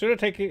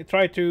 Should I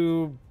try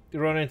to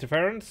run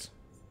interference?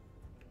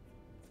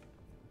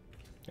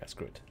 That's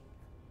good.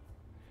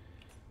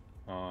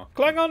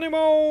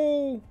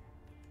 Klangonimo!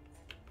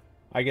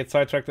 I get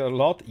sidetracked a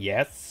lot.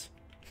 Yes.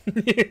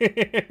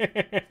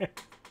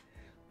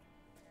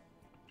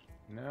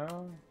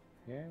 No?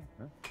 Yeah?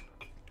 Huh?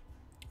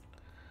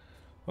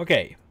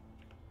 Okay.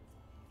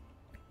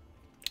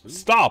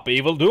 Stop,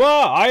 evildoer!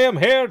 I am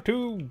here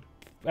to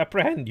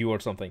apprehend you or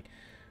something.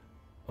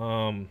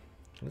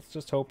 Let's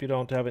just hope you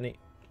don't have any...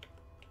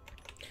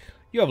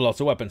 You have lots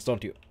of weapons,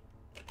 don't you?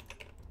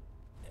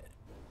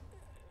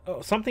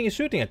 Oh, something is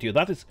shooting at you.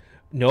 That is...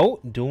 No,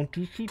 don't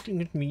do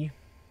shooting at me.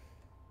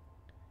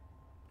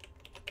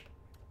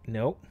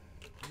 No.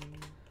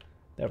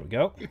 There we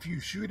go. If you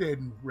shoot at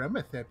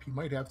Remethep, you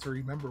might have to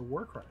remember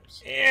war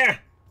crimes. Yeah.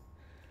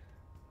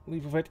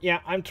 Leave of it. Yeah,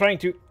 I'm trying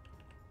to...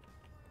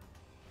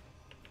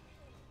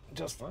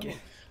 Just... Well,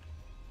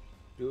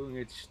 doing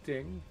its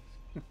thing.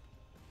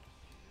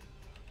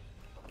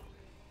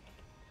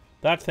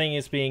 That thing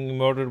is being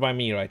murdered by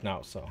me right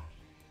now, so...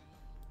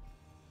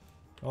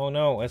 Oh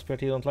no,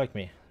 SPRT don't like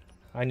me.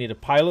 I need a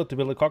pilot to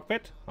build a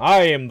cockpit.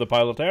 I am the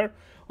pilot there.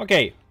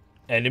 Okay,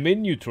 enemy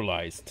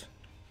neutralized.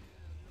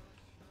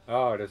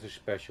 Oh, that's a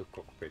special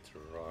cockpit,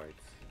 right.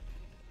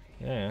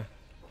 Yeah.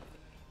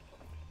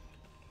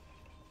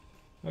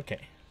 Okay.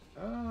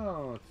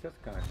 Oh, it's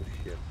that kind of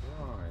shit,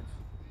 right.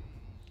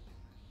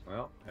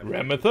 Well,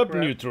 Remethep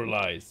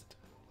neutralized.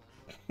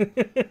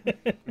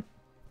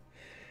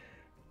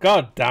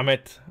 God damn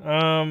it.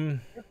 How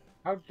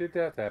did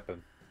that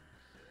happen?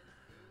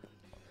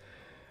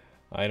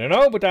 I don't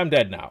know, but I'm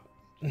dead now.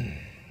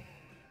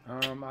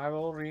 I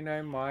will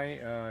rename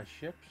my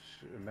ship's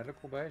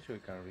medical base so we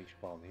can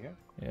respawn here.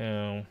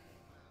 Yeah.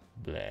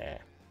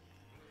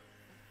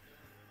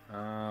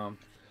 Blah.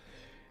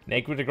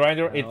 Naked with the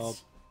grinder, Help,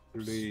 it's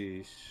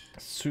please.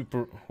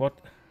 super. What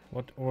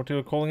are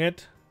you calling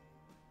it?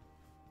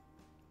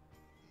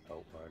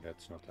 Oh,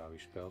 that's not how you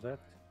spell that.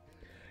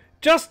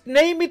 Just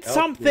name it Help,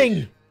 something.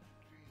 please.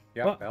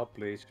 Yeah, What? help,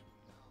 please.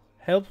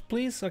 Help,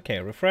 please. Okay,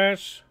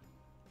 refresh.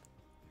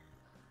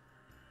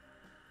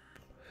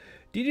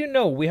 Did you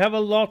know we have a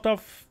lot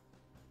of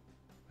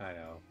I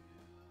know.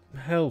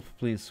 help,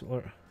 please?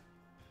 Or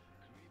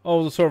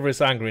oh, the server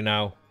is angry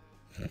now.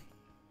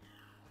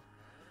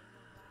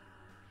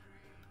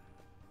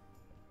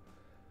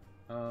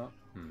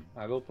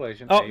 I will place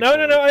an Oh A no for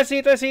no it. no! I see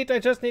it! I see it! I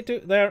just need to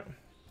there.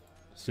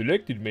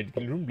 Selected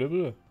medical room. Blah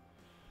blah.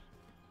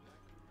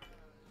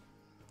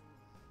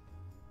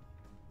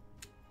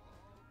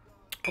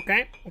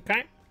 Okay,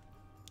 okay.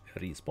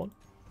 Respawn.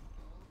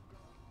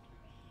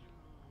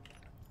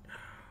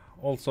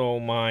 Also,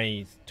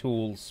 my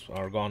tools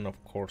are gone.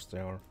 Of course, they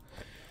are.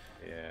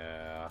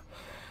 Yeah.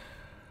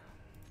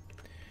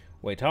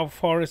 Wait, how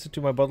far is it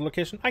to my body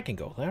location? I can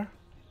go there.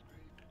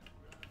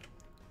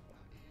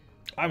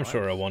 I'm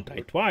sure I won't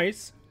die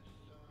twice.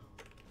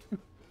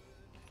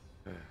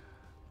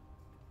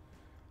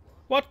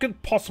 What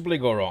could possibly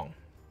go wrong?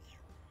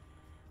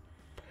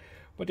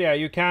 But yeah,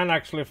 you can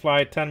actually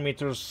fly 10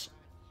 meters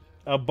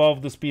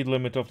above the speed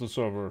limit of the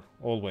server,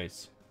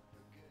 always.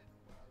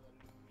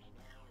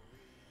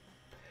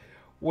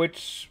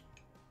 Which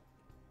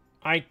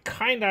I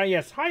kinda,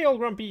 yes. Hi, old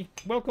grumpy.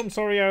 Welcome.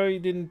 Sorry I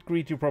didn't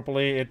greet you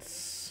properly.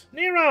 It's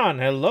Niran.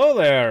 Hello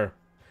there.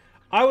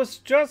 I was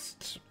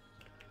just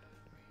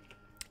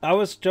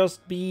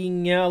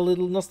being a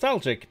little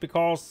nostalgic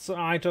because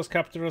I just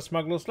captured a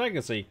Smuggler's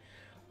Legacy,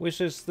 which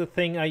is the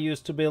thing I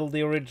used to build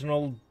the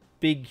original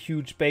big,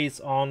 huge base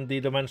on the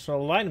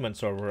Dimensional Alignment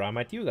server I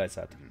met you guys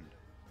at.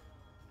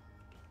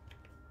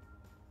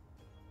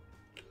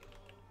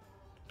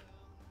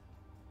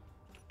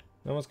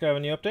 Almost have a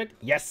new update?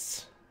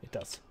 Yes, it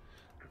does.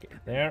 Okay,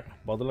 there,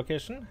 body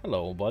location.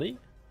 Hello, buddy.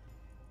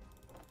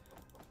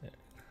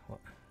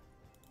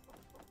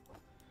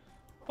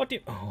 What do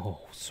you?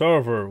 Oh,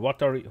 server.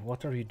 What are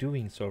you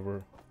doing,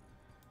 server?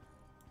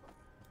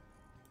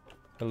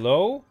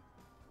 Hello?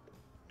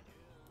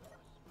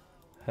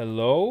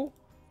 Hello?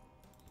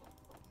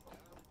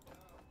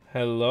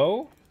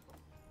 Hello?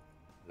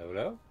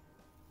 Hello?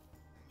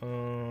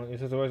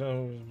 Is it always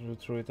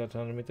through it at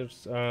 100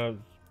 meters?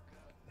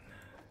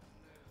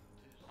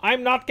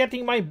 I'm not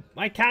getting my.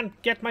 I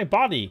can't get my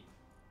body.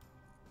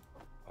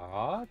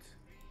 What?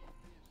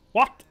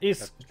 What is?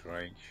 That's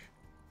strange.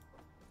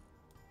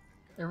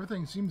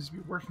 Everything seems to be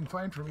working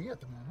fine for me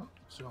at the moment,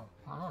 so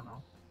I don't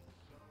know.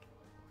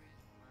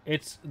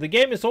 It's the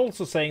game is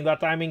also saying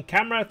that I'm in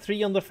camera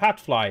 3 on the Fat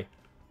Fly.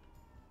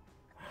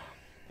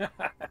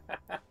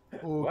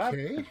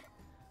 Okay.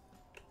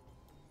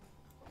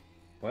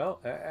 Well,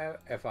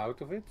 F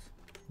out of it.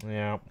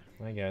 Yeah,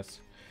 I guess.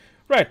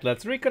 Right,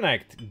 let's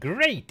reconnect.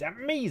 Great,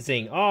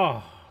 amazing.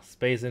 Oh,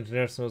 Space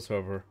International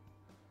server.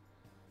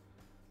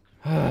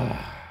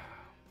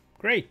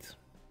 Great.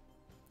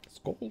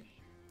 Skål.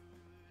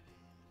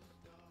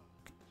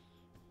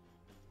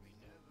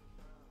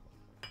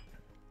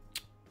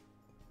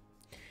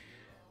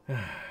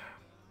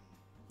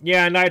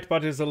 Yeah,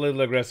 Nightbot is a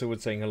little aggressive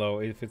with saying hello.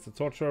 If it's a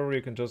torch server,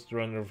 you can just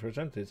run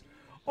representatives.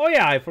 Oh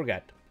yeah, I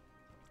forget.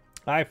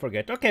 I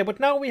forget. Okay, but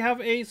now we have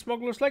a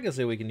Smuggler's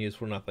Legacy we can use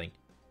for nothing.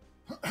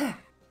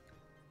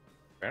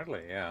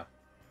 Apparently, yeah.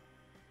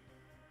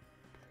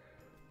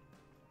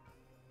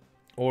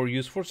 Or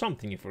use for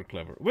something if we're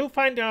clever. We'll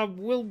find out.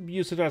 We'll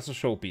use it as a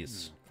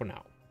showpiece for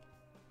now.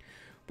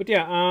 But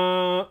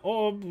yeah,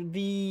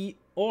 the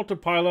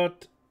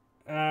autopilot,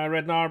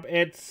 Red Narb,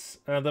 it's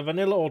the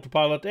vanilla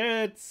autopilot.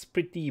 It's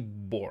pretty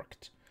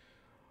borked.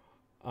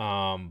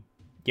 Yeah.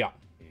 Yeah.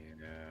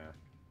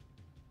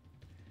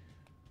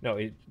 No,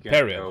 it Can't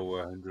period. go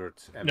 100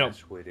 ms No,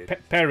 with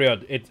it.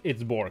 period.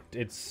 It's borked.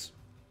 It's.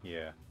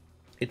 Yeah.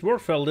 It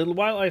worked for a little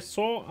while. I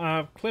saw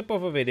a clip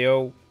of a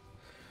video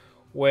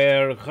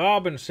where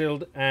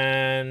Rabenschild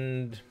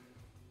and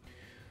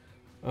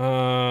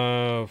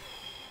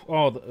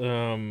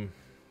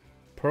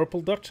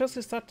Purple Duchess,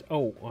 is that?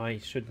 Oh, I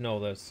should know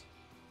this.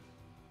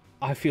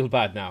 I feel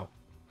bad now.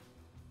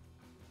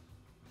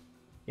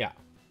 Yeah,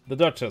 the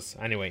Duchess.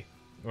 Anyway,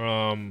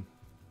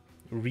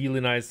 really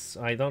nice.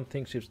 I don't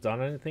think she's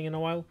done anything in a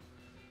while.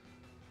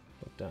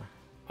 But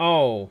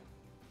oh,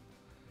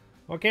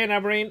 okay,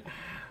 Nabreen.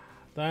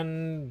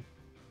 Then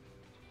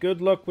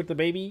good luck with the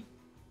baby.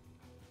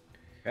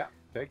 Yeah,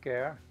 take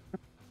care.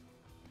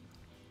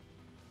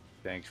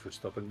 Thanks for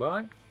stopping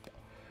by.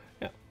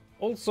 Yeah.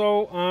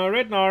 Also,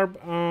 Red Narb,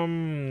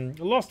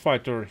 Lost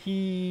Fighter,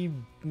 he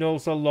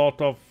knows a lot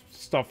of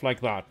stuff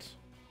like that.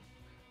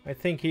 I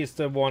think he's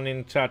the one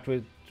in chat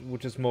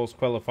which is most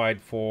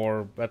qualified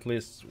for at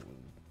least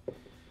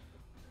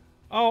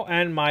Oh,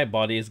 and my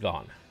body is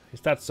gone.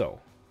 Is that so?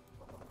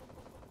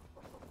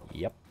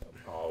 Yep.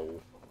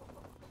 Oh.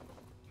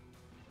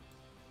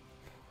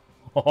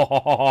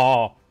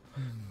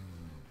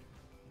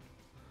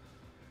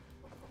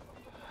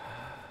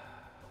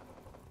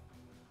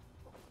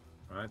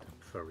 Right, I'm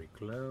very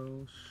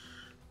close.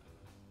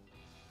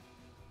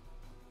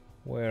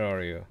 Where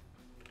are you?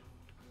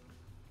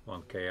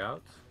 1k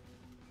out.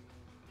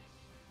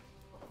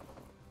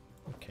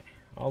 Okay.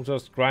 I'll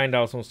just grind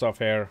out some stuff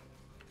here.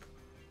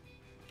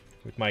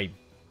 With my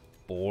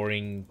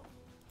boring,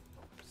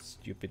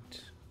 stupid...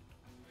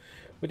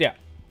 But yeah,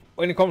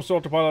 when it comes to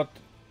autopilot,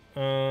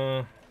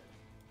 my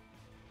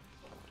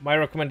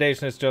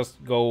recommendation is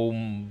just go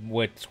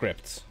with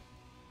scripts.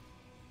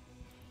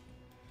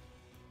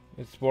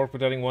 It's work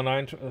with adding one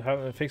line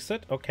to fix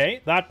it.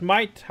 Okay, that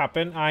might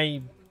happen.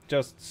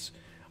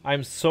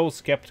 I'm so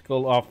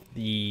skeptical of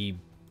the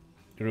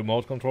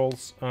remote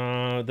controls.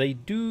 They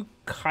do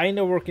kind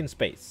of work in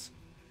space.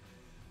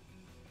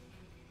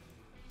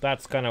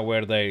 That's kind of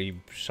where they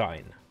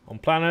shine. On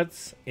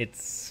planets,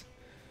 it's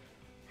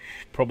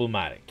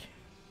problematic.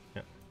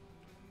 Yeah.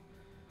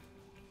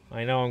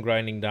 I know I'm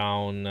grinding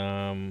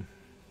down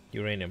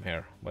uranium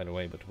here, by the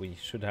way, but we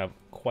should have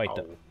quite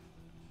a...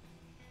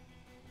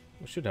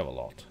 We should have a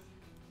lot.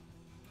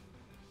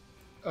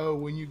 Oh,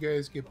 when you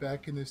guys get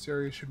back in this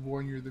area, I should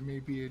warn you there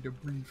may be a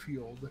debris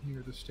field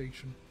near the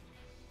station.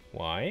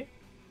 Why?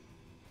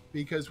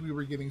 Because we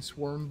were getting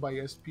swarmed by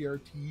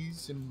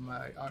SPRTs and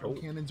my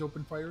autocannons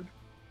open fired.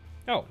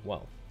 Oh,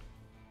 well.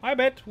 I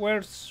bet.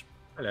 Where's...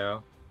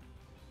 Hello.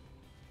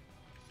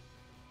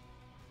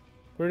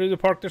 Where did you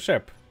park the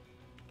ship?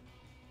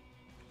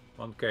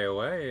 1k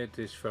away, it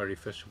is very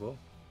visible.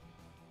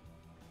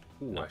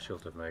 Ooh, No. I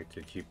should have made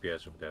a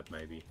GPS of that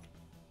maybe.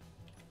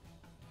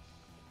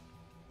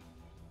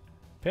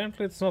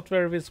 Apparently it's not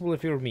very visible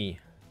if you're me.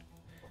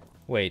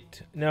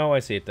 Wait. No, I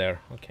see it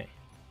there. Okay.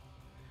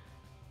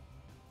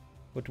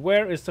 But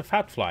where is the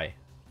fat fly?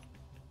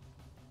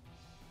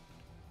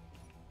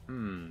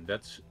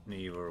 That's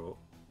neither.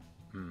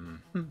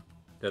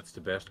 That's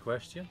the best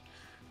question.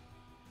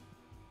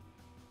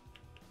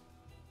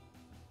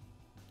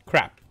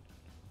 Crap.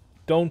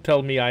 Don't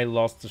tell me I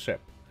lost the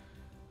ship.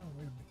 Oh,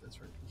 wait a minute, that's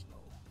right. There's no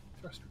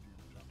thruster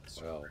damage on this.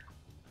 Well,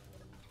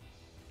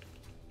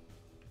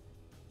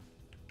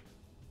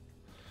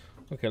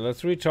 Okay,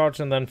 let's recharge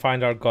and then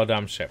find our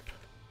goddamn ship.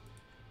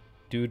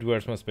 Dude,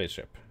 where's my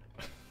spaceship?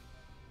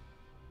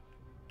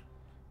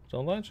 It's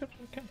online ship?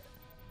 Okay.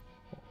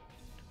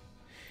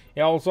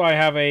 Yeah, also I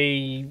have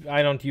a...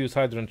 I don't use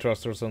hydrogen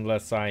thrusters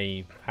unless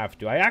I have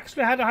to. I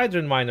actually had a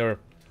hydrogen miner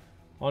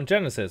on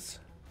Genesis.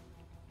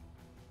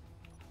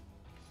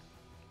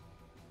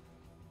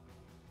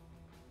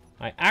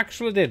 I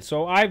actually did,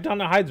 so I've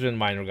done a hydrogen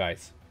miner,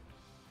 guys.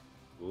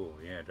 ooh,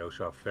 yeah, those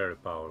are very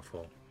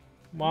powerful.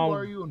 Well, Who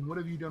are you and what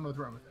have you done with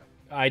Ramadan?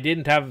 I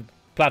didn't have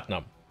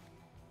platinum.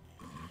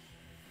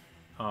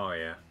 Oh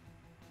yeah.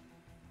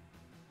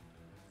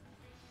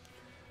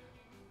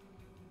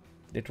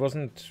 It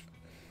wasn't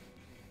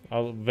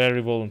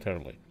very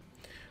voluntarily.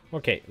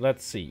 Okay,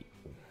 let's see.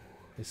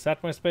 Is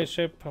that my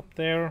spaceship up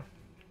there?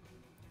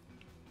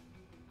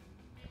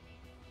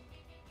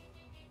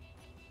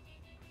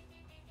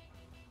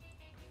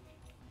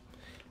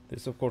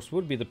 This, of course,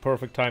 would be the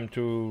perfect time to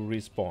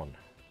respawn.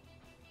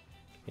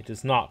 It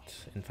is not,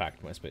 in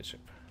fact, my spaceship.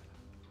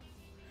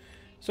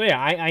 So yeah,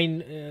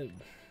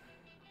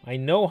 I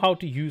know how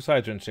to use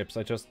hydrogen ships.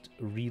 I just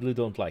really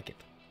don't like it.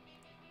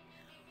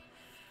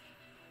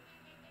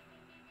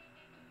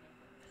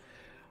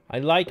 I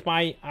like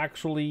my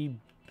actually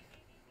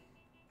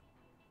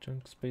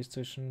junk space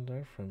station.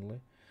 They're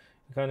friendly.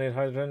 You can't need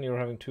hydrogen. You're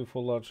having two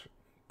full large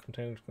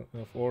containers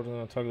of ore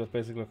and a target that's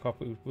basically a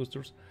copy with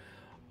boosters.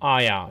 Ah,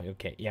 yeah.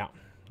 Okay, yeah.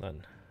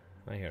 Then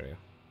I hear you.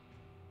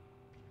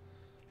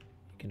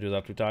 You can do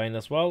that with iron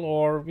as well,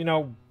 or you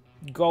know,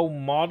 go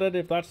modded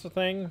if that's the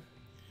thing.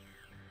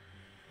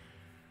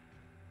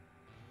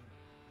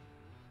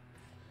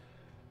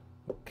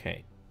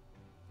 Okay.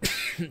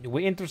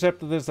 We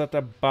intercepted this at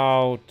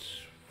about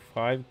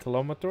 5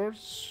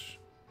 kilometers.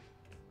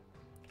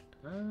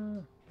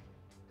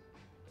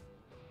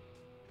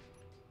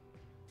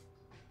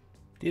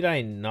 Did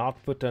I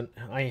not put an...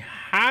 I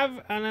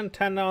have an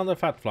antenna on the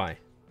fat fly.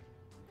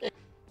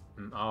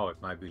 Oh, it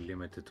might be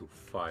limited to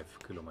 5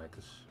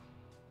 kilometers.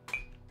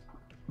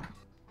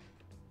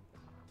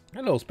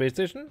 Hello, space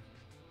station.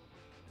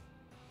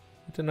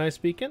 It's a nice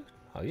beacon.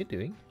 How you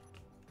doing?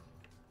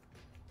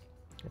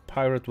 A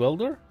pirate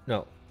welder?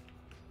 No.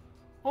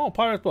 Oh,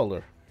 pirate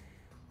welder.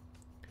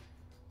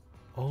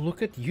 Oh,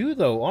 look at you,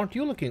 though. Aren't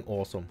you looking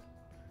awesome?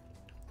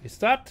 Is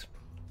that...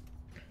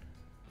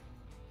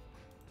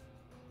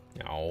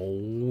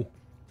 No.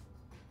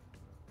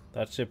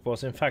 That ship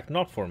was, in fact,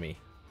 not for me.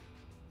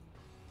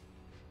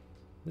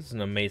 This is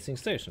an amazing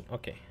station.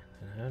 Okay.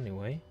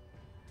 Anyway.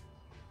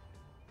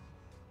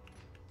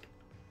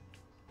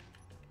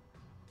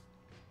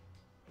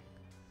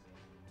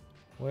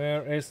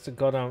 Where is the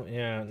goddamn...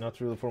 Yeah,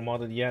 not really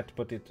formatted yet,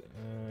 but it...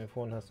 if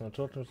one has no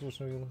total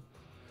resolution...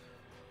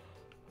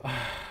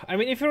 I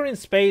mean, if you're in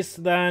space,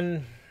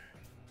 then...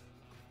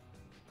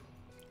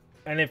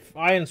 And if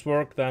ions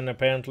work, then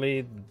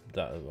apparently...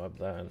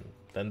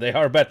 Then they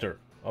are better,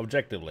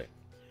 objectively.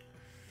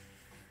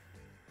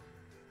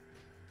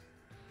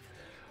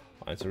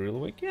 Ions are real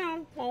weak. Yeah,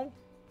 well...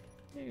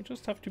 You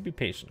just have to be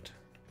patient.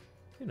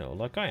 You know,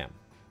 like I am.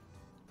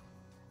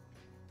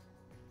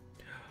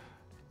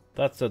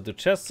 That's a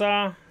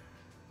Duchessa.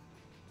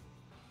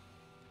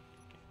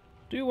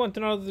 Do you want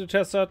another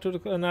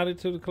Duchessa and add it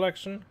to the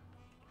collection?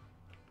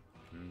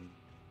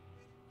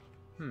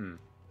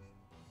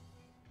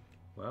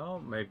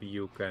 Well, maybe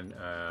you can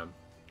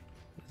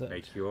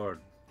make your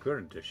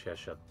current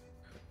Duchessa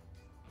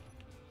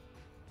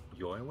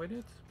join with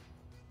it.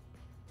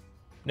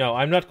 No,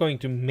 I'm not going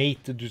to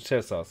mate the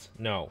Duchessas.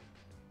 No.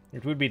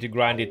 It would be to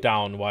grind it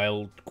down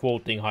while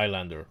quoting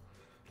Highlander.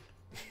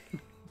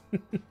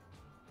 The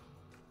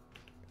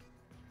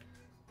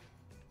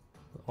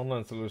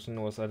online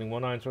solution was adding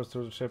one iron thrust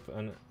to the ship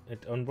and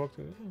it unblocked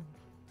it.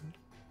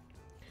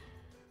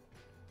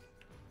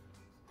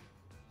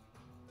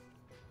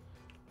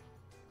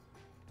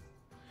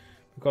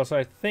 Because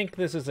I think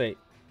this is a...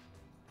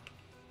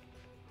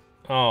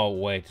 Oh,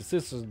 wait. Is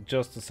this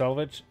just a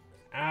salvage?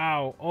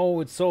 Ow. Oh,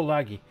 it's so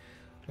laggy.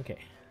 Okay.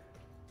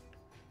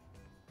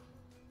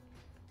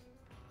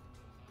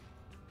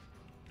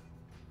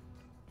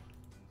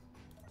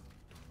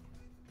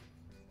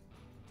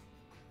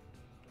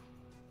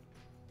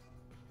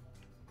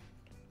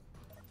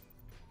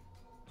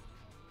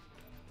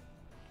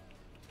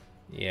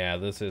 Yeah,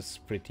 this is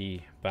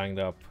pretty banged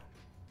up.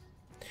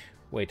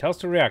 Wait, how's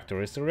the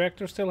reactor? Is the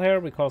reactor still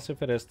here? Because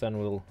if it is, then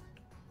we'll...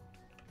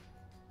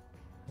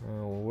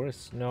 where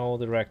is... No,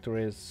 the reactor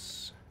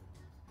is...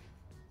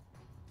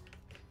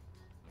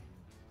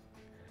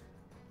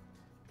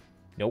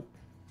 Nope.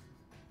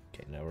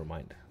 Okay, never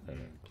mind.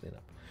 Clean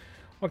up.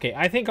 Okay,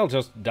 I think I'll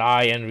just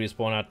die and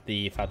respawn at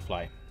the Fat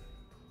Fly.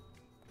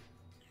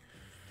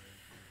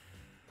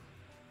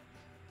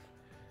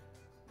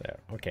 There,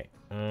 okay.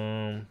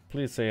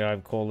 Please say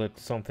I've called it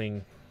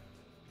something.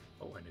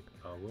 Oh, and it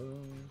power.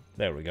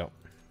 There we go.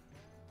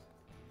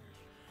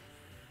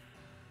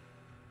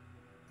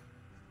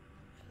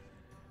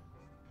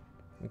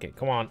 Okay,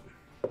 come on.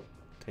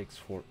 Takes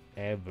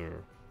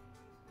forever.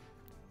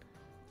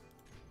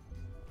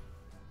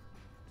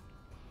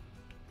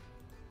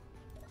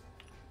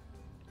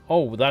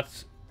 Oh,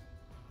 that's...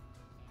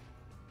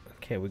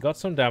 Okay, we got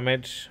some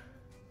damage.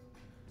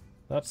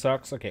 That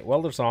sucks. Okay,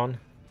 welder's on.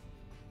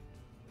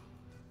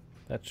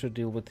 That should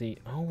deal with the...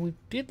 Oh, we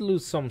did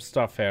lose some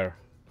stuff here.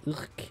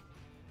 Ugh.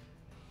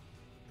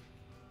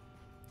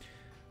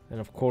 And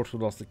of course we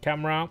lost the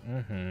camera.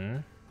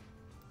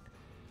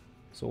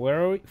 So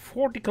where are we?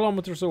 40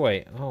 kilometers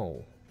away.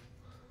 Oh.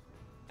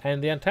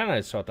 And the antenna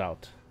is shut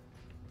out.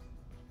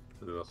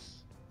 Ugh.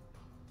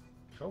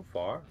 So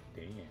far?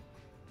 Damn.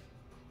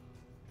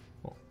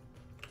 Oh.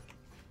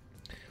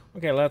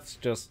 Okay, let's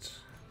just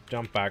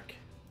jump back.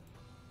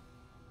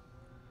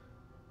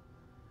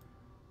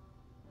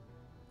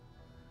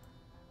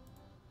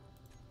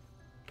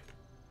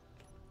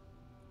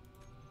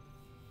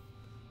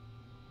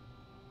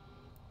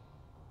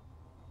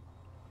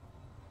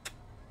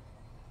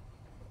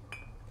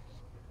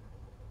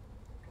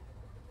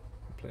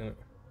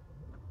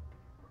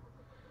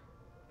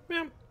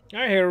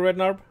 Yeah, I hear Red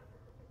Narb.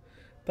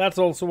 That's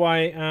also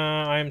why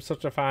I'm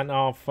such a fan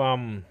of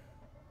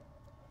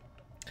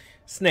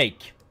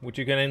Snake, which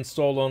you can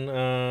install on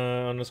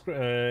a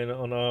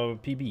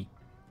PB.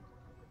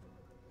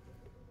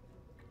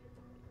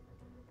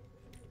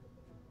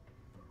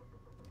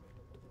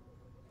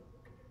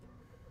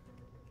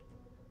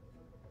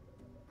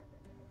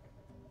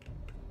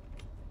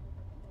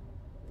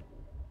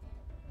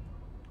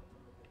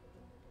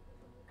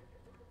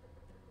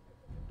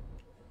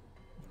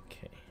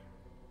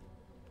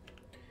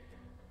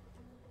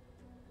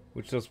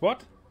 Which does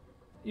what?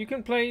 You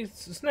can play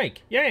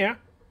Snake. Yeah, yeah.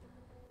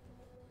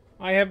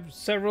 I have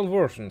several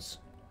versions.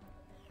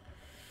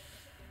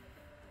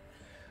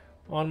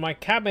 On my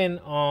cabin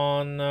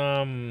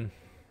on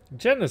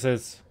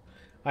Genesis,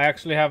 I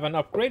actually have an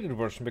upgraded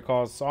version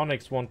because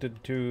Onyx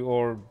wanted to,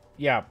 or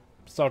yeah,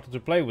 started to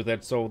play with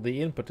it, so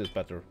the input is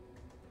better.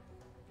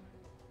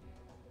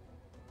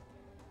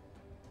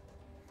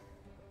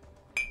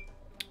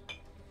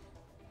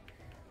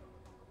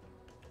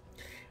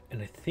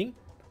 And I think...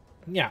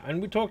 Yeah,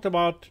 and we talked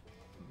about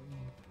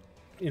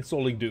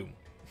installing Doom.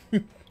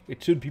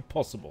 It should be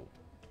possible.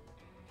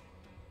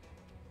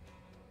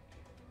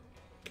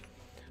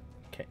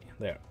 Okay,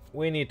 there.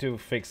 We need to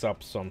fix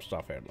up some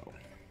stuff here, though.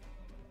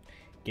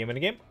 Game in a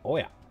game? Oh,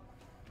 yeah.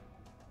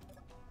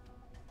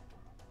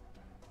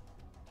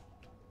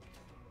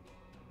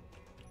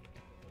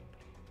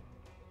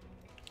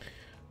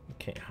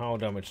 Okay, how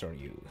damaged are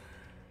you?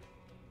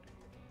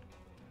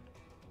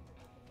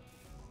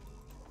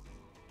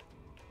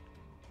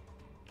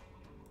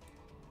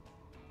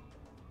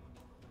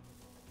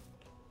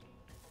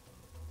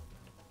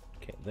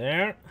 Okay,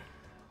 there.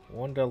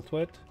 One dealt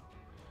with.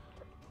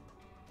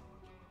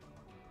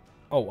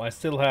 Oh, I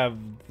still have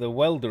the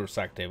welders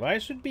active. I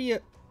should be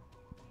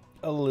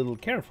a little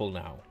careful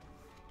now.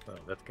 Well,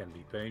 that can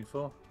be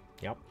painful.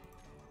 Yep.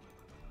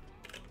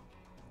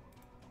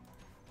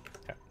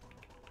 Yeah.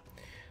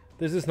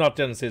 This is not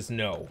Genesis,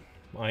 no.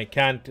 I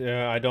can't,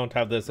 I don't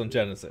have this on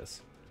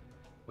Genesis.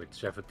 With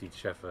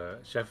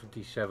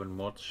 77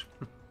 mods.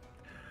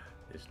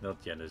 It's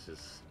not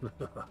Genesis.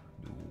 But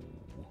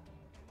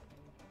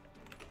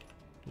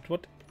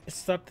what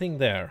is that thing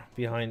there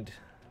behind?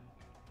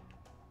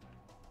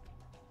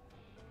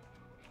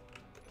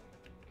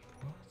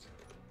 What?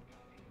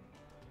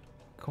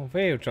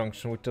 Conveyor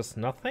junction which does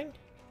nothing?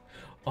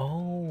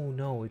 Oh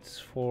no, it's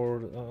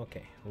for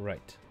okay,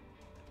 right.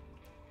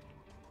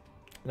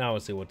 Now I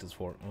see what it's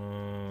for.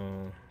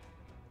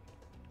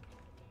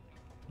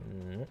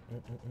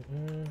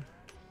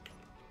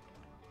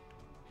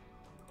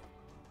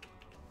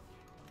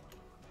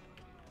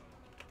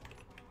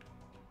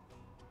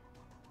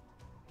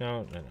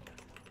 No. Okay.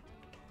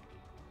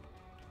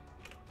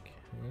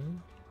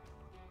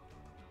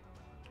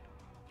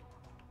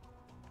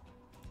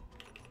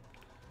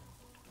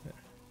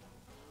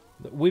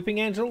 The Weeping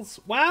Angels?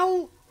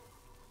 Well,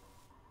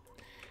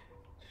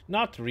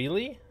 not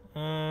really.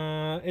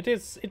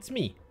 It's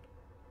me.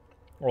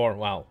 Or,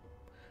 well,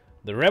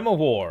 the Realm of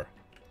War.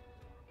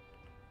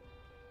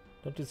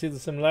 Don't you see the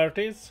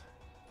similarities?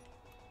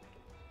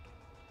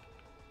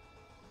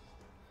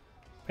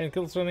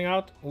 Painkillers running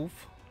out.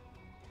 Oof.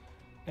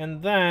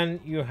 And then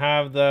you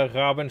have the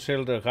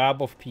Rabenschild, the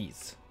Rab of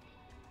Peace.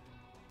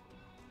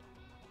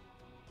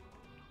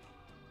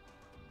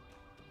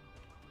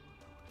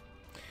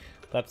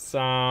 That's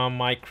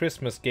my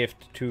Christmas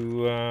gift to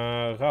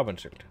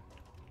Rabenschild.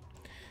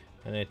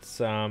 And it's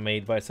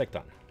made by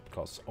Sektan,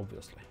 because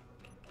obviously.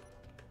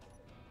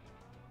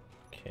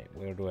 Okay,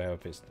 where do I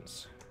have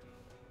business?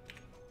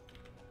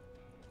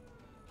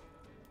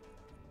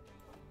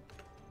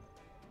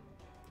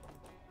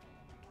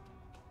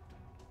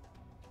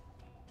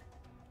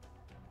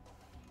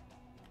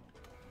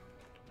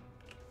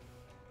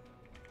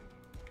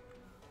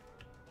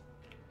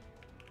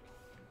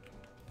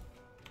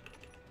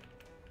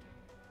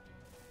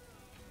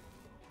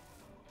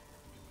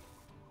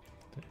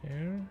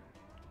 There.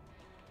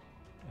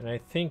 And I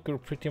think we're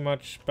pretty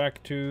much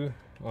back to...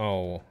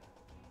 Oh.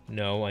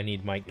 No, I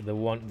need my...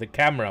 The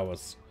camera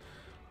was,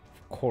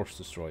 of course,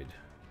 destroyed.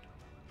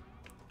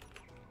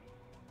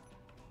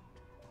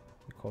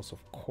 Because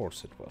of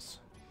course it was.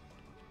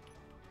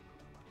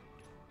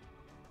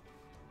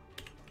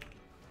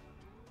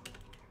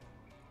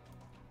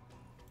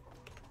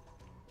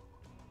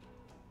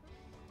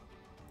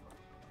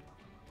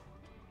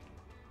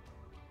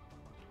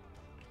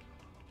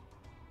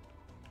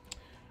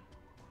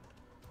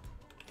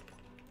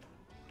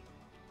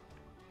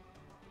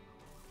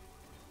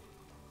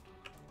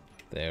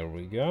 There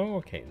we go.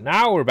 Okay,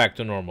 now we're back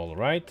to normal,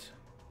 right?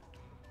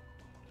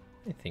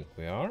 I think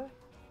we are.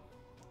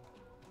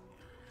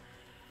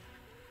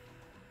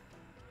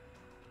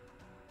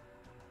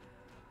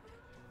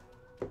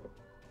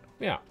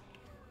 Yeah.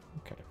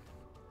 Okay.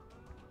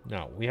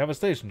 Now, we have a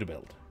station to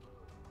build.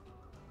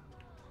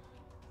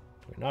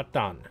 We're not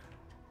done.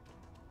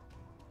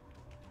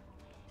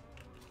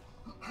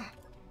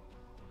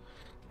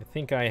 I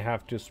think I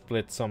have to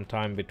split some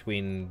time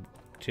between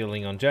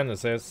chilling on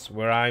Genesis,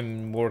 where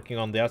I'm working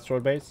on the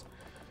asteroid base,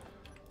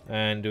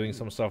 and doing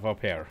some stuff up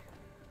here.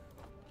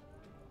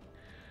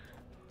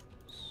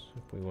 So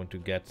if we want to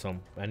get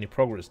any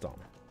progress done.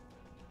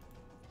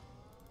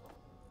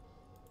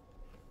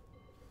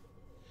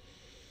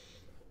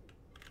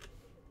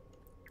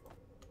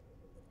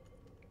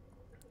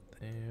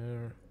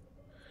 There.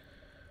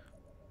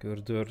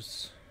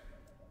 Girders.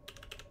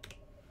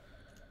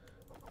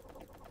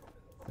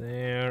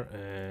 There,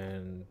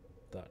 and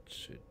that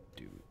should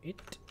do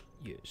it.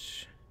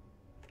 Yes.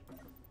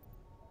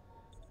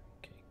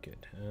 Okay,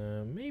 good.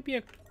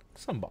 Maybe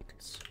some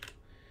bottles.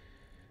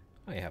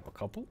 I have a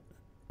couple.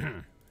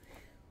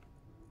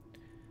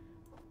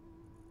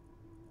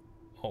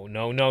 Oh,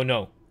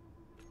 no.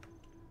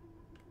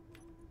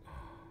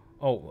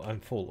 Oh, I'm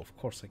full. Of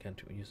course I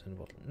can't use any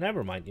bottle.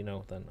 Never mind, then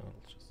I'll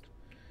just...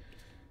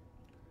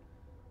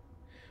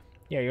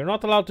 Yeah, you're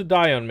not allowed to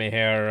die on me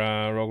here,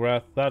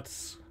 Rograth.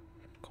 That's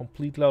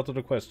completely out of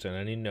the question,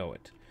 and you know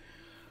it.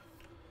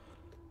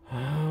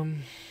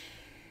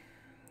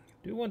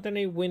 Do you want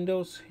any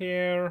windows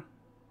here?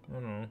 I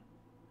don't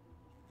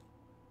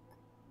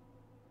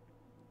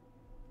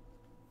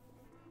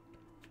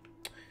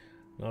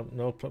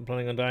know. Not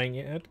planning on dying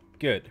yet?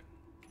 Good.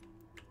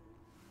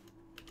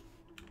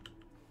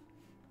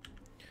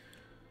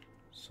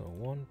 So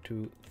 1,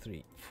 2,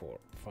 3, 4,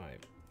 5,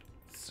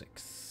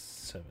 6,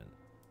 7,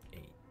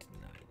 8,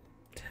 9,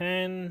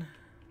 10.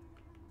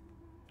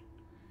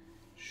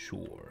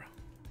 Sure.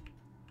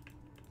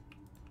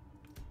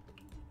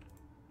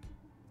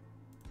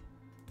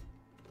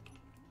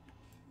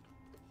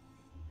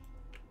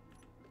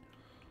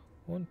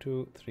 One,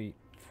 2, 3,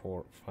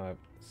 4, 5,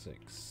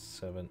 6,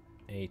 7,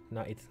 8,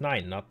 9. It's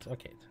 9, not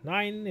okay.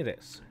 9 it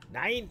is.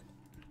 9.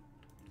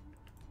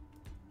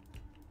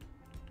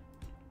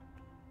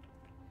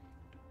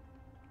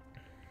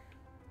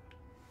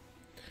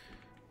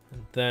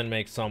 Then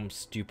make some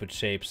stupid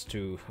shapes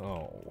to...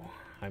 Oh,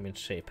 I'm in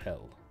shape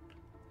hell.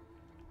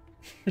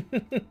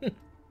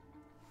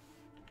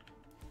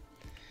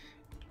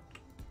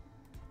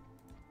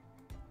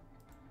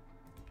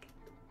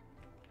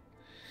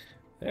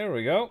 There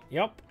we go.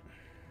 Yup.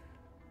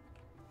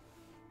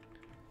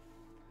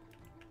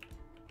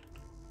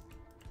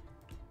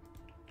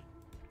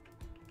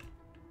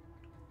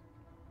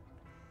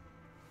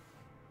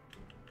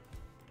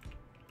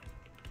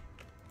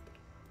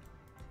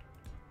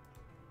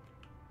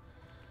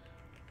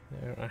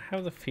 There, I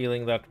have the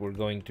feeling that we're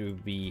going to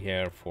be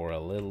here for a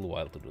little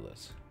while to do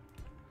this.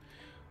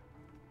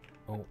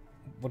 Oh,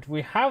 but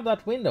we have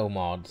that window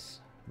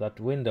mods. That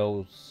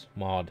Windows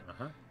mod.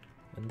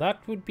 And that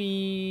would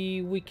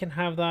be... We can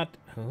have that...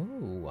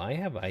 Oh, I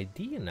have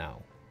idea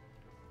now.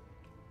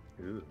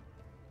 Ooh.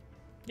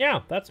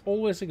 Yeah, that's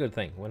always a good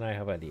thing when I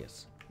have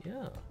ideas.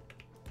 Yeah.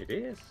 It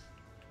is.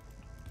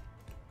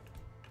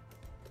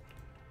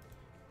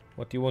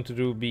 What do you want to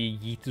do? Be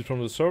yeeted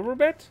from the server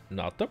bit?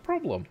 Not a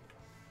problem.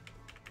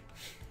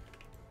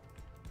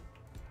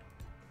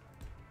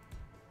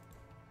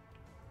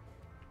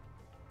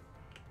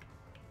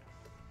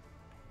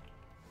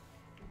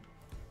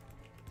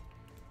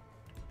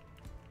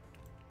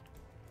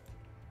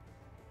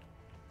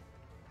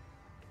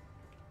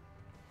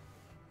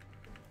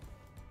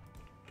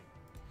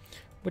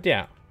 But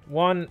yeah,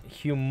 one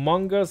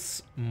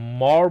humongous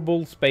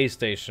marble space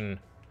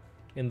station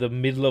in the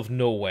middle of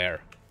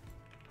nowhere.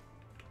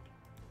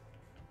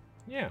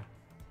 Yeah.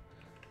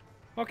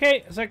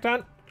 Okay,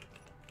 Sektan.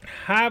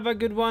 Have a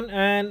good one,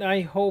 and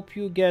I hope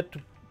you get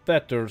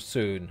better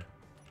soon.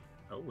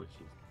 Oh,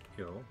 she's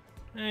ill.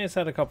 He's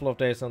had a couple of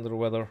days under the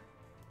weather.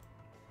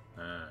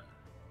 Ah.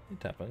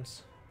 It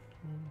happens.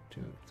 1,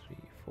 2, 3,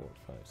 4,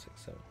 5,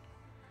 6, 7,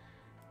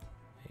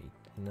 8,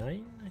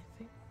 9, I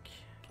think.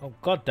 Oh,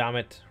 god damn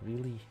it,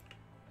 really?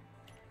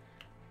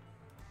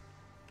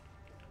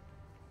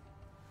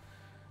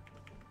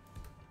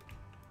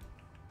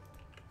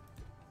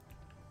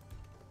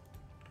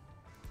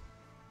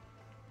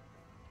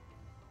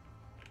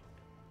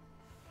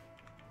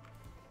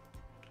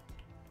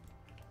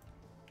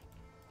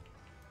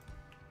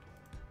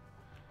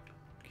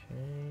 Okay.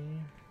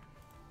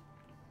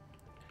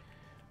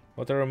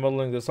 What are we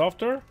modeling this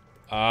after?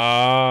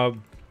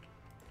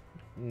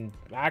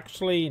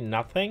 Actually,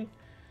 nothing.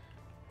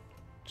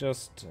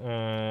 Just,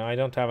 I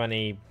don't have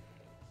any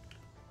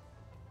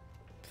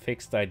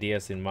fixed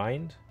ideas in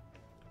mind.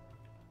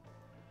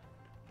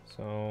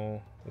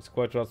 So, it's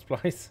quite what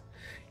splice.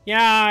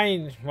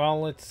 Yeah,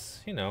 well,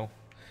 it's, you know,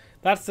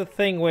 that's the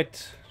thing with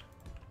 5,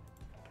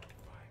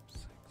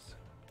 6, 7,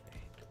 8.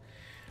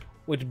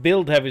 With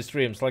build heavy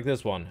streams like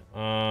this one.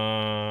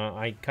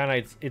 I kind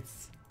of,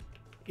 it's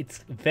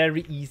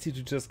very easy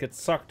to just get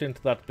sucked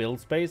into that build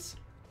space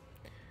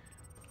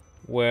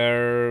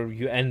where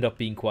you end up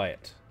being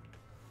quiet.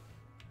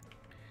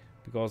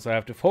 Because I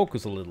have to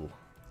focus a little.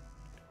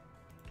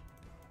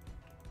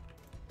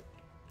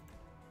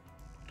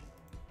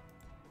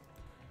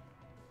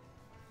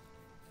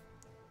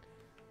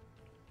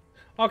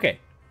 Okay.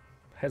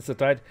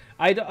 Hesitate.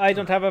 I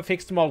don't have a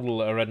fixed model,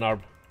 Rednarb.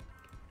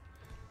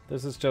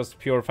 This is just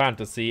pure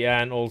fantasy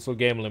and also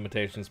game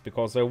limitations.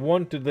 Because I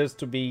wanted this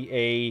to be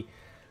a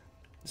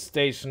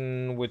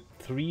station with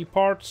 3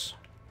 parts.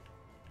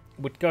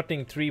 With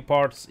cutting 3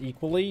 parts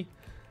equally.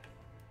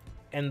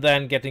 And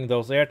then getting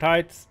those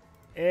airtights.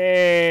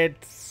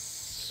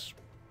 It's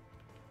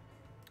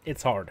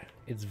hard.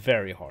 It's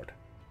very hard.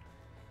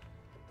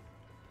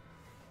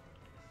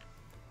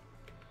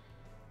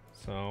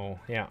 So,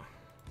 yeah.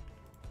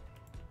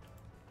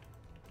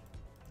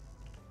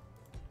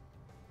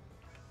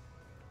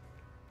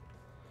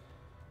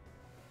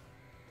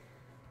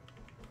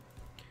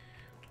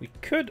 We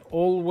could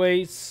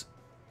always...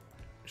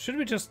 Should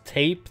we just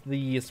tape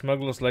the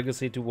Smuggler's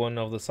Legacy to one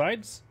of the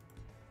sides?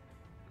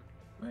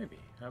 Maybe.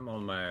 I'm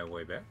on my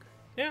way back.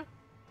 Yeah.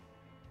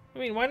 I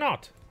mean, why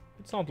not?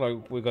 It's not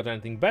like we got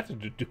anything better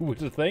to do with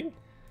the thing.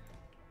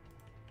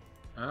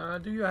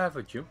 Do you have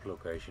a jump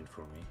location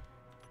for me?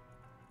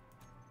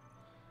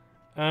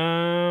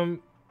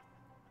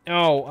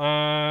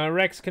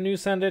 Rex, can you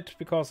send it?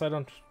 Because I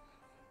don't...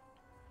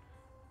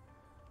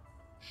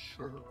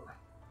 Sure.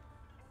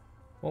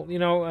 Well, you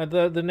know,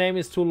 the name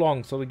is too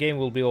long, so the game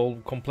will be all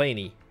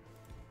complainy.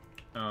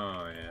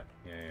 Oh, yeah.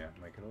 Yeah.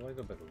 Make it a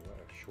little bit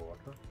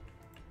shorter.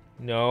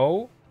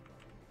 No.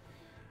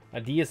 A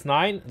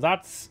DS9?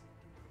 That's...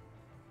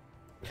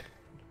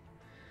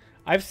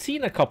 I've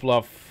seen a couple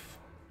of...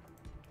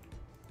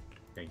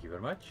 Thank you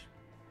very much.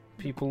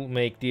 People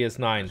make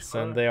DS9s,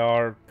 and they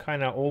are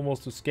kind of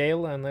almost to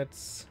scale, and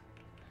it's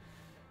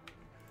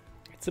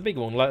a big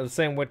one. Like the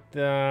same with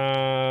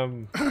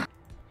oh,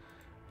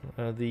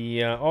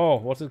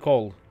 what's it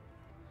called?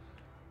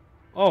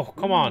 Oh,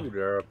 come on.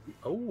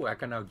 Oh, I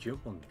can now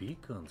jump on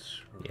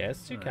beacons.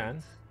 Yes, you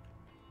can.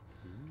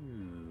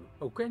 Ooh.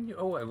 Oh, can you?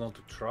 Oh, I want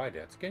to try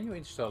that. Can you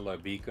install a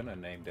beacon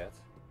and name that?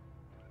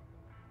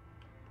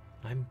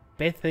 I'm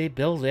busy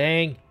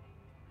building.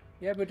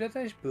 Yeah, but that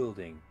is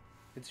building.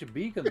 It's a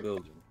beacon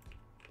building.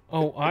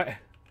 Oh,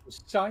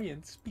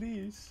 Science,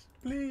 please.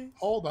 Please.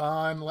 Hold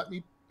on, let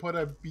me put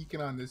a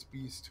beacon on this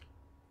beast.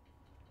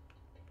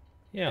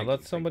 yeah, Thank let you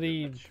very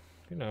somebody, much.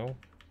 you know.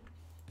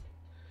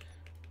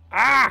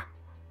 Ah!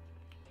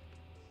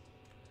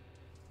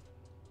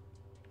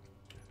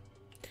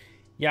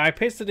 Yeah, I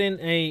pasted in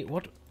a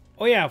what?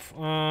 Oh yeah,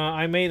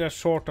 I made a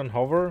short on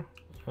hover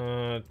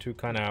to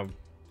kind of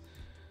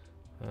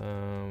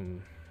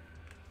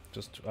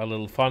just a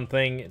little fun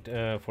thing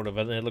for the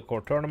Vanilla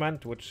Core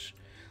tournament, which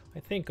I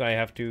think I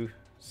have to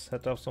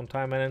set off some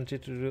time and energy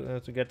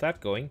to get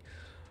that going.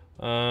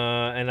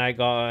 And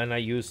I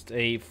used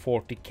a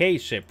 40k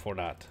ship for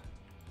that.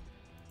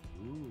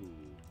 Ooh.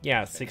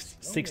 Yeah, Fancy.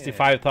 Oh,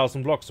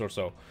 65,000 blocks or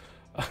so.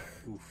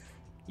 Oof.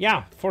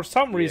 Yeah, for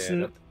some Yeah,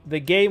 reason the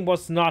game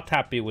was not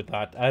happy with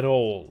that at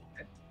all.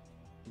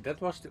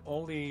 that was the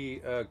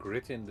only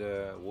grid in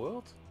the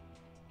world?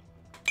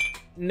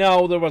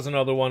 No, there was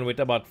another one with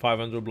about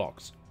 500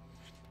 blocks.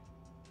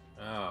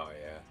 Oh,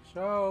 yeah.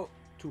 So,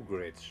 2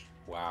 grids.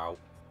 Wow.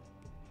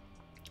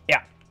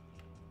 Yeah,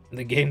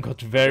 the game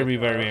got very,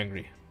 That are- very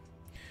angry.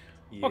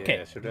 Yeah,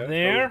 Okay, so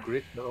there. those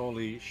grids are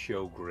only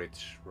show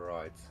grids,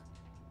 right?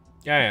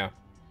 Yeah, yeah.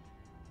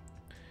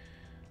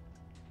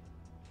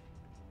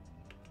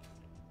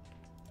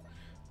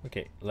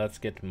 Okay, let's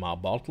get more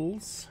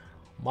bottles.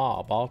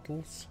 More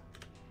bottles.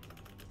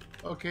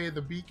 Okay,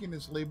 the beacon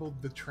is labeled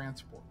the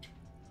transport.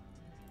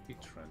 The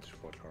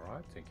transport,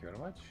 alright, thank you very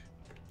much.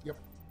 Yep.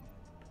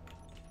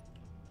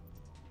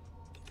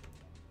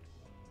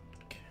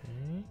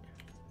 Okay.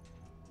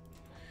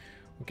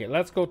 Okay,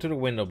 let's go to the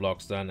window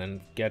blocks then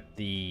and get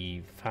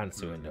the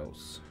fancy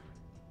windows.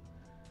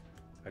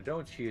 I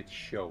don't see it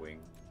showing.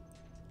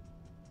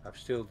 I've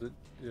still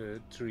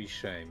the 3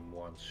 same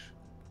ones.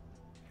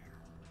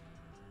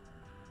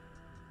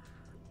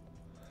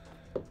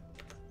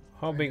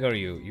 How big are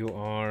you? You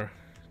are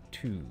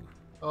 2.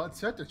 Oh, it's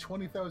set to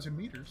 20,000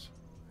 meters.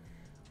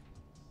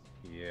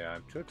 Yeah,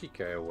 I'm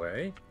 30k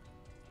away.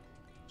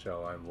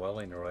 So I'm well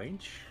in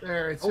range.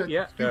 There, it's Oh, at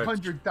yeah, there.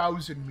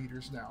 200,000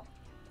 meters now.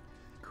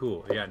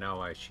 Cool, yeah, now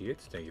I see it.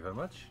 Thank you very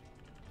much.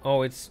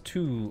 Oh, it's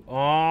 2.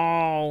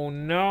 Oh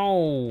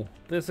no!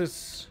 This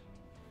is...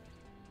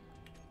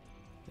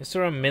 Is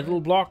there a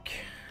middle block?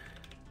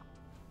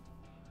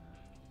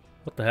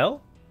 What the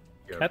hell?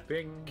 You're Cat-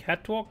 ping.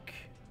 Catwalk?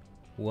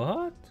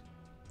 What?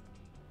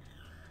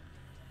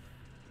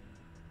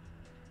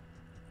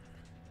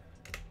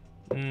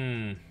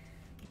 Hmm.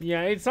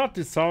 Yeah, it's not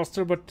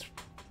disaster, but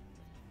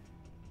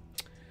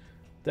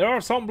there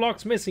are some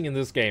blocks missing in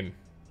this game.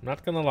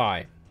 Not gonna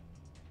lie.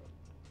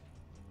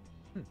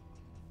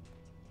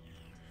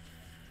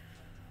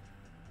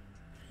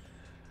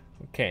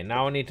 Okay,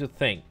 now I need to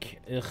think.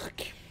 Ugh.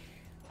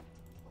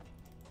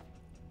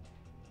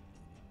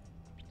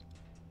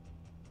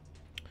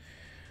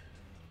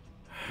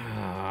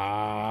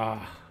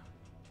 Ah.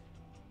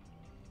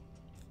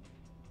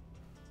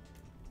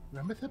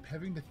 Remethep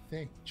having to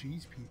think.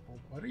 Jeez, people,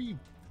 what are you?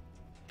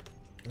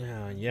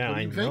 Yeah, what are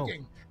I you know.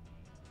 thinking?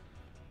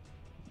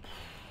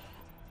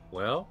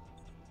 Well,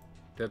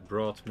 that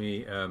brought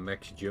me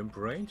max jump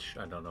range.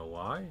 I don't know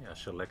why. I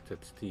selected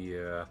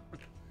the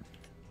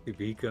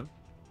beacon.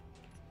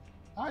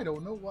 I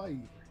don't know why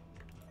either.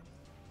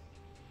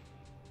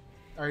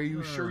 Are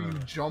you sure you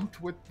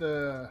jumped with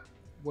the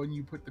when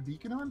you put the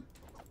beacon on?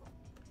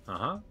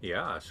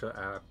 Yeah, so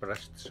I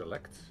pressed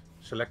select.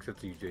 Selected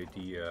the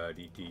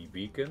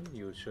beacon,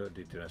 use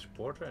the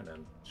transporter and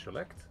then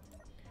select.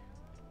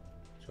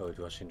 So it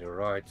was in the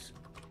right.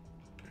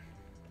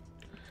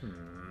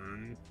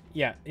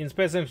 Yeah, in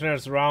Space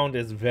Engineers round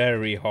is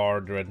very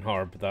hard, Red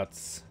Harp.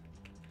 That's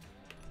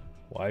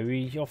why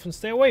we often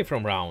stay away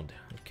from round.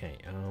 Okay,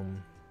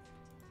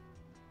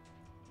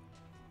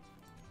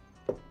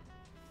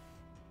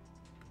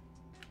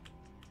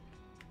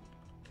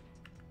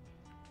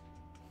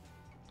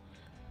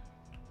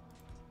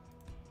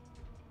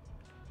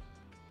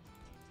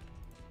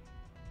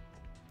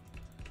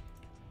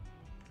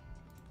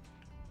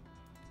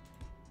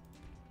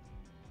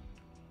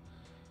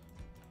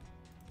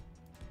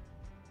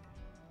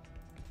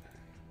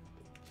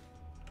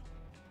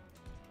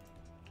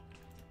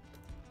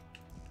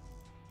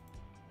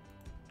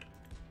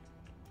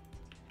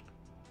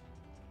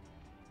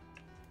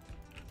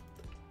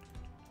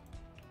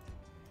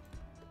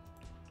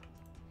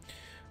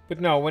 but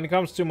no, when it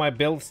comes to my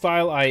build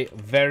style, I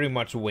very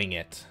much wing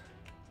it.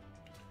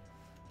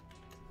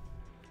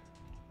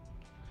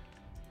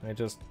 I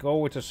just go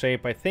with a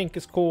shape I think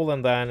is cool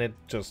and then it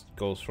just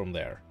goes from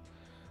there.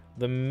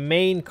 The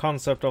main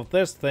concept of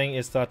this thing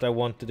is that I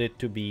wanted it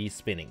to be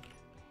spinning.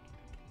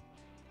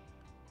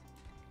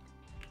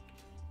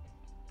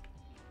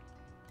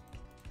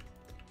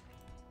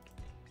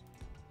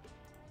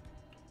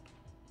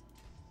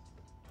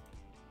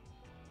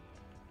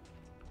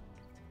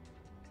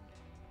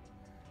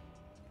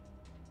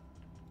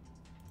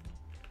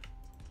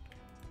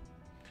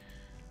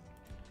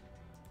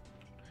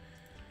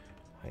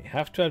 I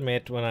have to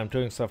admit, when I'm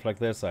doing stuff like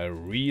this, I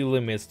really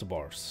miss the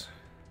bars.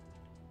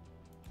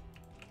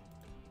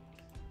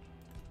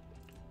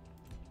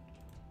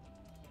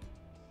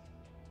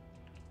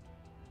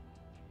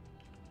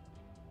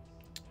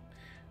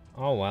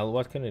 Oh well,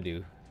 what can I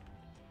do?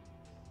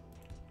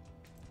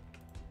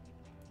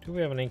 Do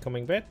we have an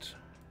incoming bet?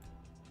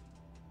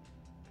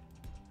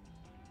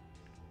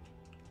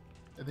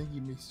 I think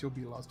you may still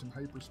be lost in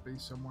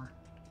hyperspace somewhere.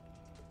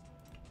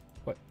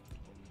 What?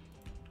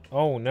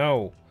 Oh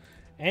no.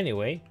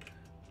 Anyway.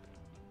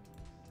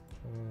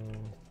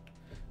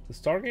 The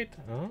Stargate?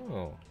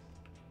 Oh.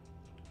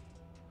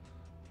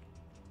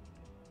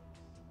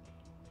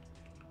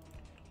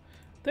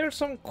 There's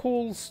some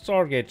cool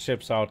Stargate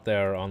ships out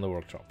there on the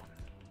workshop.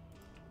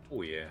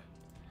 Oh yeah,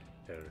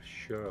 there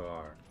sure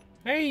are.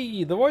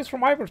 Hey, the voice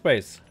from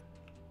hyperspace.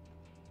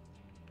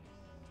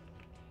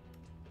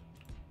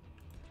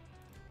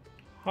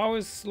 How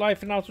is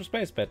life in outer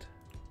space, Pet?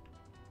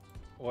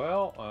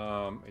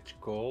 Well, it's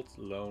cold,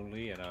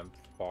 lonely, and I'm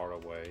far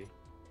away.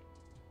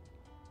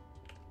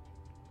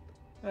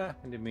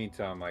 In the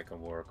meantime, I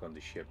can work on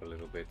the ship a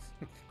little bit.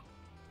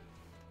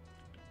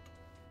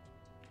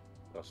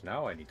 Because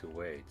now I need to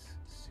wait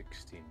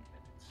 16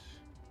 minutes.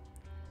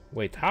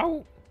 Wait,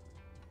 how?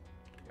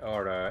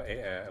 Or,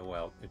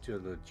 well, until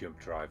the jump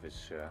drive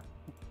is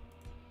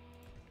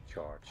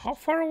charged. How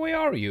far away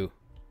are you?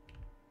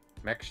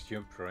 Max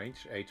jump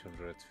range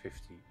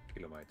 850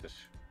 kilometers.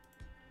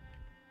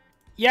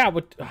 Yeah,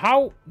 but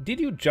how did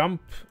you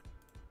jump?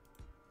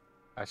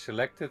 I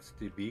selected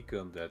the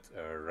beacon that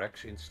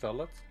Rex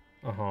installed,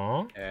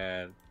 Uh-huh.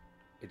 and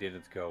it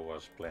didn't go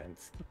as planned.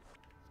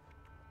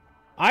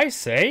 I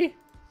say.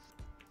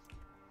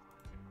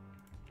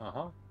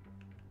 Uh-huh.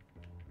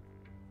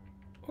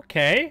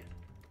 Okay.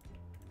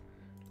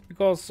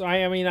 Because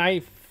I mean, I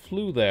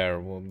flew there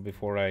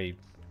before I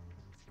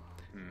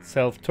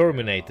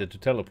self-terminated to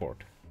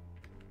teleport.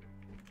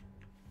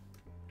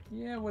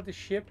 Yeah, with the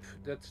ship,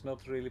 that's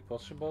not really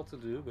possible to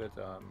do, but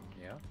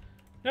yeah.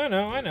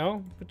 No, I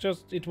know. But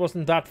just, it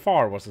wasn't that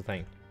far, was the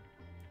thing.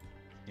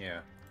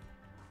 Yeah.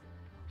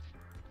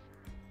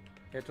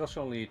 It was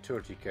only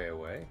 30k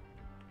away.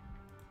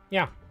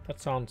 Yeah,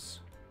 that sounds...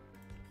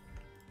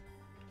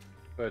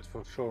 But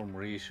for some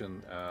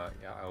reason,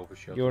 yeah, I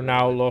overshot. You're a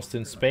now little bit. lost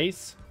in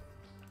space?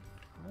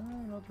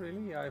 No, not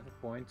really. I have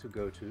a point to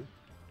go to.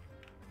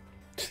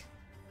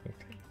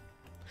 Okay.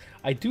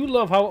 I do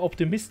love how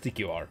optimistic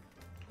you are.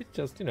 It's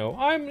just, you know,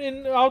 I'm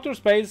in outer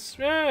space.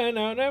 Yeah,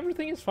 no,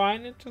 everything is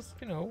fine. It just,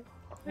 you know,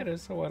 it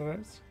is what it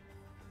is.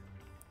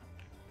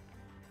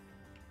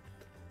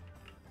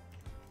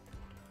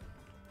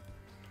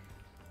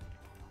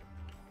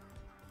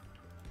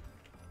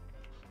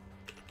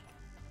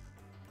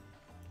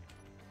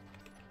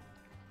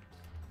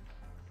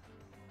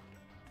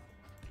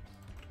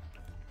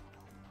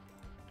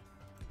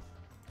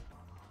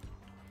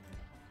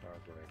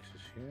 Cargo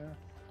access here.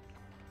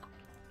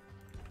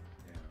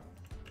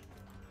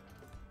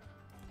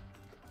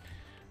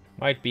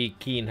 Might be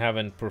Keen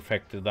haven't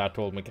perfected that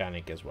old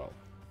mechanic as well.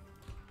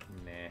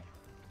 Nah.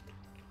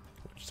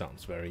 Which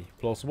sounds very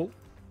plausible.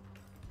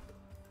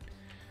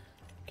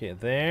 Okay,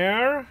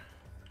 there.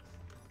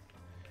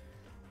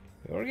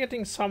 We're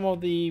getting some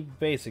of the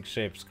basic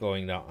shapes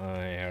going down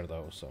here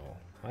though, so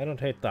I don't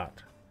hate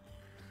that.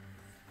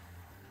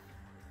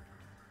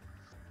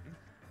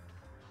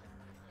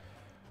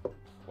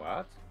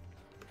 What?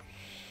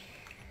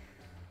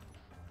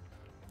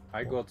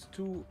 I got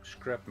 2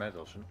 scrap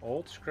metals, an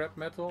old scrap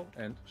metal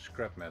and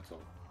scrap metal.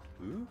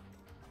 Who?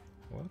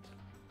 What?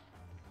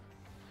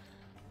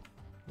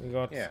 We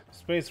got Yeah.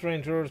 Space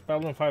Rangers,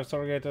 Babylon 5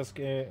 Stargaters,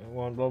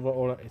 one blah blah,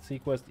 or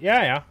Sequest.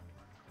 Yeah.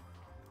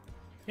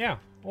 Yeah,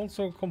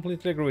 also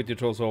completely agree with you,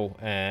 Trozo.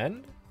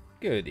 And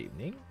good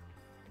evening.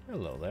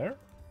 Hello there.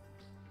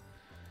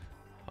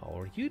 How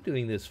are you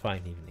doing this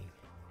fine evening?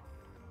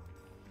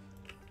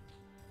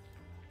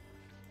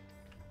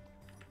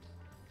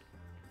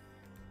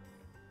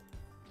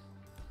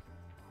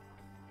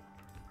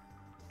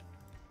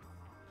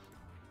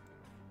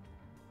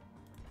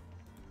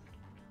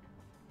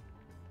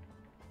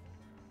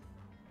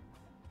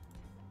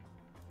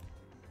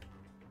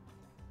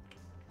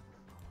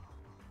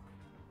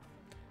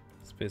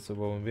 Space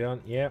Above and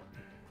Beyond, yeah.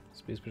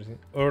 Space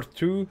Precinct. Earth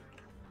 2.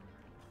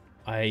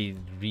 I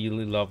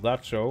really love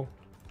that show.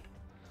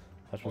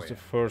 That was the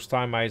first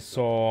time I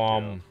saw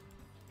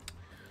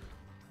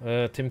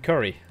Tim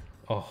Curry.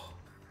 Oh.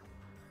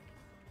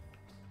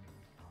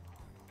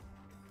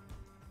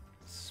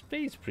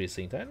 Space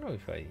Precinct. I don't know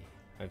if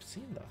I've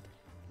seen that.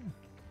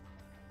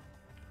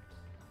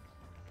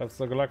 That's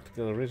the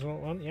Galactica original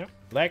one, yeah.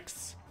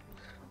 Lex.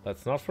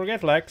 Let's not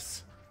forget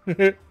Lex.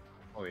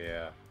 Oh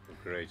yeah,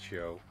 a great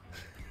show.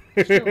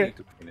 Still need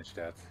to finish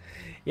that.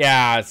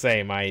 Yeah,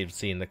 same. I've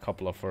seen a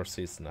couple of first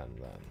season and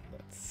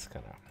that's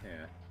kind of...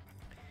 Yeah.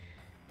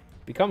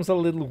 Becomes a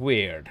little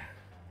weird.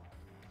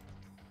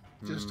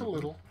 Just a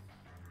little.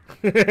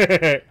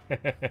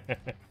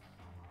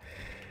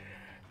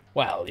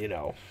 Well, you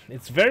know,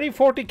 it's very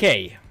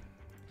 40k.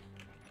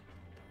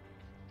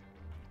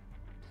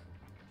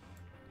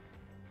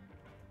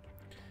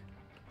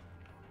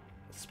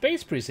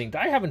 Space Precinct,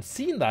 I haven't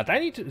seen that. I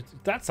need to...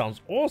 That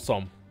sounds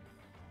awesome.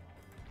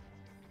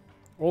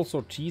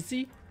 Also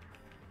cheesy.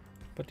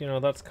 But, you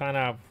know, that's kind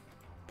of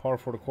par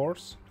for the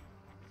course.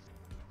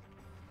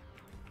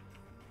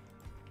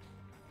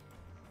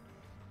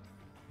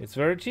 It's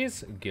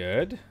varieties?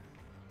 Good.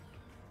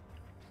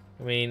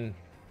 I mean,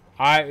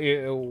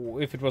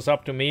 if it was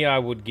up to me, I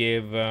would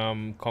give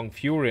Kung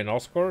Fury an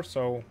Oscar,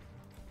 so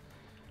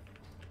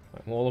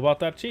I'm all about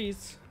that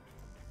cheese.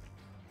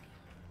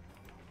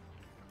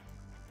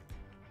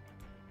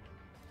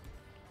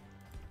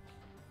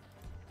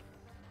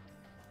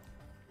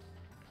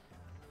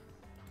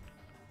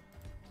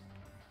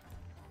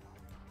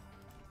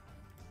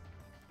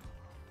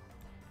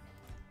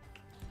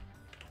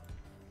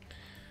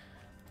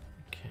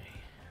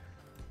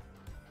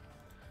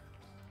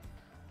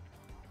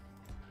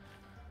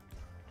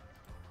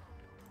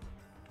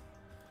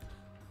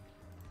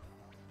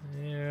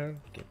 There,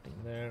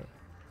 getting there.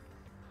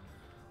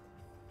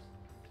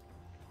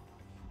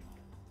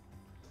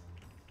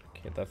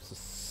 Okay,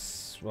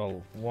 that's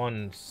well,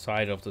 one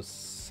side of the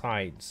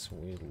sides.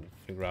 We'll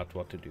figure out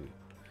what to do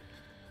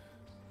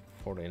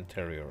for the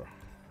interior.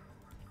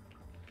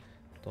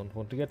 Don't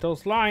want to get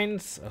those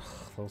lines. Ugh,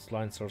 those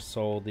lines are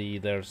so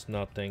there's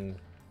nothing.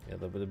 Yeah,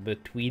 the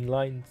between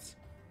lines.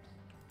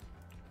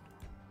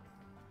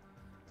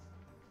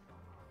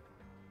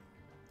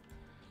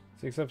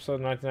 Sixth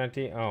episode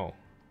 1990. Oh.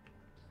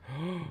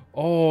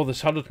 Oh, the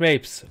Shadowed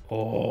Mapes.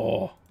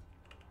 Oh,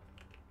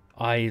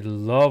 I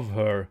love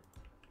her.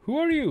 Who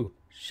are you?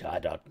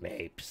 Shadowed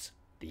Mapes,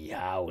 the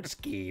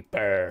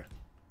housekeeper.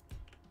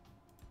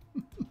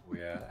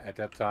 Yeah, at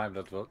that time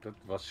that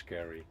was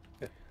scary.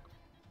 A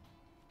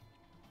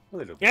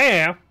little bit.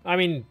 Yeah. I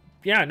mean,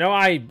 yeah. No,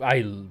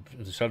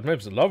 the Shadowed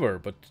Mapes love her,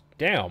 but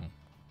damn.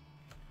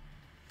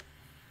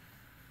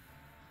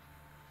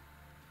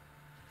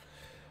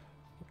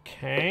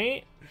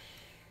 Okay.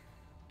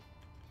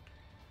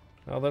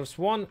 Now there's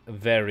one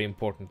very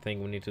important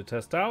thing we need to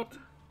test out.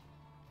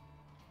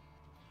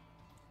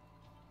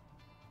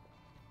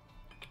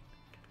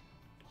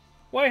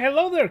 Why,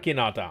 hello there,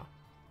 Kinata.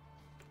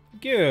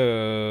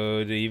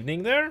 Good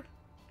evening there.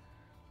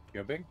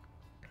 Jumping?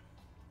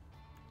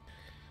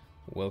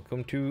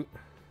 Welcome to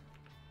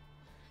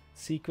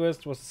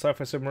Sequest. Was a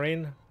sci-fi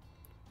submarine?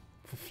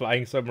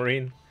 Flying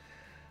submarine?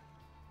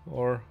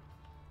 Or...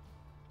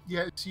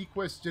 Yeah,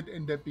 Sequest did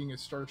end up being a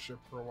starship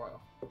for a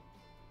while.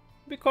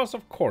 Because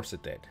of course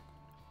it did.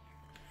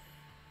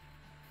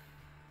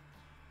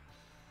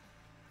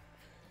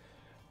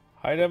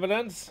 Hide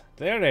evidence?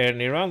 There,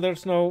 Niran.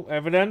 There's no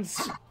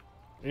evidence.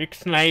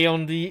 Ixnay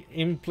on the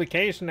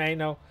implication. I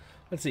know.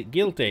 Let's see.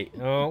 Guilty.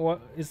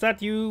 What is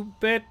that? You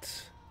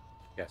bet?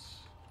 Yes.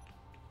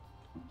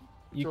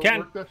 You So it can't.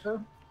 worked that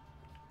time?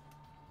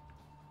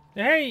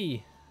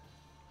 Hey,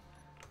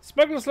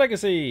 Smuggler's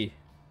Legacy.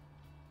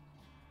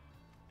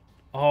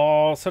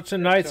 Oh, such a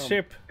nice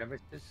ship.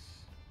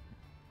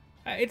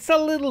 It's a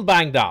little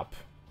banged up.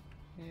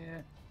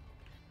 Yeah.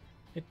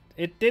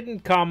 It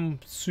didn't come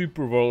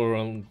super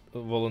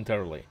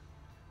voluntarily.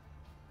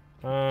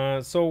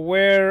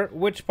 So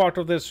which part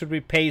of this should we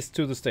paste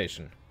to the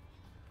station?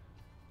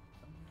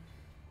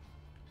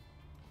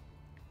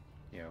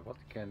 Yeah, what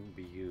can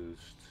be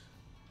used?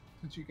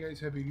 Since you guys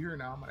have it here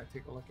now, I'm gonna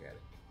take a look at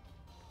it.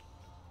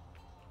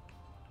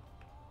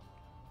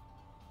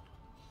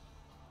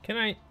 Can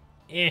I?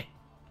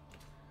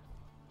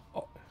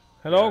 Oh,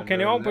 hello, Yeah, can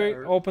you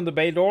no, open the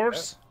bay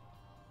doors?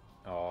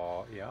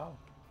 Oh, yeah.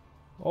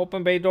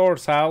 Open bay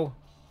doors, Hal.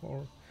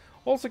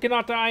 Also,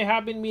 Kanata, I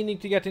have been meaning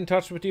to get in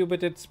touch with you,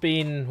 but it's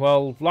been,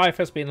 well, life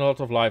has been a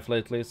lot of life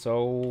lately,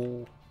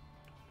 so...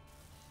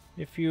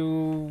 If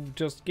you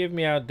just give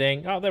me a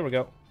ding... Oh, there we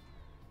go.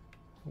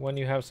 When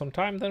you have some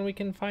time, then we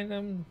can find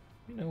them,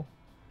 you know,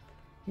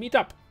 meet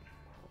up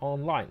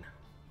online.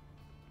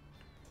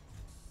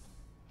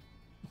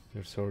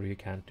 You're sorry you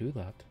can't do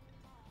that.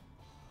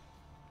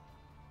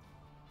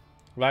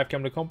 Life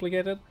can be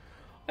complicated.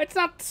 It's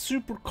not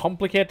super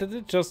complicated,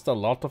 it's just a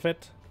lot of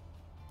it.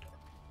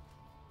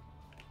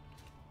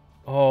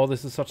 Oh,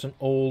 this is such an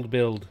old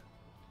build.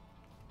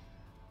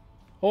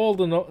 All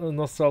the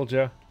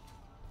nostalgia.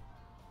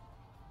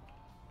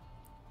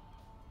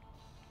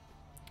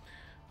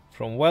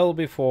 From well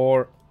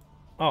before...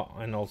 Oh,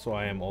 and also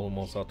I am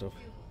almost out of...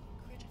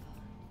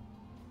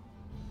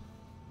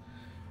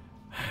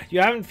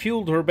 You haven't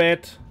fueled her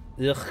bit.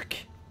 Ugh.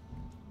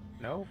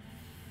 No?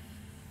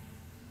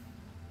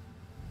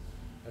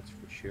 That's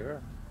for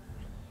sure.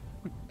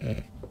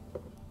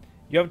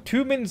 You have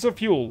 2 minutes of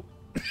fuel.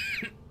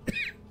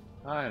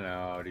 I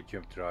know, the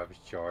jump drive is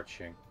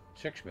charging.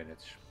 6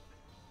 minutes.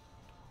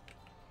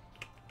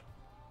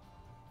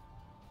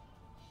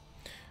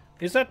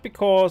 Is that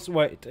because...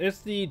 Wait, is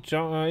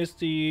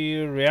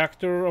the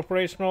reactor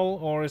operational,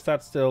 or is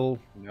that still...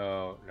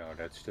 No,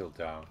 that's still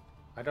down.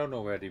 I don't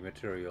know where the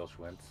materials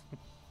went.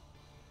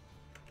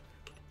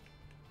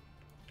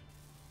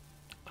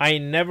 I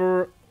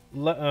never...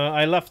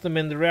 I left them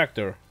in the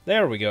reactor.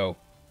 There we go.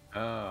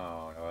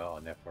 Oh, well,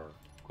 I never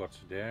got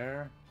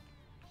there.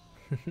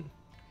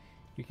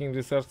 You can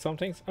research some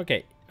things?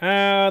 Okay.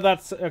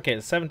 That's... Okay,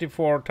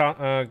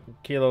 74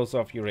 kilos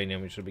of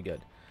uranium. It should be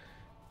good.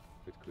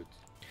 Good.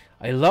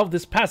 I love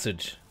this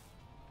passage.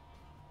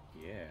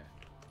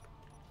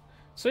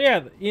 So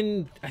yeah,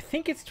 I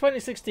think it's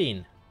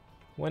 2016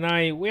 when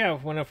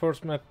I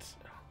first met.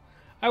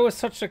 I was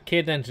such a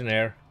kid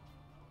engineer.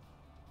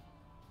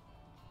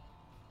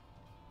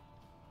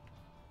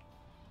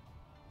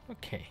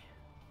 Okay.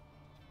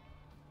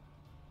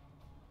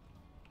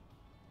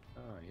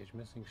 Oh, he's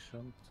missing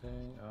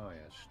something. Oh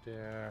yes,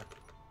 there.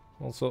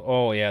 Also,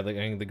 oh yeah,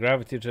 the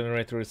gravity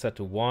generator is set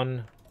to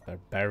 1.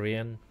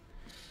 Barbarian.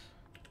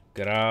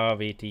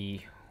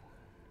 Gravity.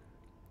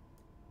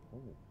 Oh,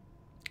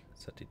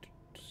 set it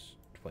to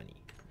 20.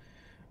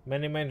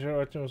 Many major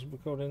items will be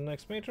coded in the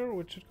next major,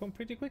 which should come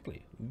pretty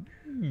quickly.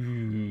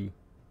 Ooh.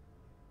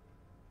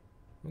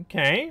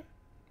 Okay.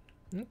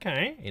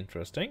 Okay,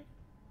 interesting.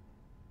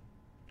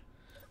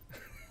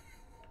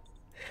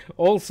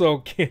 Also,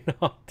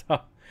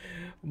 Kinata.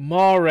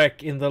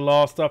 Marek in the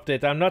last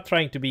update. I'm not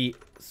trying to be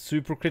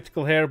super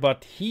critical here,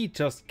 but he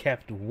just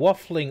kept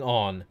waffling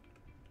on.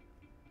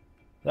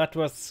 That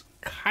was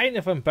kind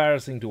of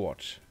embarrassing to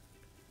watch.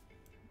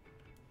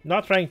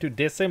 Not trying to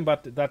diss him,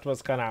 but that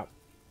was kind of...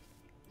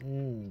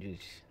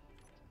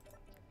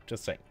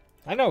 just saying.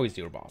 I know he's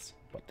your boss,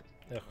 but...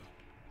 ugh.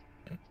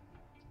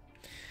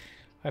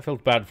 I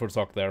felt bad for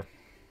Zoc there.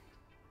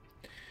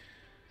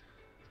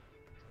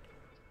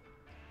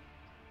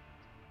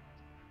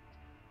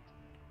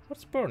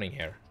 What's burning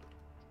here?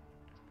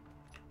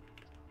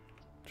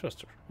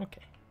 Truster.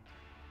 Okay.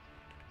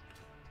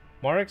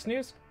 Marek's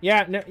news?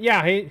 Yeah, no,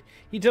 yeah,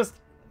 he just...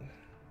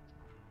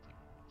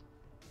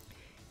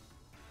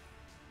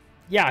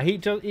 yeah,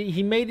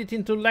 he made it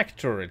into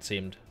lecture, it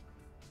seemed.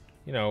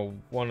 You know,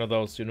 one of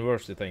those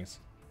university things.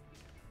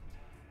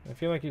 I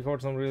feel like he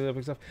caught some really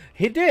epic stuff.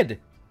 He did!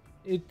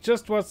 It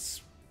just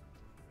was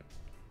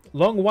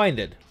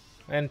long-winded.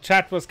 And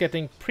chat was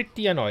getting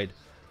pretty annoyed.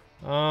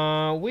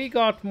 We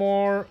got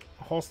more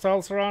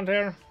hostiles around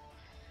here.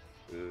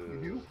 You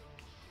do?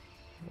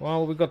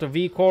 Well, we got the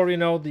V-Core, you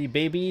know, the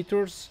baby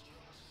eaters.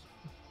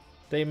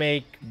 They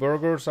make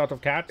burgers out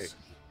of cats.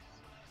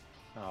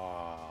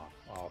 Ah,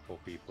 awful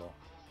people.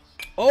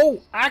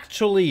 Oh,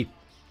 actually,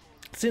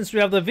 since we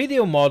have the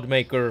video mod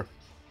maker,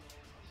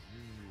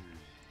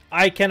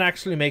 I can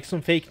actually make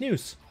some fake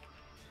news.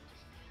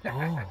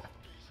 Oh.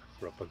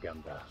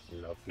 Propaganda.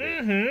 Lovely.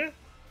 Mm-hmm.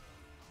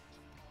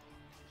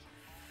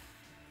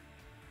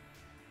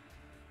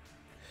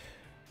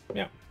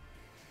 Yeah.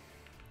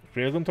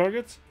 Railgun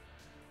targets?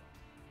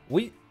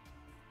 Wait,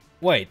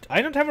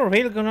 I don't have a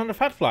railgun on the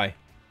Fatfly.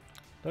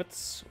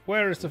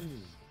 Where is the...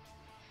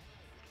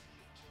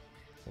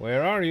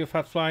 Where are you,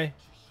 Fatfly?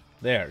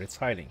 There, it's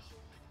hiding.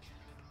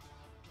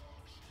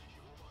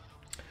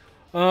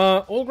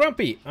 Old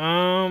Grumpy.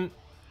 I'll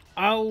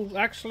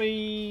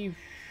actually...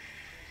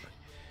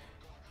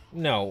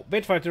 No.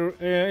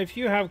 Bitfighter, if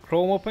you have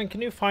Chrome open,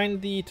 can you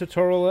find the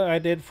tutorial I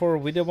did for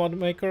Video Mod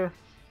Maker?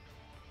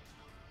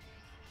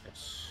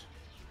 Yes.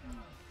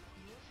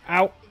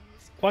 Ow.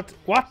 What?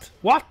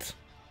 What?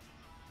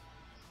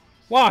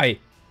 Why?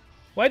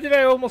 Why did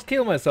I almost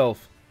kill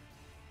myself?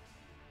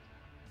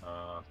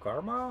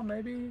 Karma,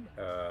 maybe?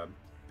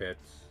 Pet.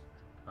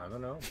 I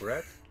don't know.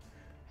 Bread?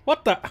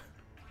 What the?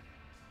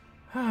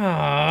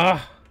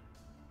 Ah.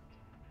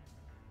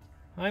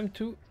 I'm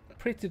too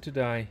pretty to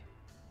die.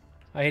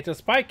 I hit a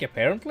spike,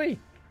 apparently.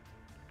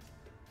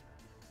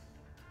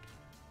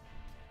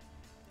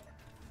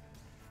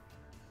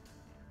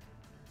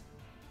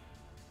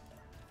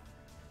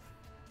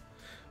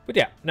 But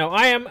yeah, no,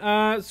 I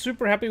am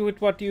super happy with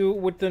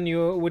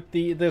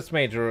this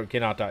major,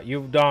 Kinata.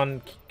 You've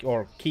done,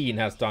 or Keen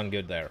has done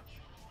good there.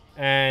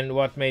 And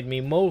what made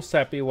me most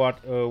happy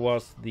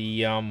was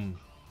the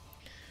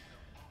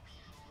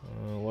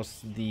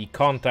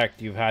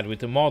contact you've had with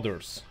the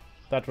modders.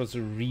 That was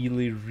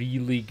really,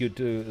 really good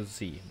to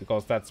see,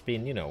 because that's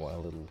been, you know, a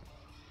little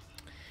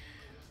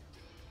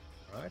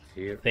Right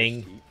here thing.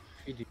 Is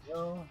the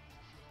video.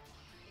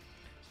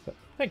 So,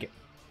 thank you.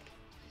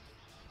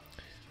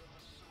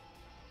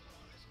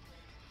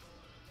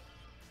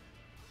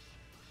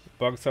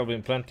 Bugs have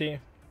been plenty.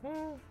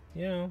 Well,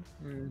 yeah.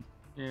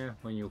 Yeah,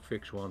 when you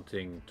fix one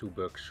thing, 2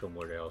 bugs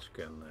somewhere else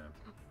can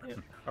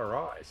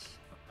arise.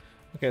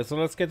 Okay, so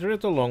let's get rid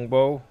of the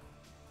longbow.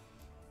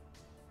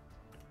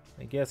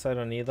 I guess I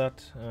don't need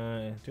that.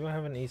 Do I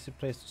have an easy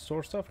place to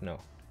store stuff? No.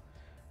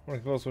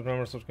 Working close with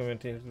members of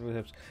community.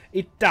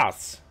 It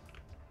does.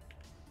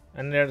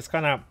 And there's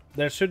kind of...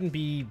 There shouldn't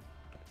be...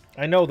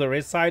 I know there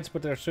is sides,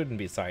 but there shouldn't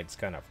be sides,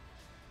 kind of.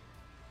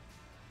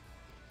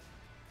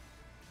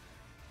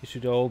 You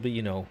should all be,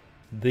 you know,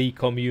 the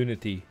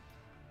community.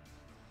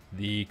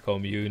 The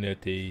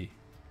community.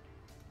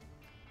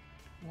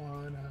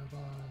 One of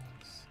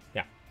us.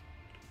 Yeah,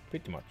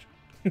 pretty much.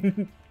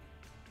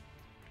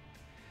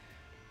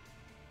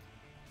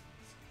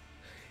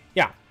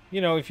 Yeah, you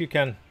know, if you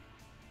can...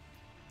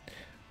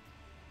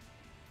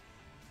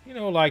 You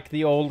know, like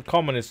the old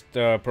communist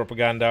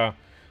propaganda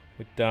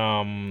with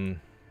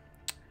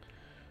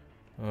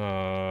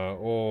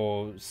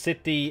or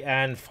city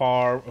and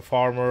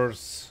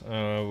farmers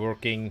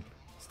working,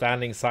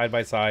 standing side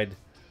by side,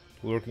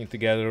 working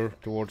together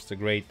towards the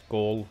great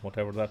goal,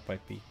 whatever that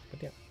might be.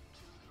 But yeah.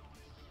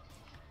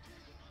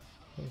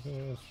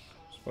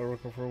 Spell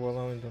record for well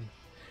now.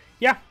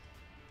 Yeah,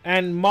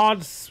 and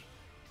mods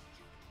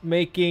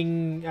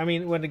making. I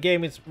mean, when the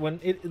game is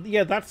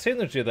yeah, that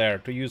synergy there,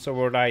 to use a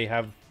word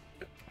I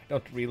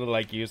don't really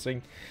like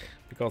using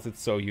because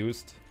it's so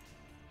used.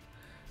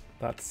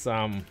 That's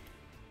then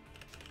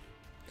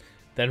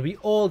we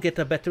all get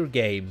a better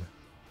game.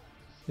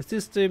 Is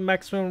this the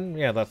maximum?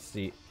 Yeah, that's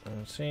the.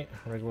 Let's see,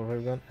 regular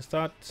railgun. Is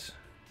that? Let's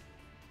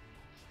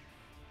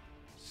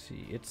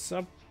see, it's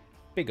a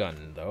big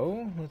gun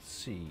though. Let's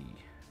see.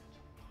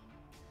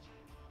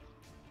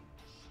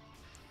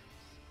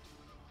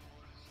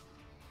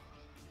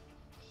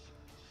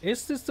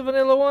 Is this the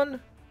vanilla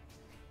one?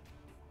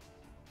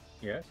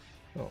 Yes.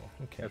 Oh,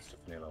 okay. That's the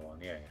vanilla one.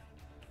 Yeah, yeah.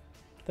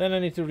 Then I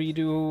need to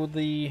redo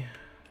the.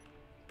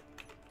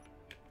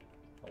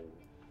 Oh.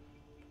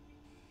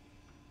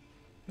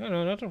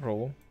 No, not a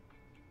problem.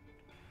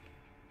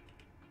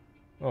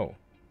 Oh,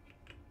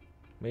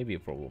 maybe a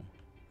problem.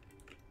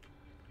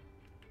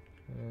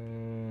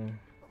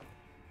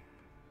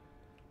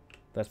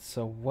 That's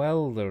a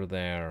welder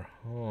there.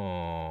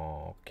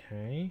 Oh,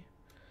 okay.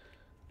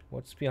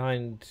 What's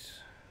behind?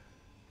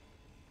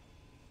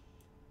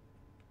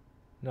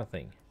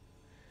 Nothing.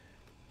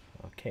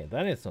 Okay,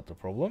 then it's not a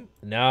problem.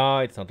 No,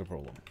 it's not a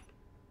problem.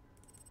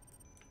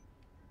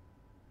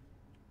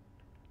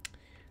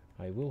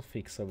 I will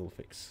fix.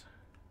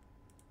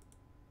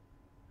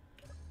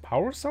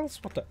 Power cells?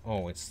 What the?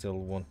 Oh, it's still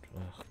one.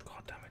 Oh,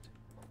 God damn it.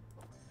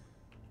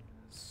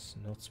 It's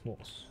not small.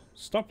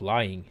 Stop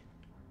lying.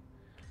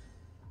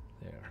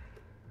 There.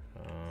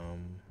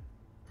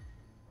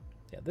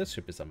 Yeah, this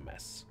ship is a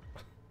mess.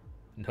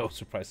 No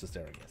surprises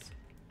there, I guess.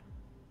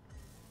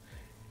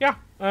 Yeah,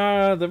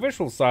 the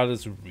visual side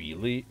is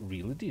really,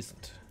 really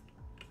decent.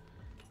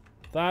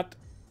 That,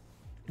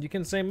 you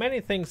can say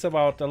many things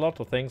about a lot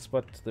of things,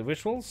 but the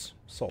visuals,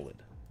 solid.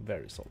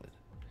 Very solid.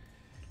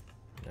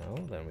 Now,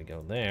 then we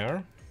go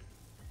there.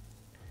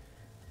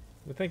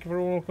 Well, thank you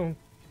for welcome.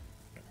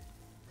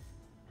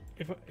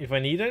 If I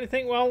need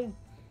anything, well,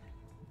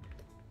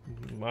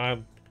 a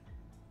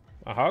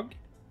hug?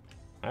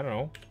 I don't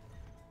know.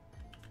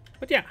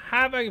 But yeah,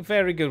 have a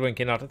very good one,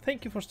 Kinata.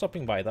 Thank you for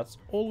stopping by. That's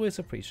always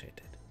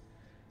appreciated.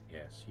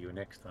 Yes, see you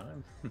next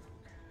time.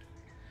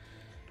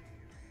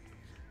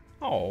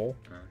 Oh.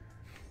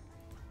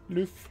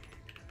 Loof.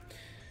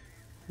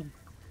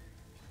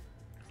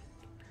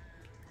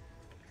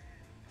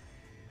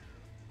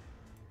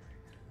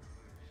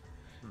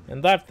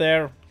 And that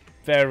there,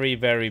 very,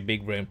 very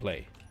big brain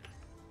play.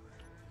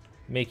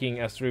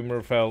 Making a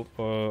streamer felt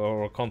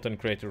or a content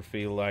creator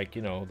feel like,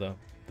 you know,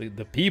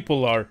 the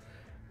people are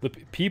the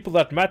people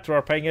that matter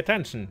are paying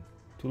attention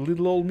to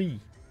little old me.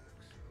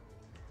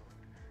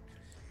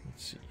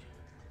 Let's see.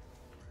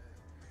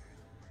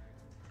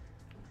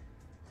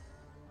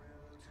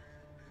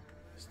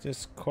 Is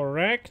this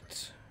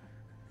correct?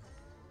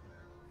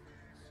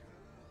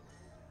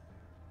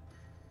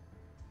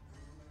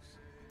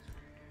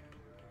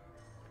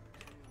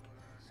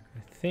 I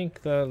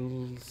think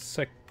the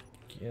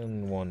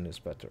second one is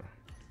better.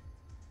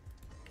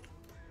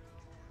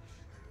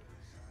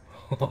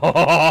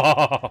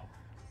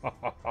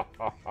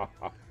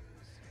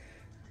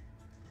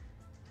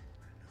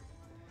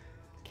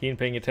 Keen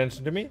paying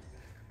attention to me?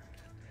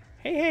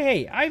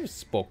 Hey, I've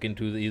spoken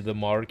to the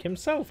Mark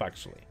himself,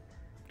 actually.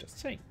 Just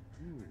saying.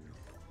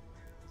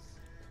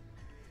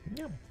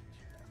 Yeah.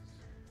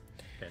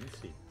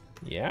 Fancy.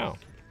 Yeah.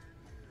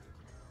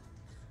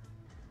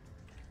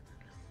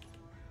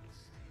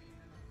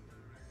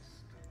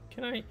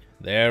 Can I?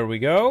 There we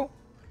go.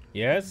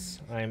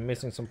 Yes, I'm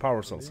missing some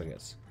power cells, I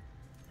guess.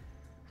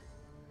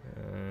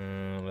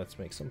 Let's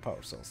make some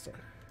power cells then.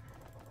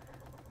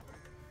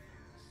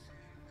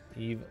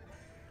 Even.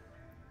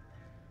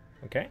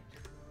 Okay.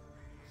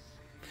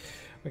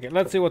 Okay,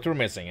 let's see what we're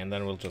missing, and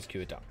then we'll just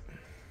queue it up.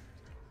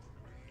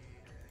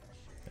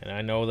 And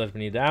I know that we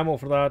need ammo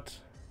for that.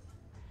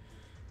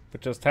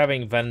 But just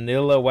having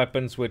vanilla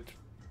weapons with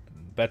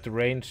better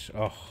range,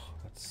 oh,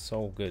 that's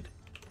so good.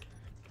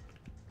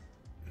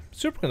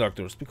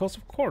 Superconductors, because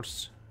of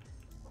course.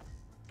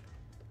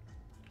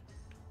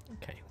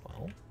 Okay,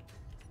 well.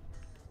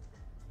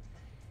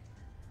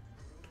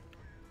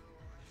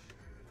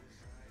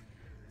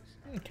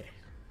 Okay.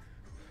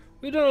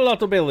 We've done a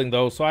lot of building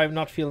though, so I'm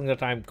not feeling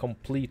that I'm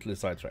completely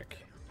sidetracked.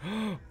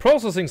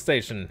 Processing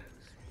station.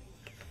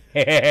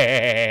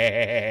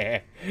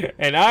 And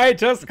I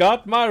just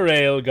got my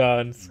rail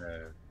guns.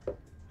 No.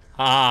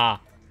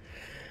 Ha.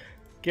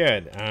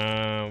 Good.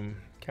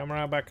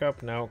 Camera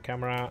backup. No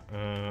camera.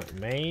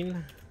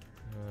 Main.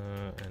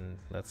 And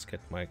let's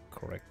get my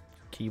correct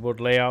keyboard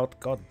layout.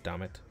 God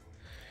damn it.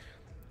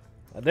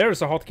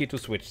 There's a hotkey to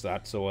switch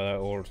that, so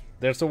or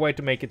there's a way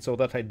to make it so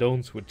that I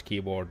don't switch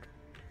keyboard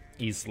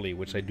easily,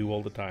 which I do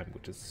all the time,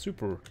 which is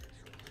super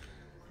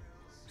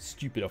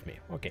stupid of me.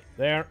 Okay,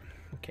 there.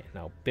 Okay,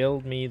 now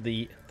build me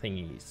the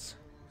thingies.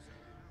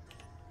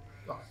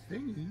 The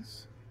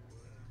thingies?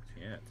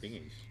 Yeah,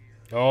 thingies.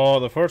 Oh,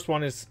 the first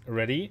one is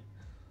ready.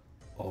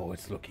 Oh,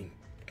 it's looking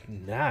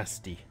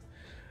nasty.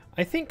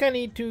 I think I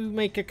need to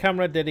make a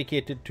camera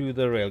dedicated to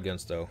the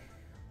railguns, though.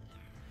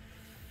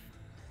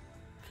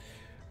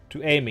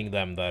 To aiming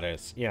them, that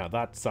is. Yeah,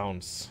 that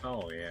sounds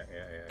Oh, yeah.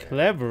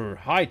 clever.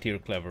 High tier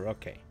clever,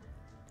 okay.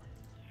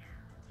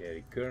 Yeah,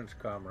 the current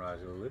camera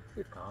is a little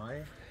bit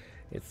high.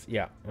 It's,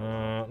 yeah.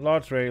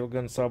 Large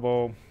railgun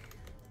sabo.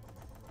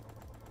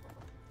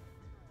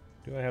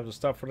 Do I have the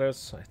stuff for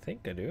this? I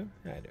think I do.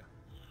 Yeah, I do.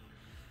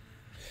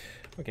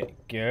 Okay,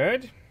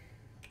 good.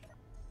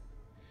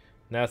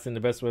 That's in the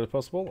best way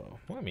possible.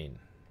 Well, I mean,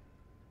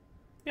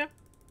 yeah.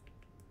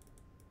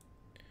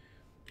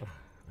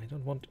 I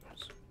don't want to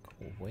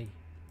go away.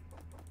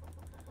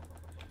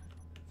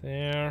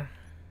 There.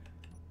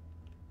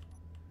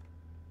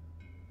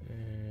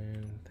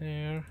 And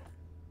there.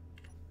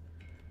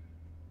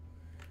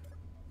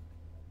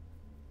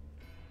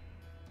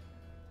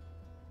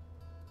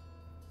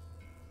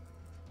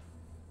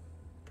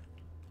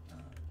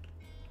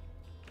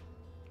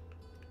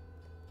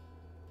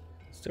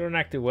 Is there an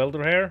active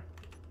welder here?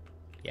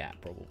 Yeah,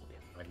 probably.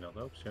 I don't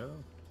hope so.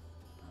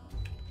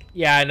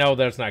 Yeah, I know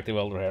there's an active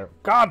welder here.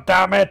 God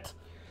damn it!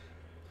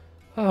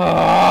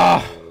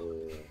 Ah!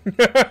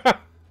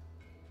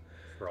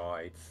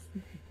 Fried.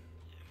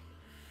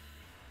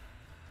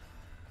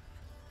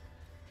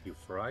 You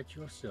fried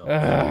yourself.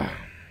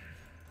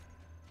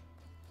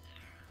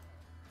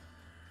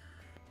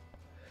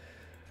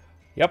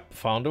 Yep,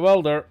 found a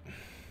welder.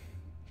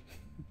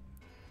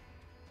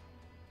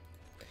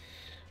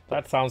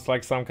 That sounds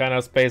like some kind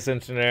of space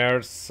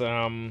engineer's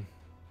Smart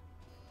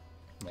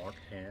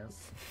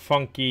ass.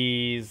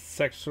 funky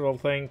sexual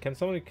thing. Can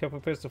somebody copy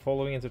paste the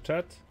following into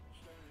chat?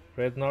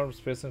 Red Norm,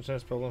 Space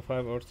Engineers, Problem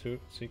 5, or 2,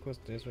 sequence,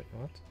 this way.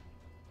 What?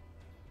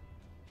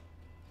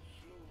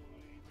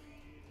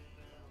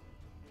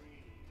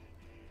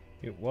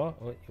 You what?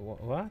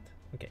 What?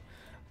 Okay.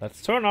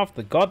 Let's turn off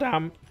the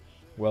goddamn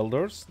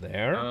welders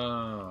there.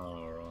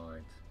 Oh,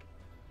 right.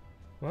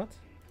 What?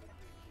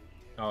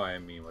 Oh, I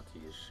mean what he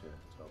is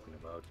talking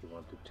about. You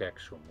want to tag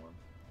someone.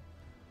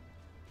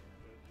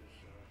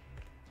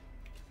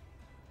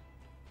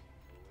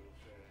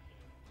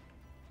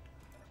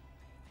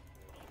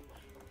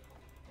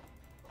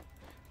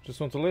 Just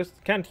want to list.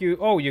 Can't you?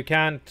 Oh, you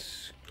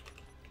can't.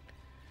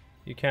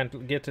 You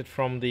can't get it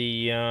from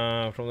the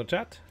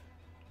chat.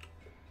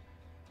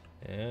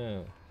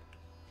 Yeah.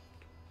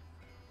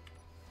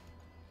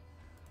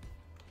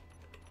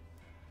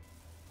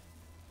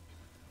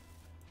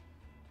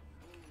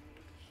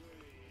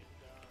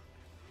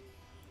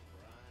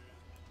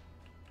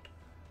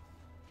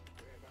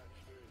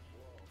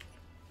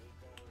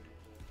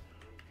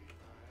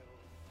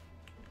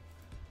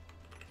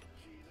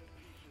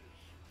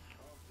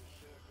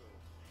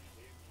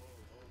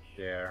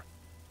 There.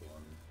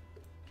 One.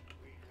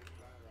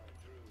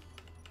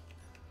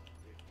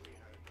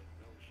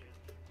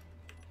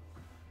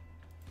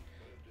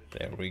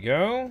 There we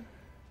go.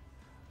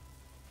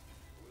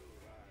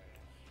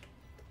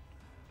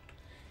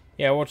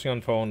 Yeah, watching on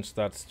phones,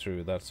 that's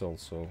true. That's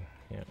also,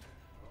 yeah.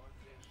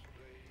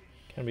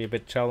 Can be a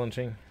bit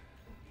challenging.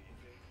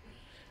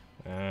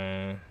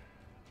 You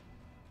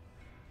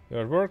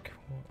at work?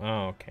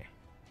 Oh, okay.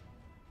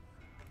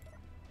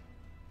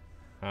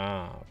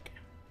 Ah, okay.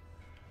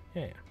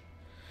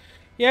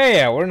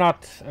 Yeah, we're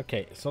not...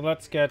 Okay, so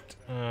let's get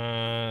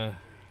 4,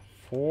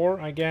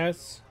 I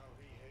guess.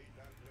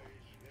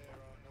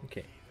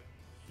 Okay.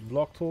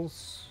 Block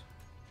tools.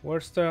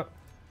 Where's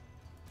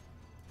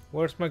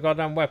my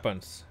goddamn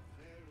weapons?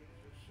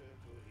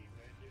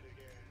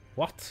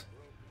 What?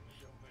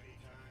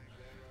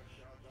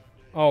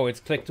 Oh, it's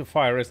click to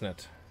fire, isn't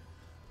it?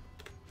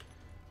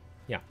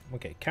 Yeah,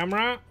 okay.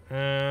 Camera.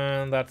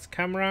 And that's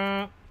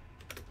camera.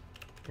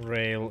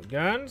 Rail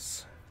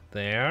guns.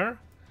 There.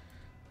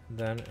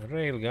 Then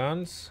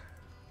railguns.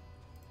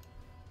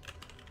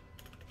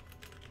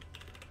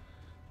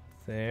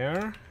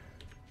 There.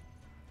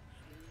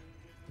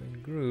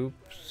 And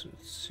groups.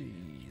 Let's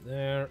see.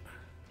 There.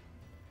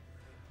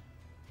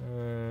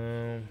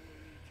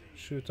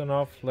 Shoot on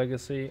off.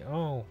 Legacy.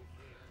 Oh.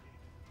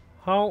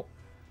 How?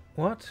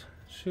 What?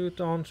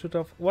 Shoot on. Shoot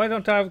off. Why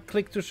don't I have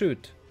click to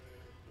shoot?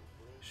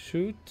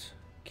 Shoot.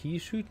 Key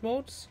shoot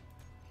modes?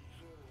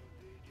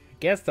 I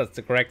guess that's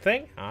the correct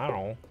thing. I don't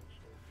know.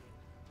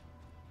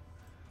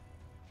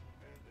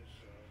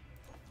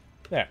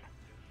 There.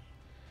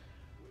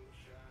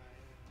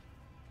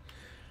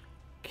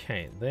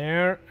 Okay,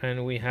 there,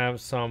 and we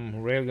have some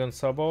railgun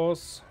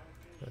sabos.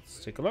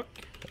 Let's take a look.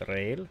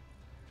 Rail.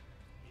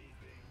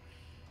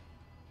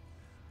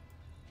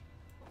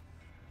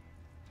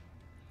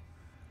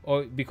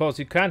 Oh, because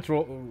you can't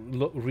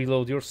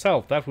reload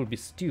yourself. That would be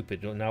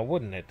stupid now,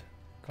 wouldn't it?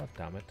 God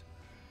damn it.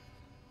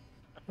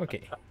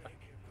 Okay.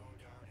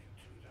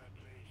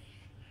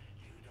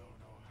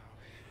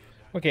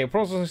 Okay,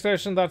 processing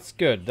station, that's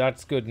good.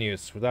 That's good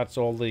news. That's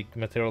all the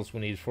materials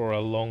we need for a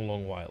long,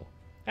 long while.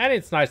 And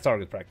it's nice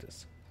target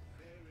practice.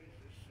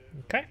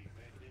 Okay.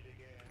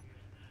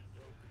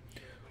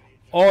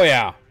 Oh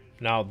yeah.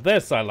 Now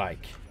this I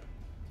like.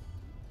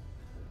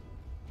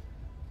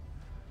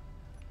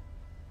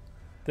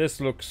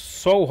 This looks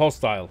so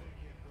hostile.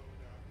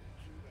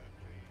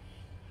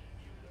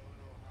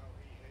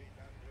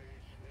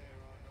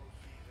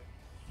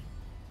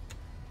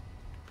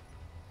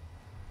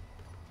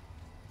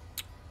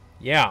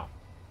 Yeah.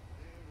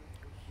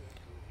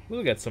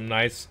 We'll get some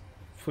nice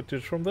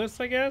footage from this,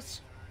 I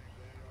guess.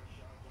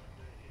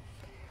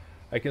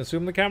 I can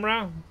zoom the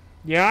camera.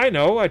 Yeah, I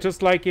know. I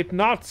just like it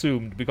not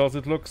zoomed because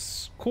it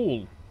looks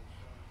cool.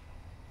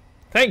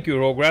 Thank you,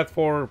 Rograth,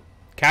 for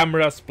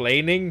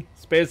camera-splaining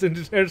Space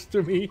Engineers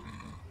to me.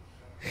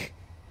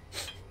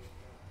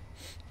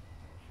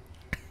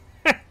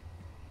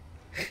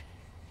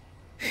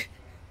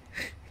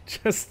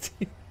 Just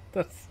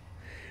that's.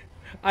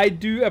 I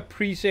do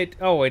appreciate.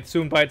 Oh, it's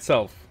zoomed by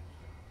itself.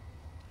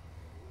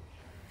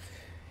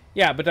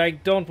 Yeah, but I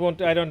don't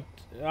want. I don't.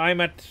 I'm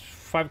at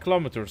 5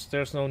 kilometers.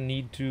 There's no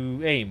need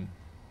to aim.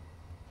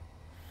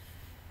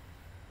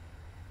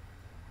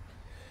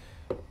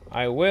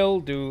 I will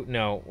do.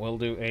 No, we'll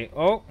do a.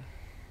 Oh,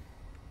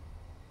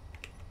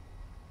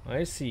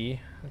 I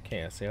see.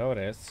 Okay, I see how it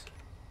is.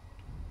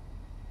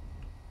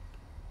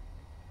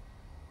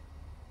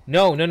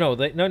 No, no, no.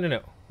 No, no,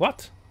 no.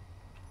 What?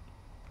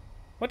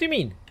 What do you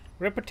mean?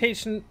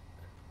 Reputation?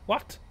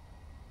 What?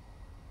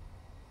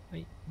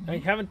 I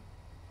haven't.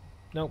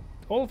 No.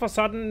 All of a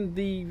sudden,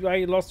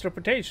 I lost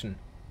reputation.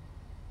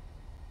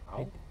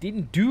 I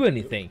didn't do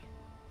anything.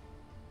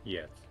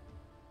 Yet.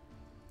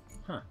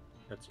 Huh.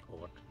 That's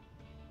odd.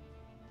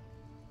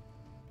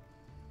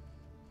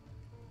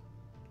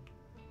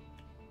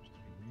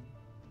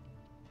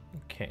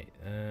 Okay,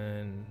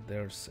 and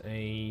there's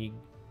a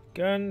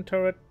gun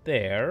turret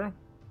there.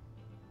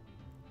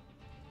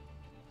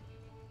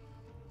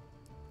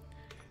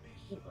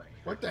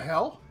 What the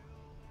hell?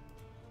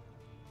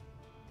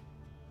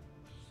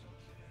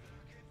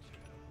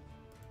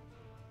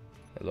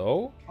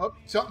 Hello? Oh,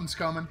 something's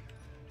coming.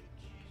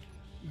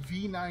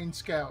 V9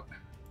 Scout.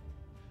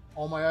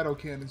 All my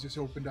autocannons just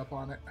opened up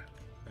on it.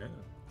 Yeah.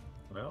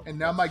 Well, And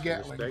now my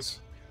that's a Gatlings.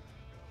 mistake.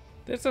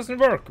 This doesn't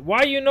work.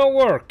 Why you no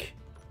work?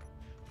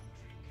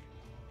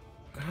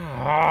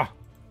 Ah.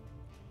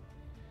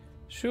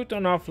 Shoot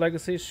on off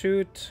legacy.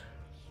 Shoot.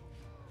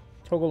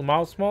 Toggle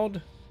mouse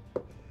mode.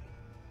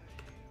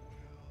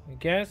 I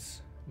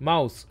guess.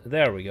 Mouse.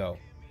 There we go.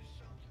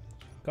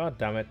 God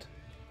damn it.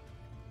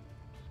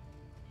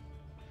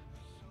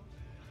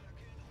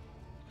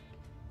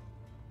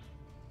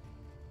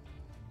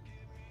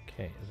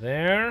 Okay,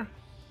 there.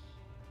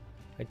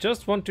 I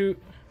just want to...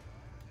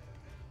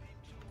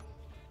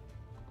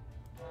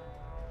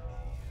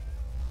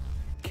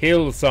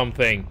 kill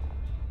something.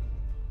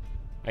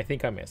 I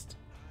think I missed.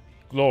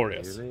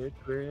 Glorious. Kill it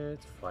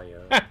with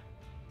fire.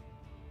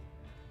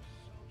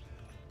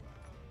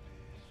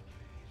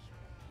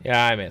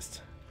 Yeah, I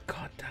missed.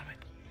 God damn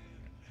it.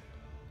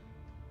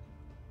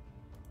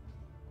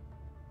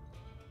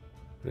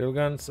 Real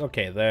guns?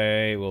 Okay,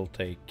 they will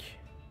take...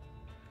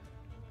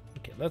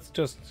 Okay, let's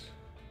just...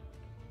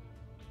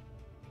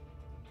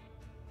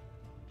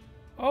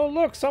 Oh,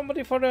 look!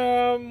 Somebody for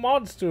the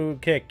mods to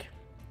kick.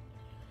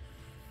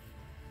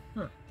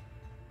 Huh.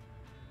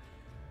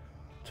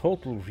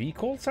 Total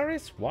Recall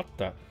series? What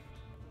the...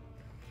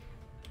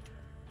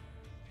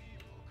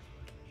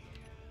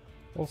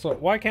 Also,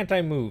 why can't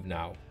I move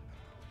now?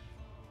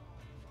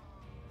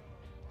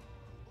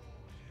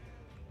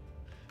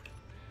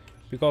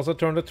 Because I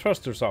turned the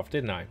thrusters off,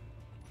 didn't I?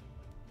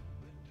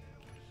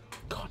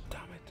 God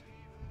damn it.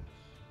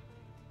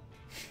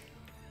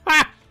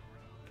 Ha!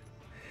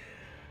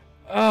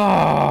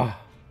 Ah!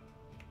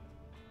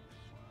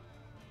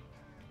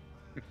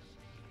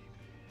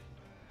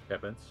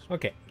 Happens.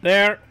 Okay,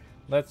 there.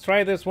 Let's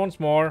try this once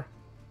more.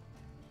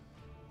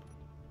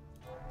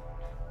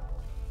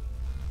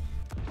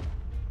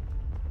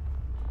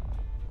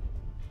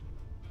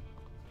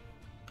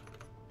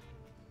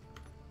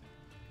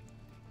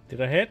 Did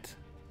I hit?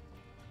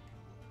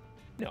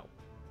 No.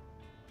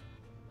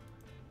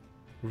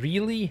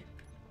 Really?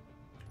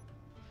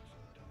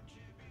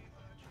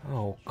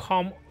 Oh,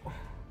 come.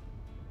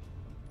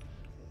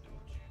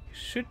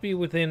 Should be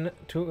within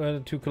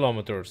 2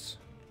 kilometers.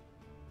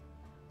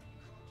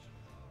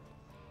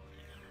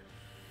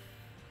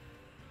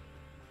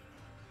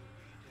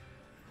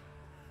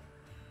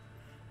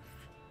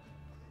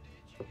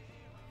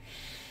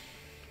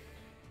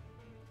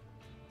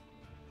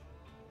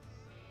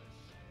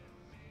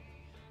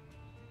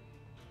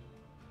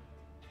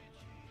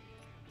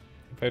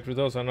 Played with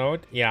those, I know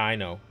it. Yeah, I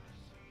know.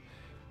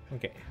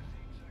 Okay.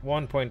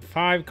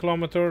 1.5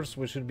 kilometers.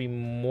 We should be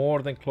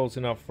more than close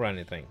enough for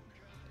anything.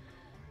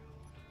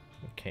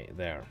 Okay,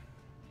 there.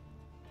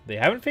 They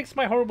haven't fixed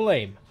my horrible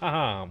aim.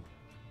 Haha.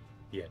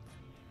 Yet.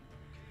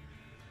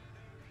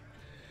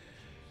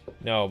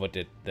 No, but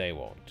they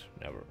won't.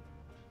 Never.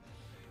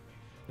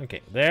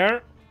 Okay,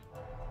 there.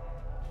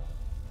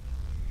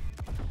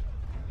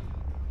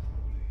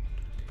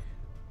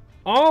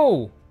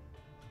 Oh!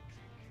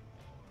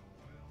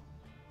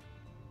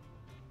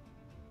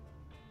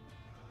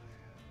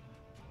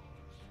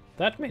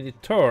 That made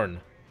it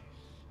turn.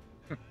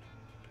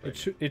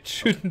 It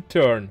shouldn't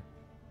turn.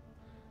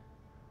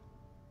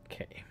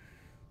 Okay.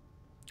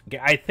 Okay,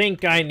 I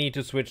think I need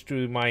to switch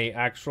to my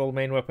actual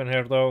main weapon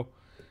here, though.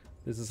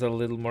 This is a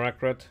little more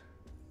accurate.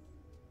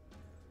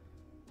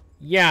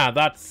 Yeah,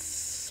 that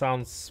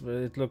sounds...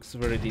 It looks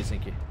very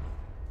decent.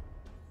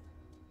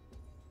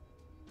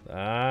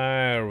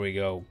 There we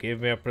go.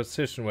 Give me a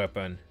precision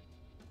weapon.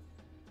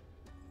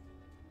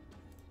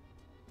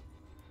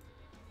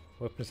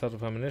 Weapons out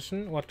of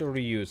ammunition. What are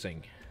we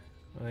using?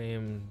 I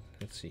am...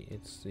 Let's see.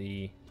 It's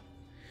the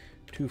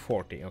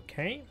 240.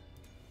 Okay.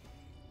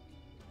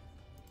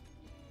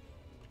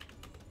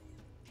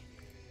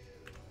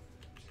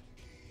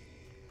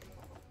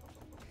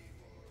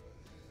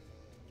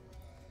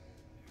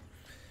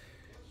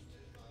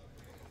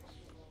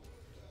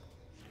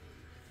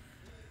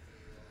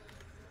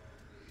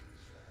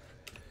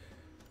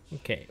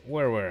 Okay,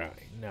 where were I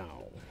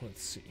now?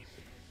 Let's see.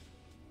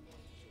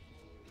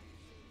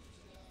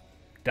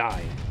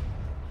 Die.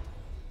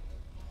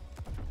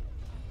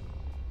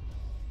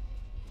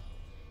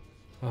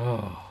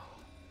 Oh.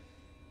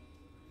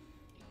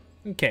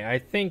 Okay, I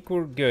think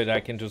we're good.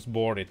 I can just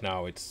board it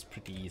now. It's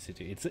pretty easy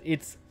to.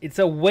 It's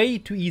a way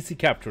to easy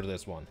capture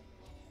this one.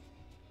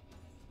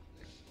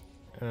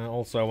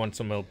 Also, I want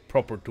some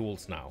proper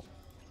tools now.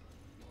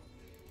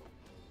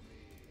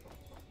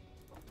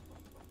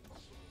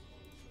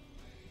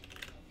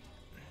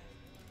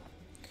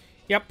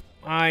 Yep,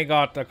 I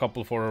got a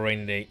couple for a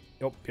rainy day.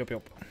 Yup.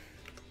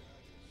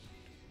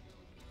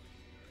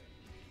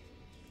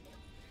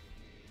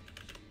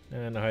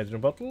 And a hydrogen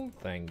bottle,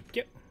 thank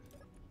you.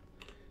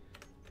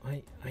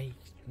 I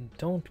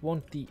don't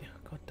want the...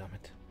 God damn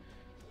it.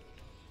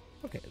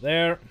 Okay,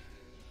 there.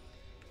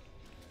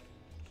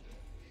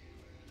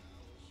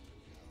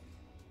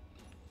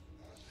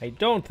 I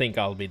don't think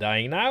I'll be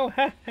dying now.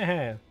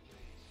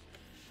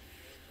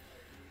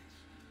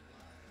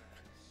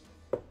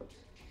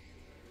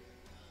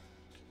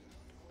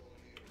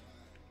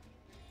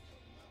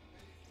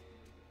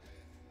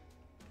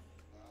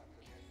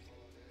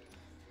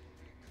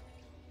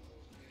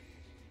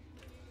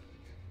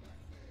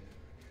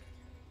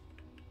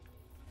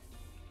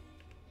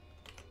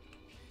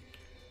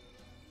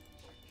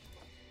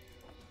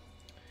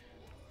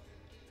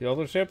 The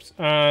other ships?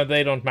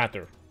 They don't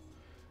matter.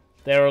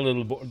 They're a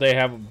little... They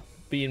have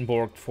been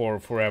borked for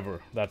forever.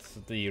 That's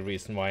the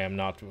reason why I'm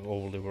not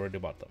overly worried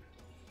about them.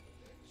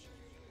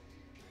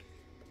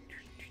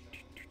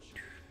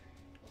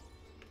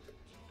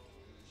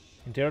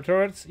 Interior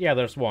turrets? Yeah,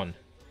 there's one.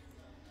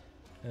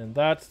 And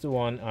that's the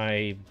one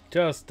I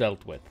just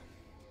dealt with.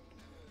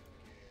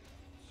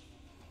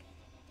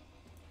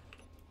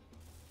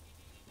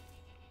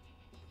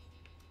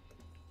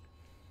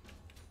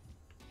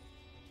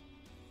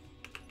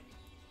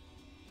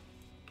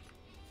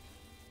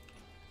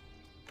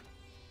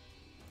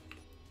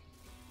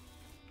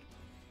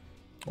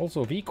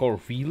 Also, V-Core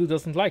really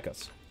doesn't like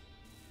us.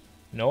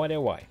 No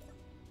idea why.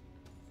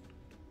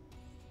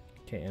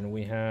 Okay, and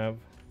we have...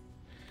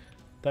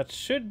 That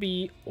should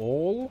be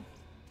all.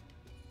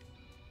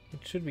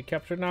 It should be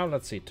captured now.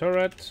 Let's see,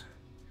 turret.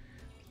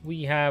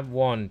 We have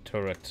one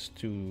turret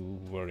to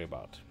worry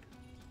about.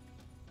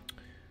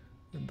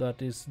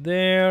 That is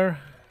there.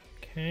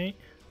 Okay.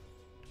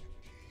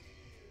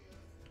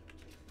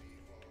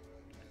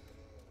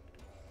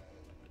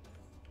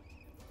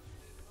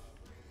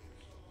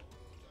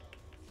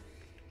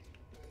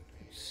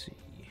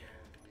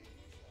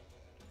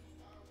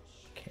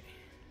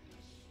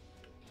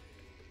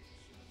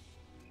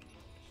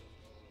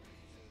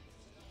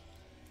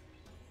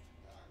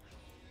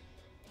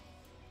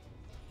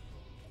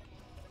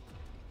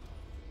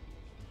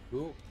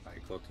 Cool. I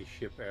got the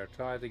ship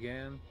airtight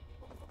again.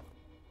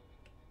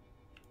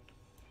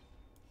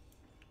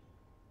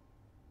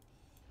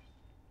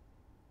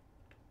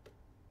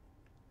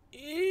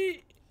 Ooh,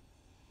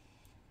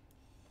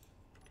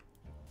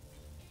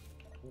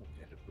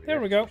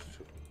 there we go.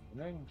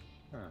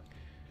 Huh.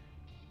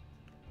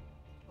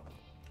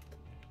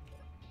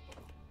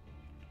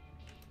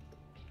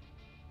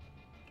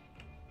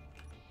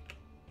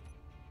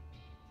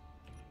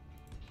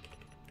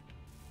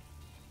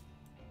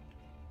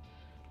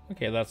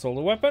 Okay, that's all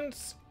the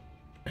weapons.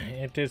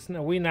 It is.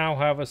 We now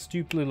have a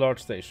stupidly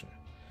large station.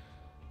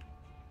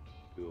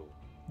 Cool.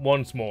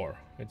 Once more,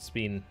 it's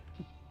been.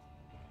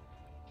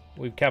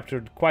 We've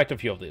captured quite a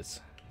few of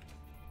these.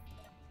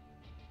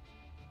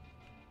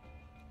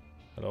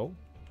 Hello?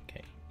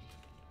 Okay.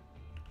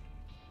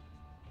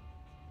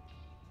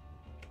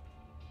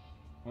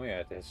 Oh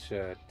yeah, it has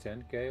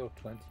 10k or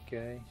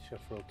 20k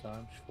several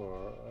times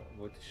for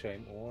with the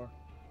same ore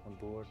on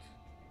board,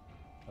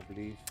 I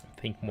believe. I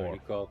think more. I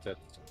recalled that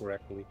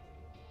correctly.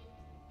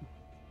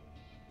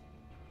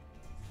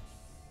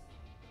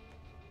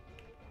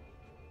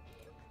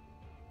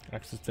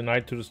 Access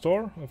denied to the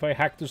store. If I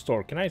hack the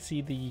store, can I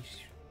see the...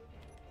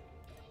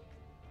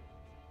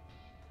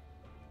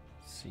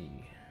 Let's see.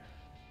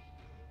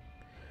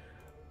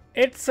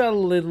 It's a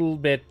little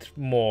bit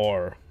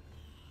more.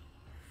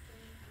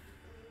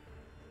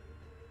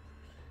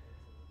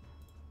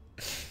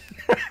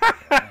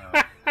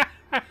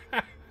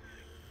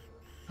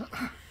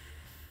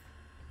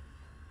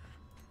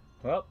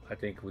 Well, I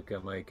think we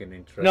can make an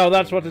interesting. No,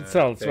 that's what it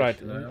sells, right?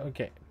 test now.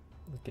 Okay,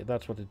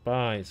 that's what it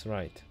buys,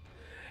 right?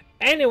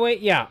 Anyway,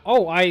 yeah.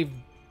 Oh, I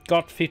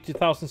got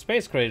 50,000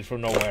 space credits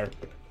from nowhere.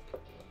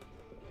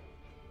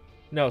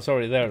 No,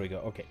 sorry. There we go.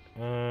 Okay,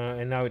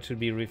 and now it should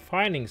be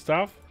refining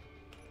stuff.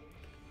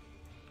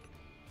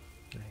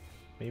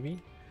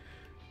 Maybe.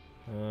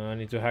 I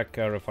need to hack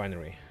a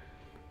refinery.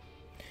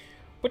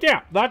 But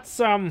yeah, that's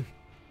okay,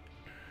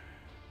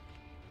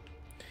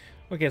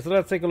 so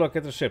let's take a look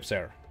at the ships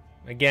here.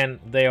 Again,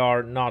 they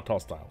are not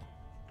hostile.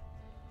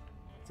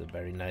 It's a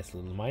very nice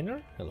little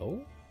miner.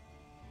 Hello.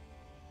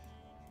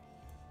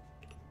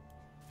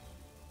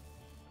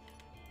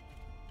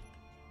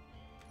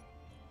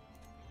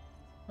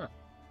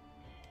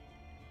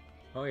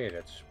 Oh yeah,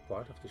 that's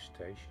part of the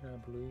station, I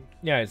believe.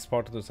 Yeah, it's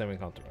part of the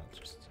semi-counter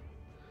interest.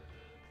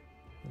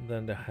 And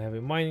then the heavy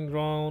mining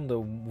drone. The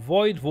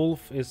Void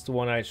Wolf is the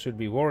one I should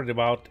be worried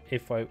about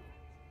if I...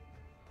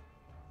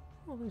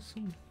 Oh, there's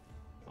some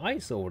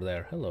ice over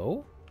there.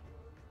 Hello.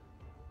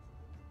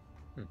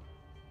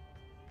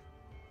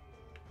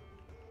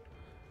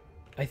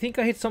 I think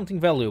I hit something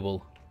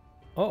valuable.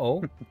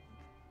 Uh-oh.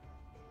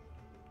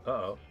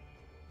 Uh-oh.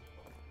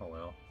 Oh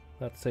well.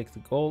 Let's take the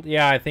gold.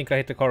 Yeah, I think I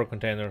hit the cargo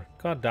container.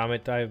 God damn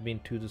it, I've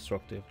been too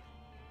destructive.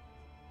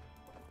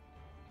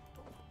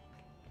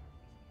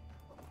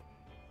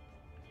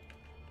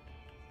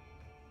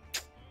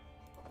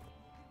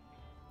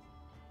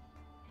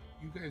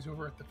 You guys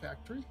over at the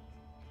factory?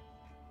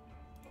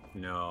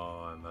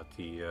 No, I'm at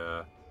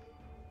the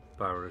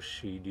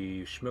Piracy,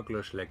 the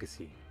Smuggler's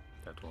Legacy.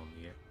 That one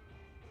here.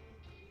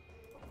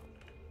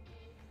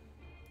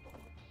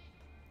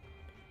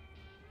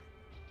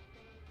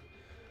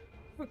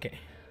 Okay,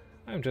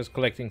 I'm just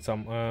collecting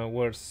some.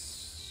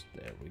 Where's...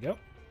 There we go.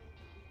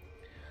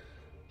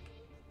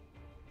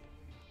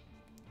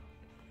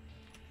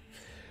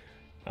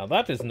 Now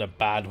that isn't a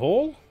bad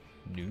haul.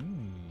 No.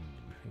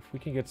 If we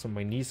can get some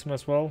magnesium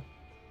as well.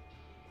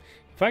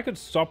 If I could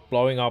stop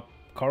blowing up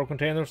cargo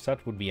containers,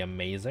 that would be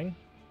amazing.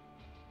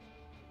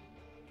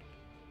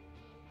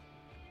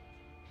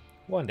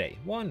 One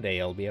day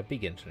I'll be a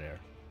big engineer.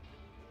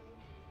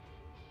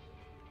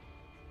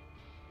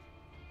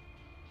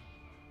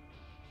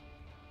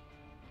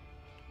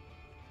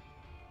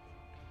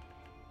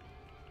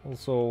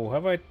 Also,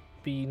 have I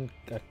been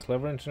a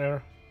clever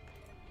engineer?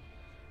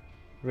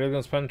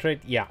 Railguns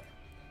penetrate? Yeah,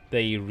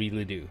 they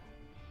really do.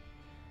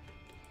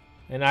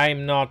 And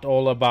I'm not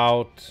all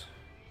about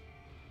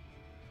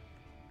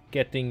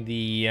getting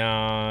the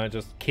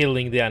just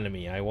killing the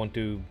enemy. I want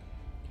to,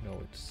 you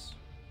know, it's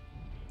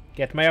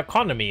get my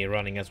economy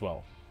running as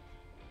well.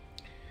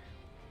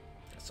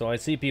 So I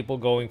see people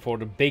going for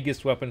the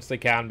biggest weapons they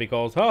can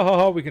because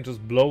we can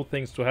just blow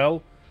things to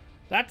hell.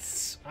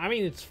 That's, I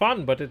mean, it's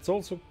fun, but it's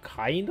also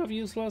kind of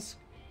useless.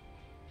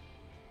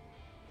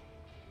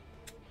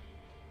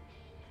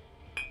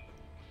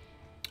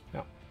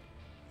 Yeah.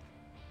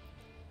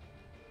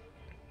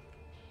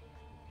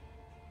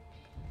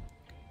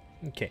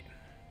 Okay.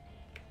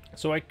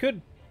 So I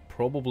could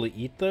probably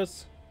eat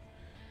this.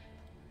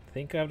 I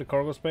think I have the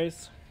cargo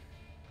space.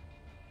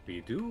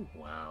 You do?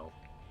 Wow.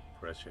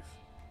 Impressive.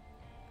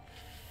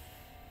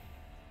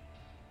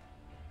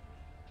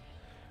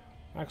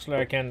 Actually,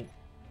 I can...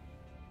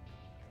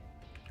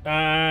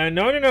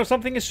 No,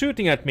 something is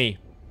shooting at me.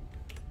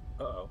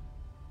 Uh-oh.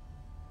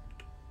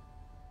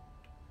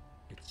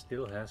 It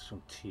still has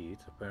some teeth,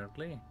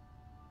 apparently.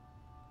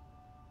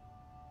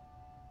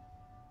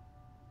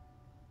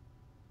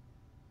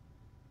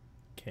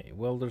 Okay,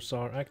 welders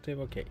are active,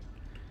 okay.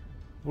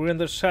 We're in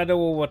the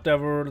shadow of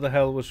whatever the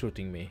hell was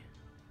shooting me.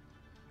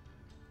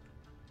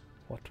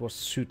 What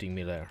was shooting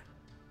me there?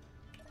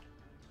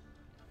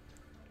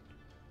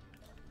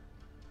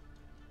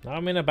 Now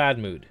I'm in a bad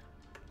mood.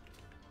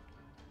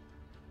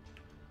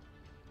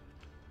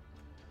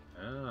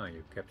 Ah,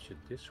 you captured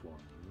this one.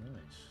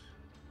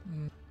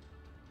 Nice.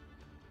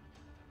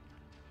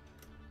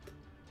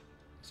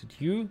 Is it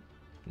you?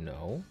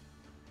 No.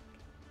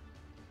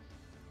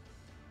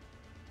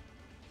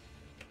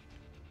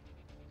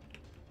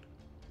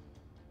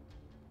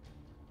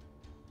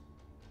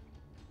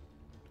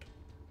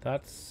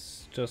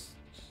 That's just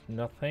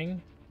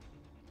nothing.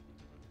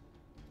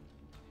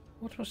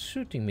 What was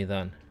shooting me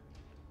then?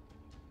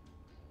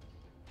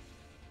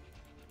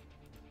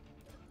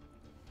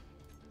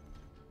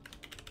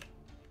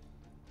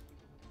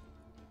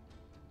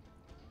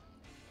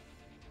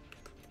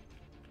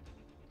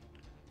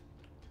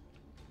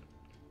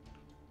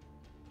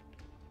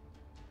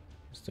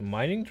 Is the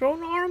mining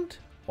drone armed?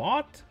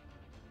 What?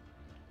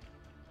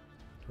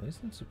 It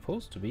isn't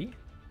supposed to be.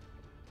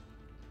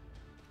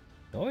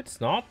 No,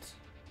 it's not.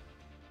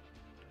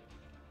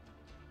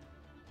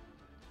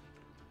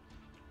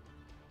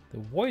 The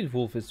Void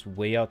Wolf is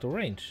way out of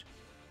range.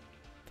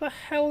 What the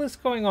hell is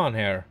going on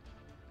here?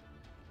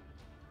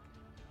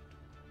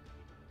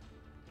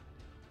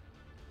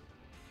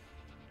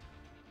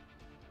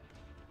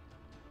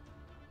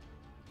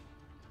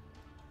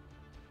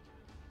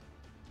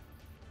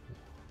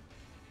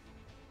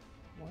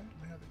 What?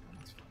 Where are the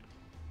guns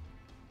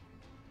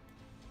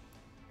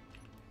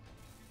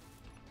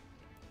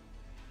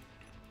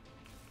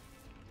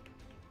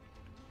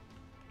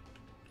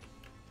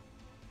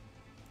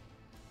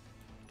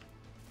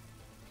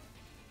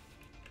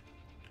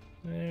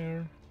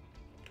There.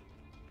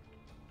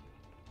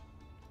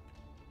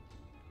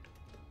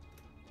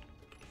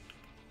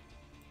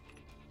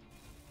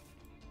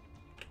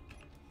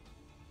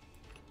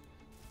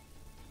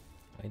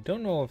 I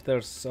don't know if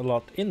there's a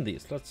lot in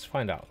these. Let's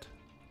find out.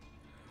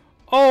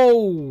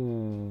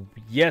 Oh,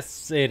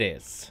 yes it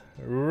is.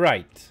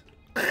 Right.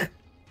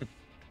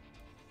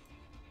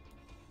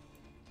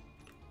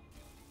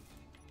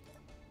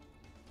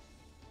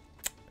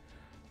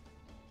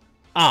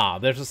 Ah,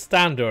 there's a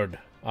standard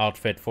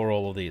outfit for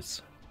all of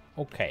these.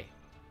 Okay.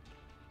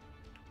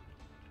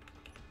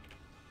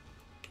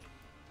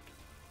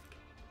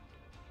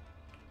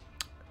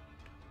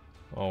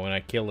 Oh, and I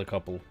killed a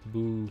couple.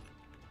 Boo.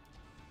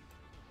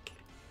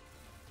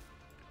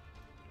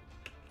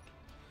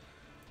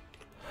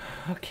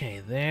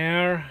 Okay,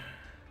 there.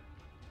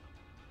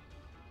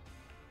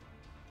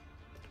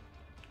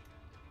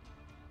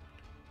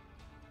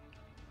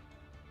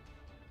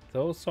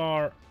 Those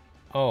are...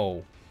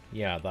 Oh,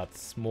 yeah,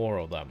 that's more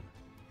of them.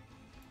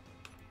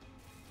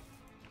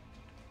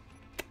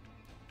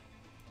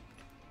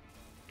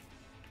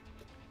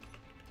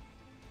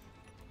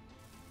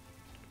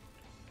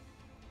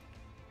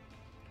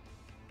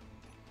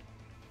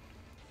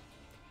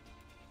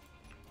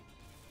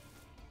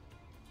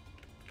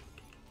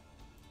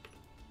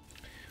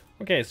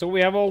 Okay, so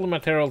we have all the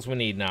materials we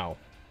need now.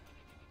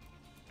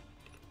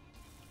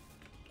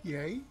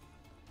 Yay.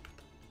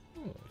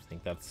 Oh, I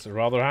think that's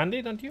rather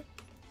handy, don't you?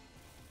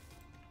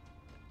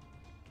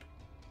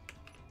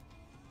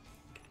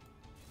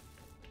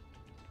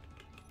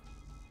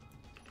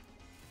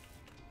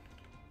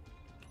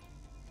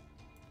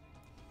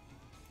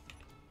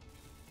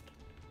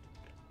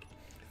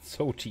 It's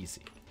so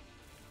cheesy.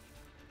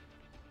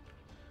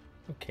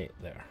 Okay,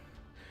 there.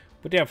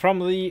 But yeah, from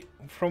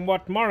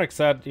what Marek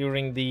said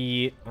during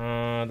the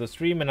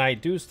stream, and I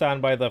do stand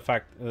by the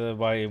fact,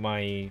 by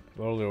my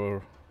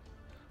earlier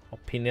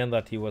opinion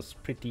that he was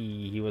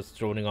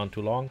droning on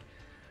too long.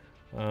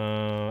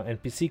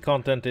 NPC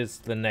content is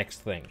the next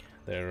thing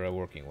they're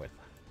working with.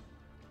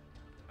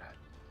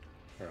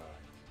 Right.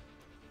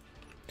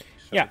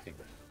 Yeah, Exciting.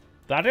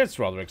 that is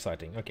rather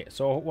exciting. Okay,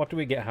 so what do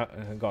we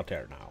got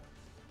here now?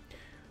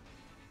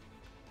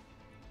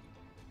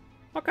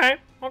 Okay.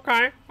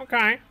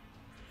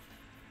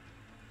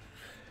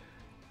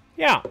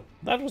 Yeah,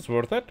 that was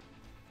worth it.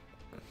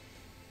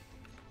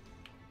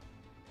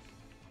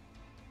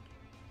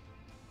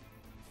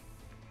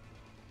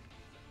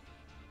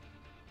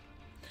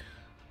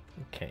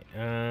 Okay,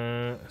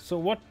 so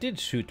what did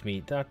shoot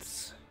me?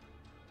 That's...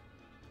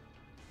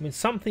 I mean,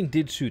 something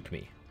did shoot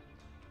me.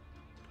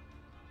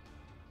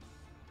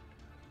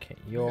 Okay,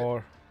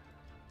 you're...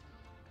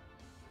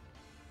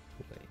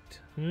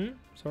 Wait.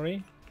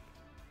 Sorry?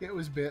 It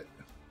was bit.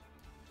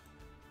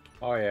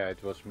 Oh yeah,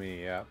 it was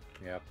me, yeah.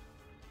 Yep.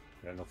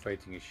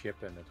 Renovating a ship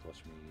and it was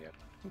me, yep.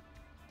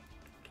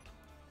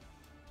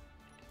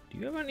 Do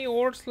you have any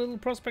ores, little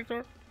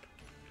prospector?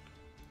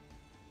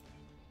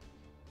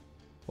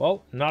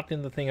 Well, not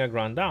in the thing I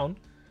ground down.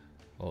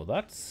 Oh,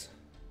 that's...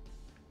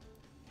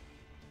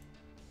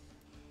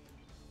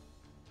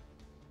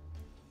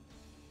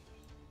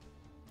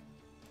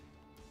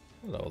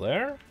 Hello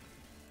there.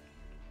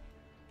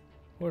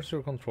 Where's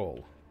your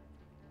control?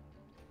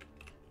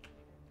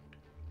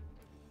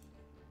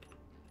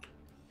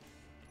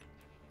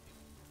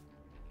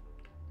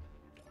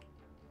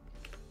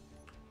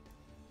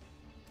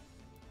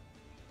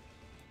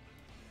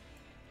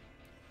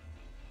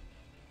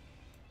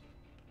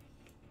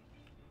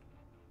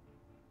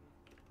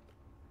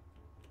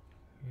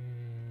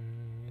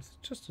 Is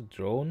it just a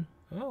drone?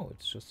 Oh,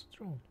 it's just a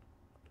drone.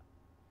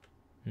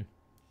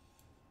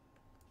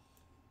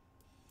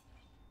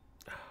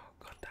 Oh,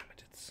 god damn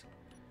it, it's...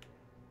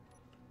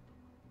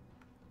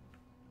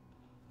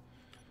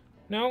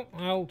 No,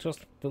 I'll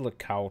just build a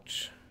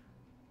couch.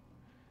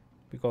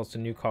 Because the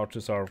new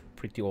couches are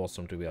pretty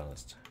awesome, to be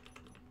honest.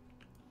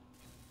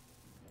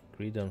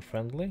 Greed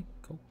unfriendly?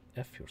 Go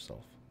F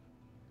yourself.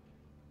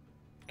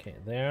 Okay,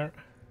 there.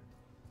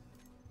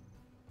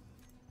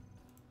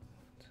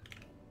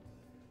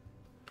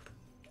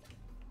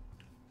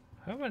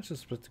 Have I managed to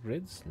split the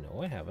grids?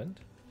 No, I haven't.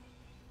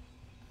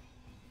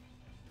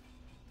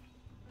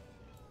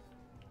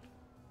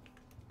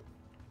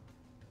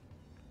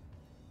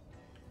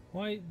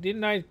 Why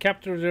didn't I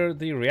capture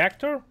the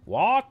reactor?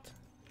 What?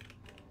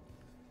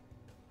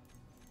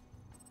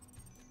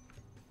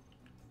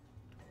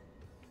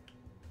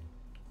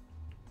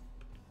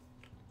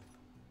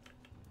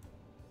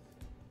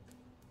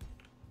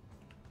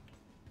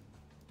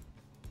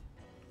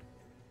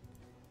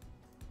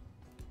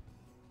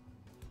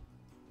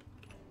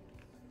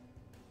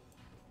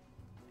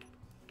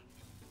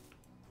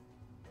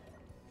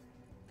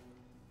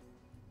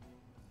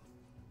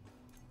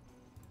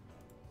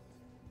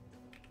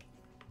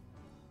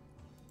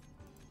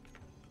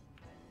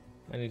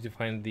 I need to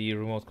find the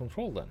remote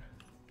control then.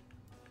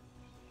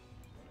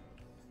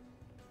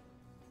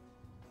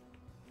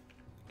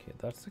 Okay,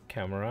 that's the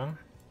camera.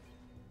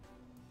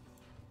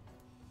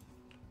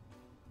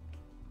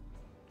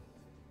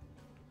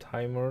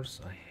 Timers.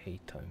 I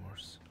hate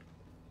timers.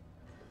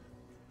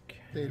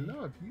 They Okay.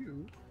 love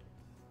you.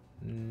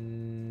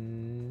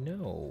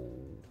 No.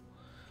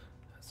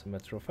 As a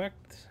matter of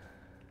fact.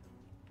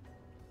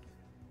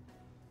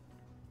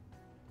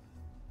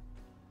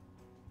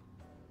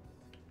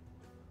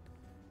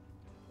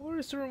 Where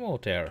is the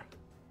remote there?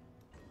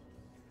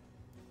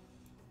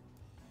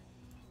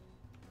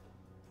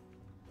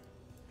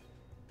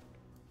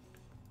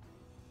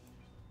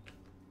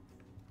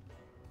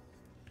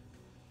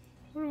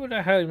 Where would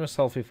I hide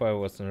myself if I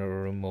was in a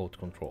remote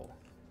control?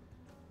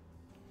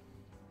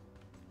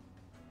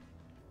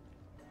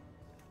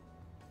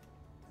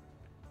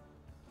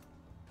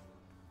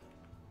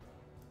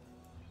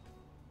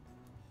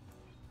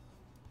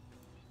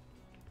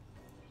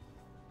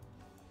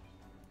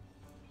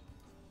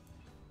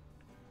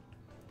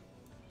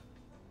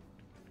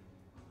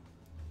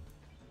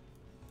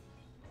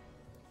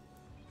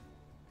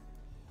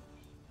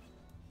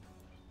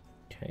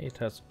 Okay, it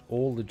has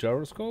all the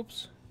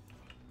gyroscopes.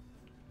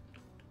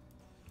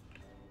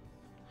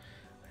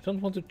 I don't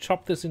want to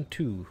chop this in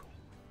two.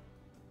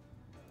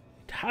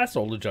 It has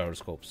all the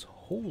gyroscopes.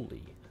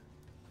 Holy.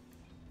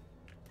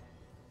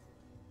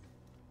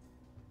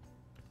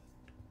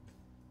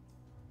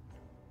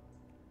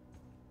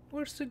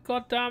 Where's the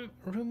goddamn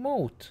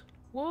remote?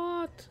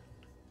 What?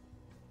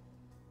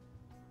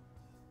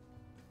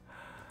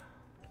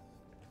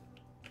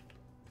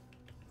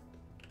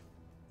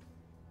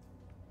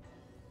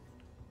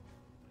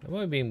 Am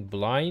I being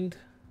blind?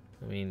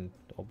 I mean,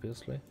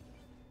 obviously.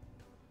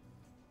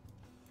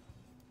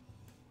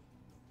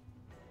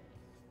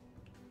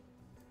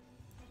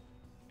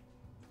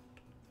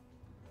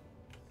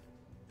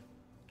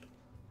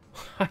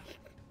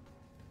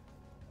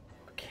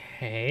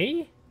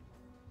 Okay.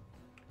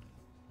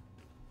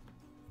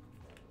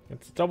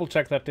 Let's double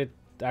check that it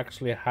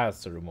actually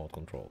has the remote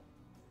control.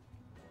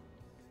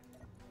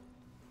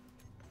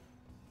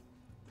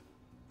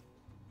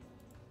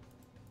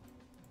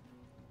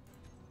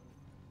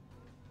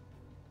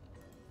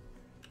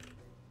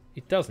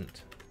 It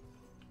doesn't.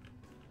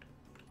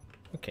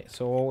 Okay,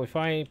 so if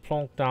I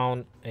plonk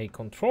down a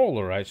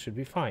controller, I should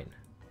be fine.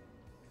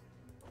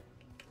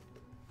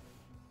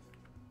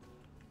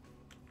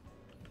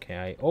 Okay,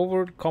 I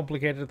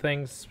overcomplicated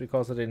things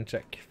because I didn't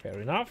check. Fair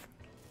enough.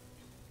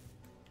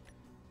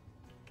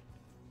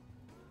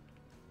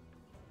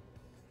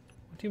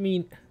 What do you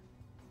mean?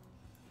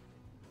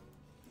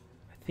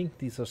 I think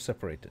these are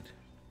separated.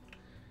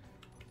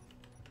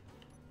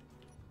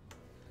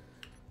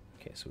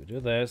 Okay, so we do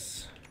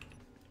this.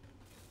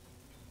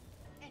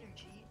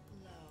 Energy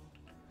low.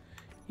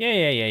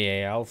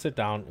 Yeah. I'll sit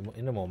down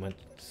in a moment.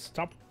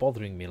 Stop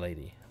bothering me,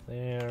 lady.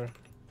 There.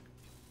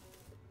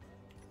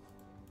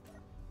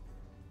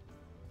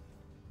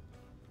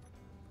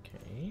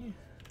 Okay.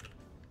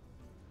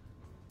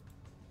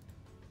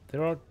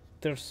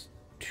 There's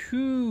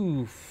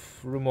two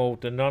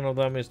remote and none of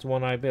them is the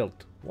one I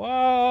built.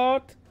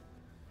 What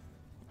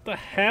the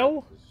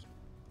hell?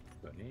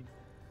 Funny.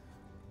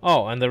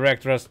 Oh, and the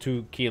reactor has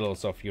 2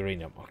 kilos of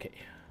uranium. Okay.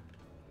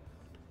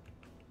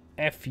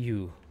 F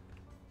you.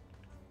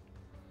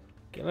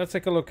 Okay, let's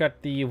take a look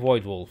at the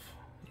Void Wolf.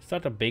 Is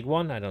that a big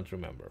one? I don't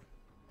remember.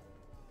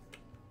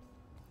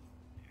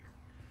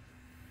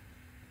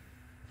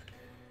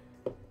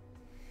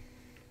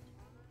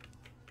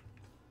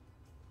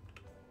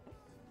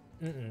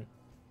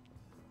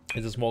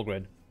 It's a small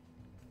grid.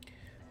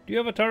 Do you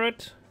have a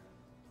turret?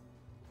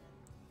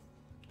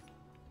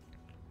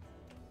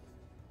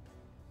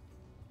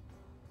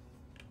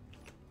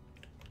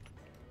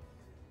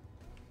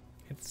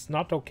 It's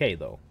not okay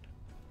though.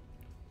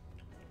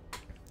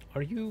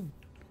 Are you...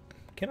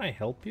 Can I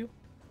help you?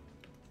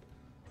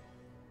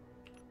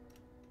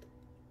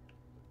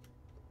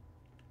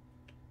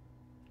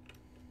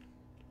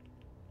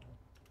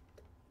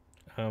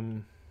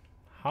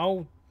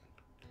 How...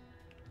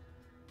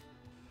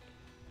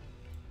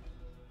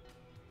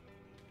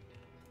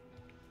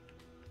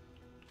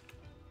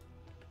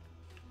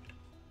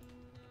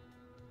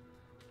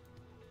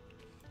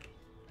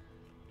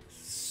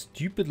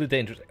 Stupidly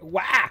dangerous.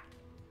 Wah!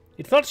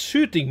 It's not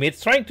shooting me,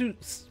 it's trying to...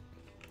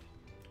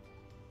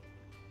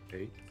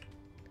 Hey.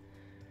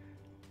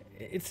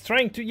 It's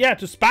trying to, yeah,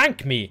 to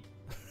spank me.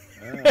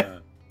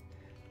 Ah.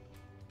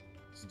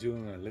 It's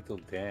doing a little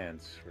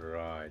dance,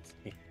 right?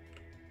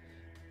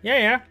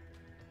 Yeah.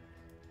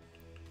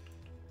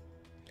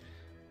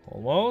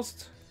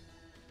 Almost.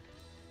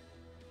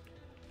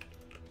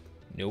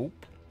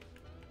 Nope.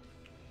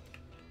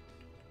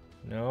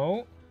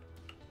 No.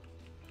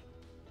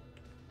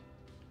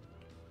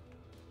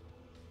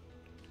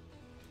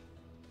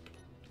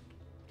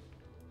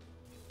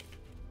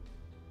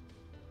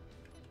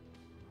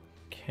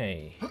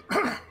 Okay.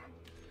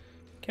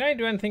 Can I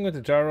do anything with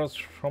the gyros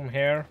from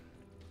here?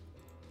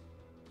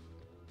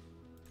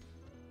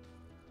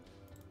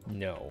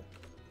 No.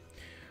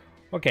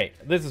 Okay,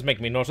 this is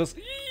making me nauseous.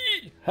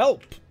 Eee!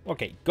 Help!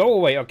 Okay, go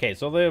away. Okay,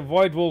 so the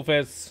Void Wolf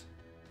is...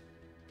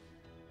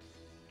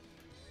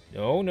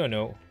 No.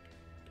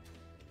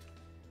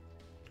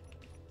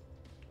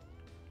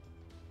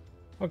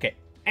 Okay,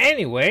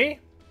 anyway.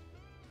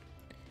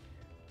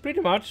 Pretty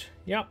much,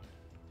 yeah.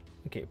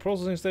 Okay,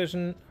 processing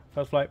station,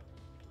 fast flight.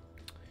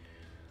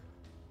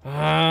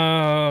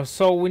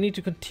 So we need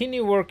to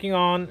continue working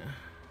on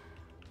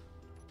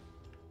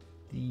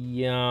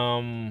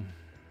the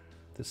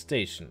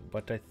station,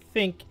 but I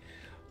think...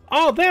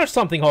 Oh, there's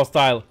something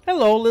hostile!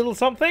 Hello, little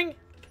something!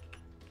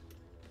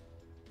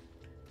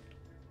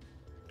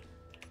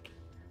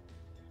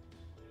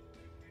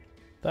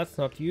 That's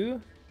not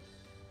you.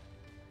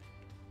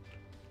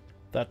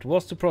 That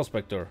was the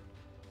prospector.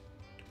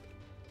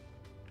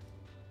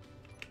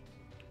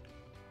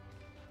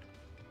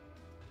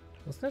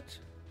 Wasn't it?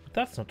 But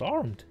that's not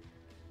armed.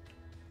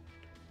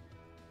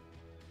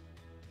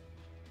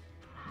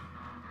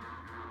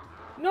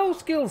 No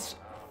skills!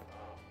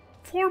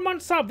 4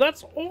 months sub,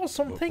 that's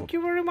awesome, thank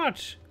you very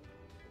much.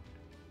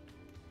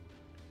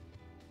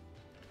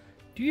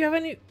 Do you have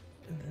any...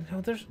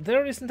 No,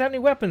 there isn't any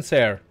weapons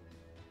here.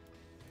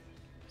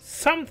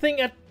 Something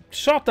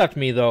shot at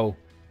me though.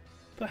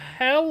 The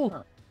hell?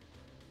 Huh.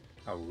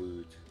 How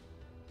rude.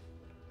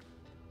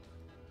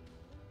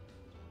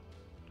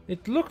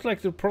 It looked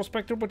like the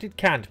prospector, but it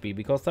can't be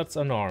because that's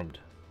unarmed.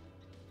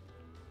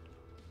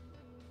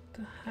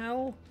 The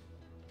hell?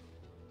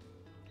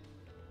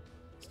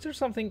 Is there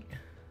something...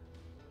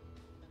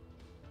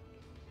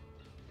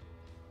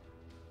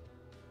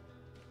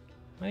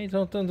 I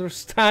don't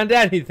understand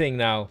anything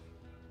now.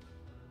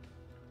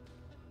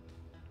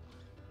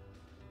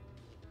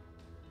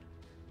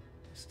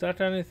 Is that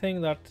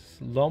anything? That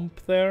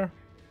lump there?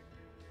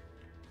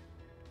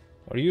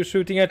 Are you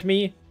shooting at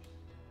me?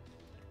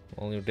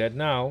 Well, you're dead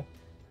now.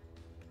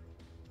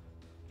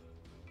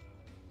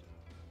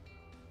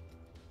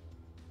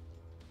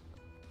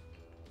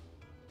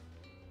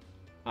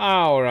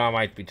 Or I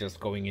might be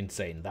just going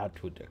insane.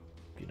 That would,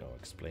 you know,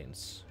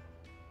 explains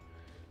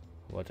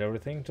what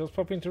everything. Just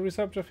pop into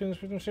resub, just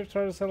finish with shift,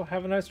 try to sell,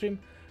 have a nice stream.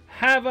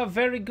 Have a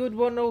very good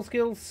one, no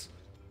skills.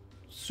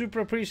 Super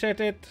appreciate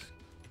it.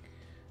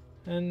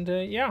 And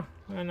yeah,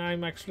 and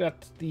I'm actually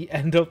at the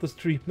end of the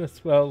stream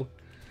as well.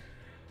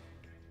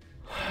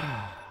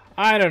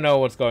 I don't know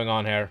what's going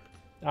on here.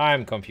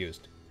 I'm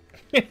confused.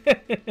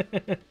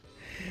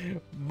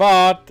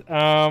 But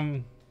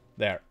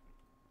there.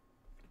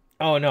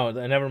 Oh no,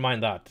 never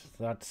mind that.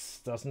 That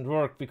doesn't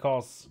work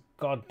because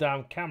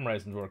goddamn camera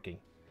isn't working.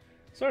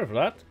 Sorry for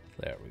that.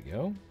 There we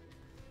go.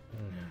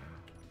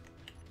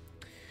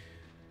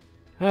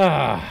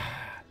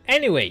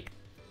 Anyway,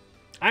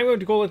 I'm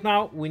going to call it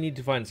now. We need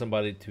to find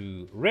somebody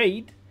to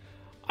raid.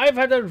 I've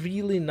had a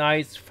really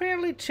nice,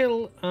 fairly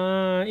chill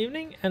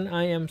evening, and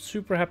I am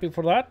super happy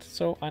for that.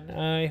 So, and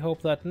I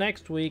hope that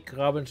next week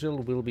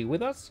Rabenchill will be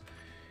with us.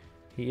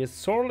 He is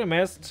sorely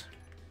missed.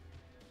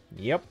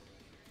 Yep.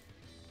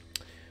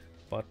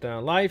 But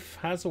life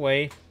has a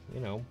way, you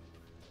know.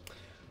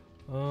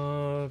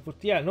 But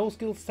yeah, no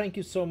skills. Thank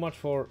you so much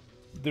for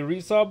the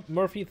resub,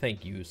 Murphy.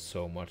 Thank you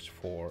so much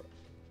for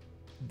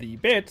the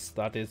bits.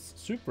 That is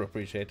super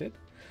appreciated.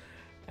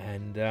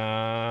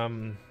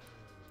 And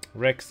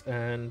Rex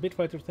and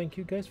Bitfighter, thank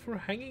you guys for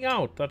hanging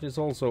out. That is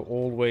also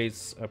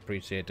always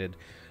appreciated.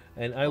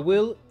 And I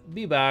will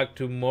be back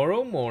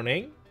tomorrow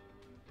morning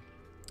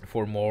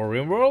for more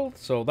RimWorld.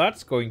 So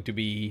that's going to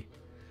be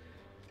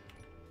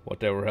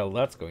whatever hell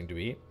that's going to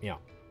be. Yeah.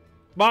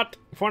 But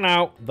for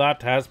now,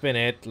 that has been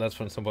it. Let's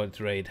find somebody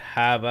to raid.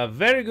 Have a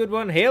very good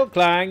one. Hail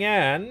Clang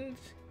and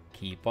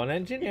keep on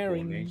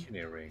engineering. Keep on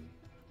engineering.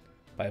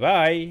 Bye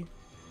bye.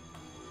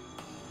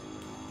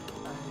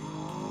 Bye.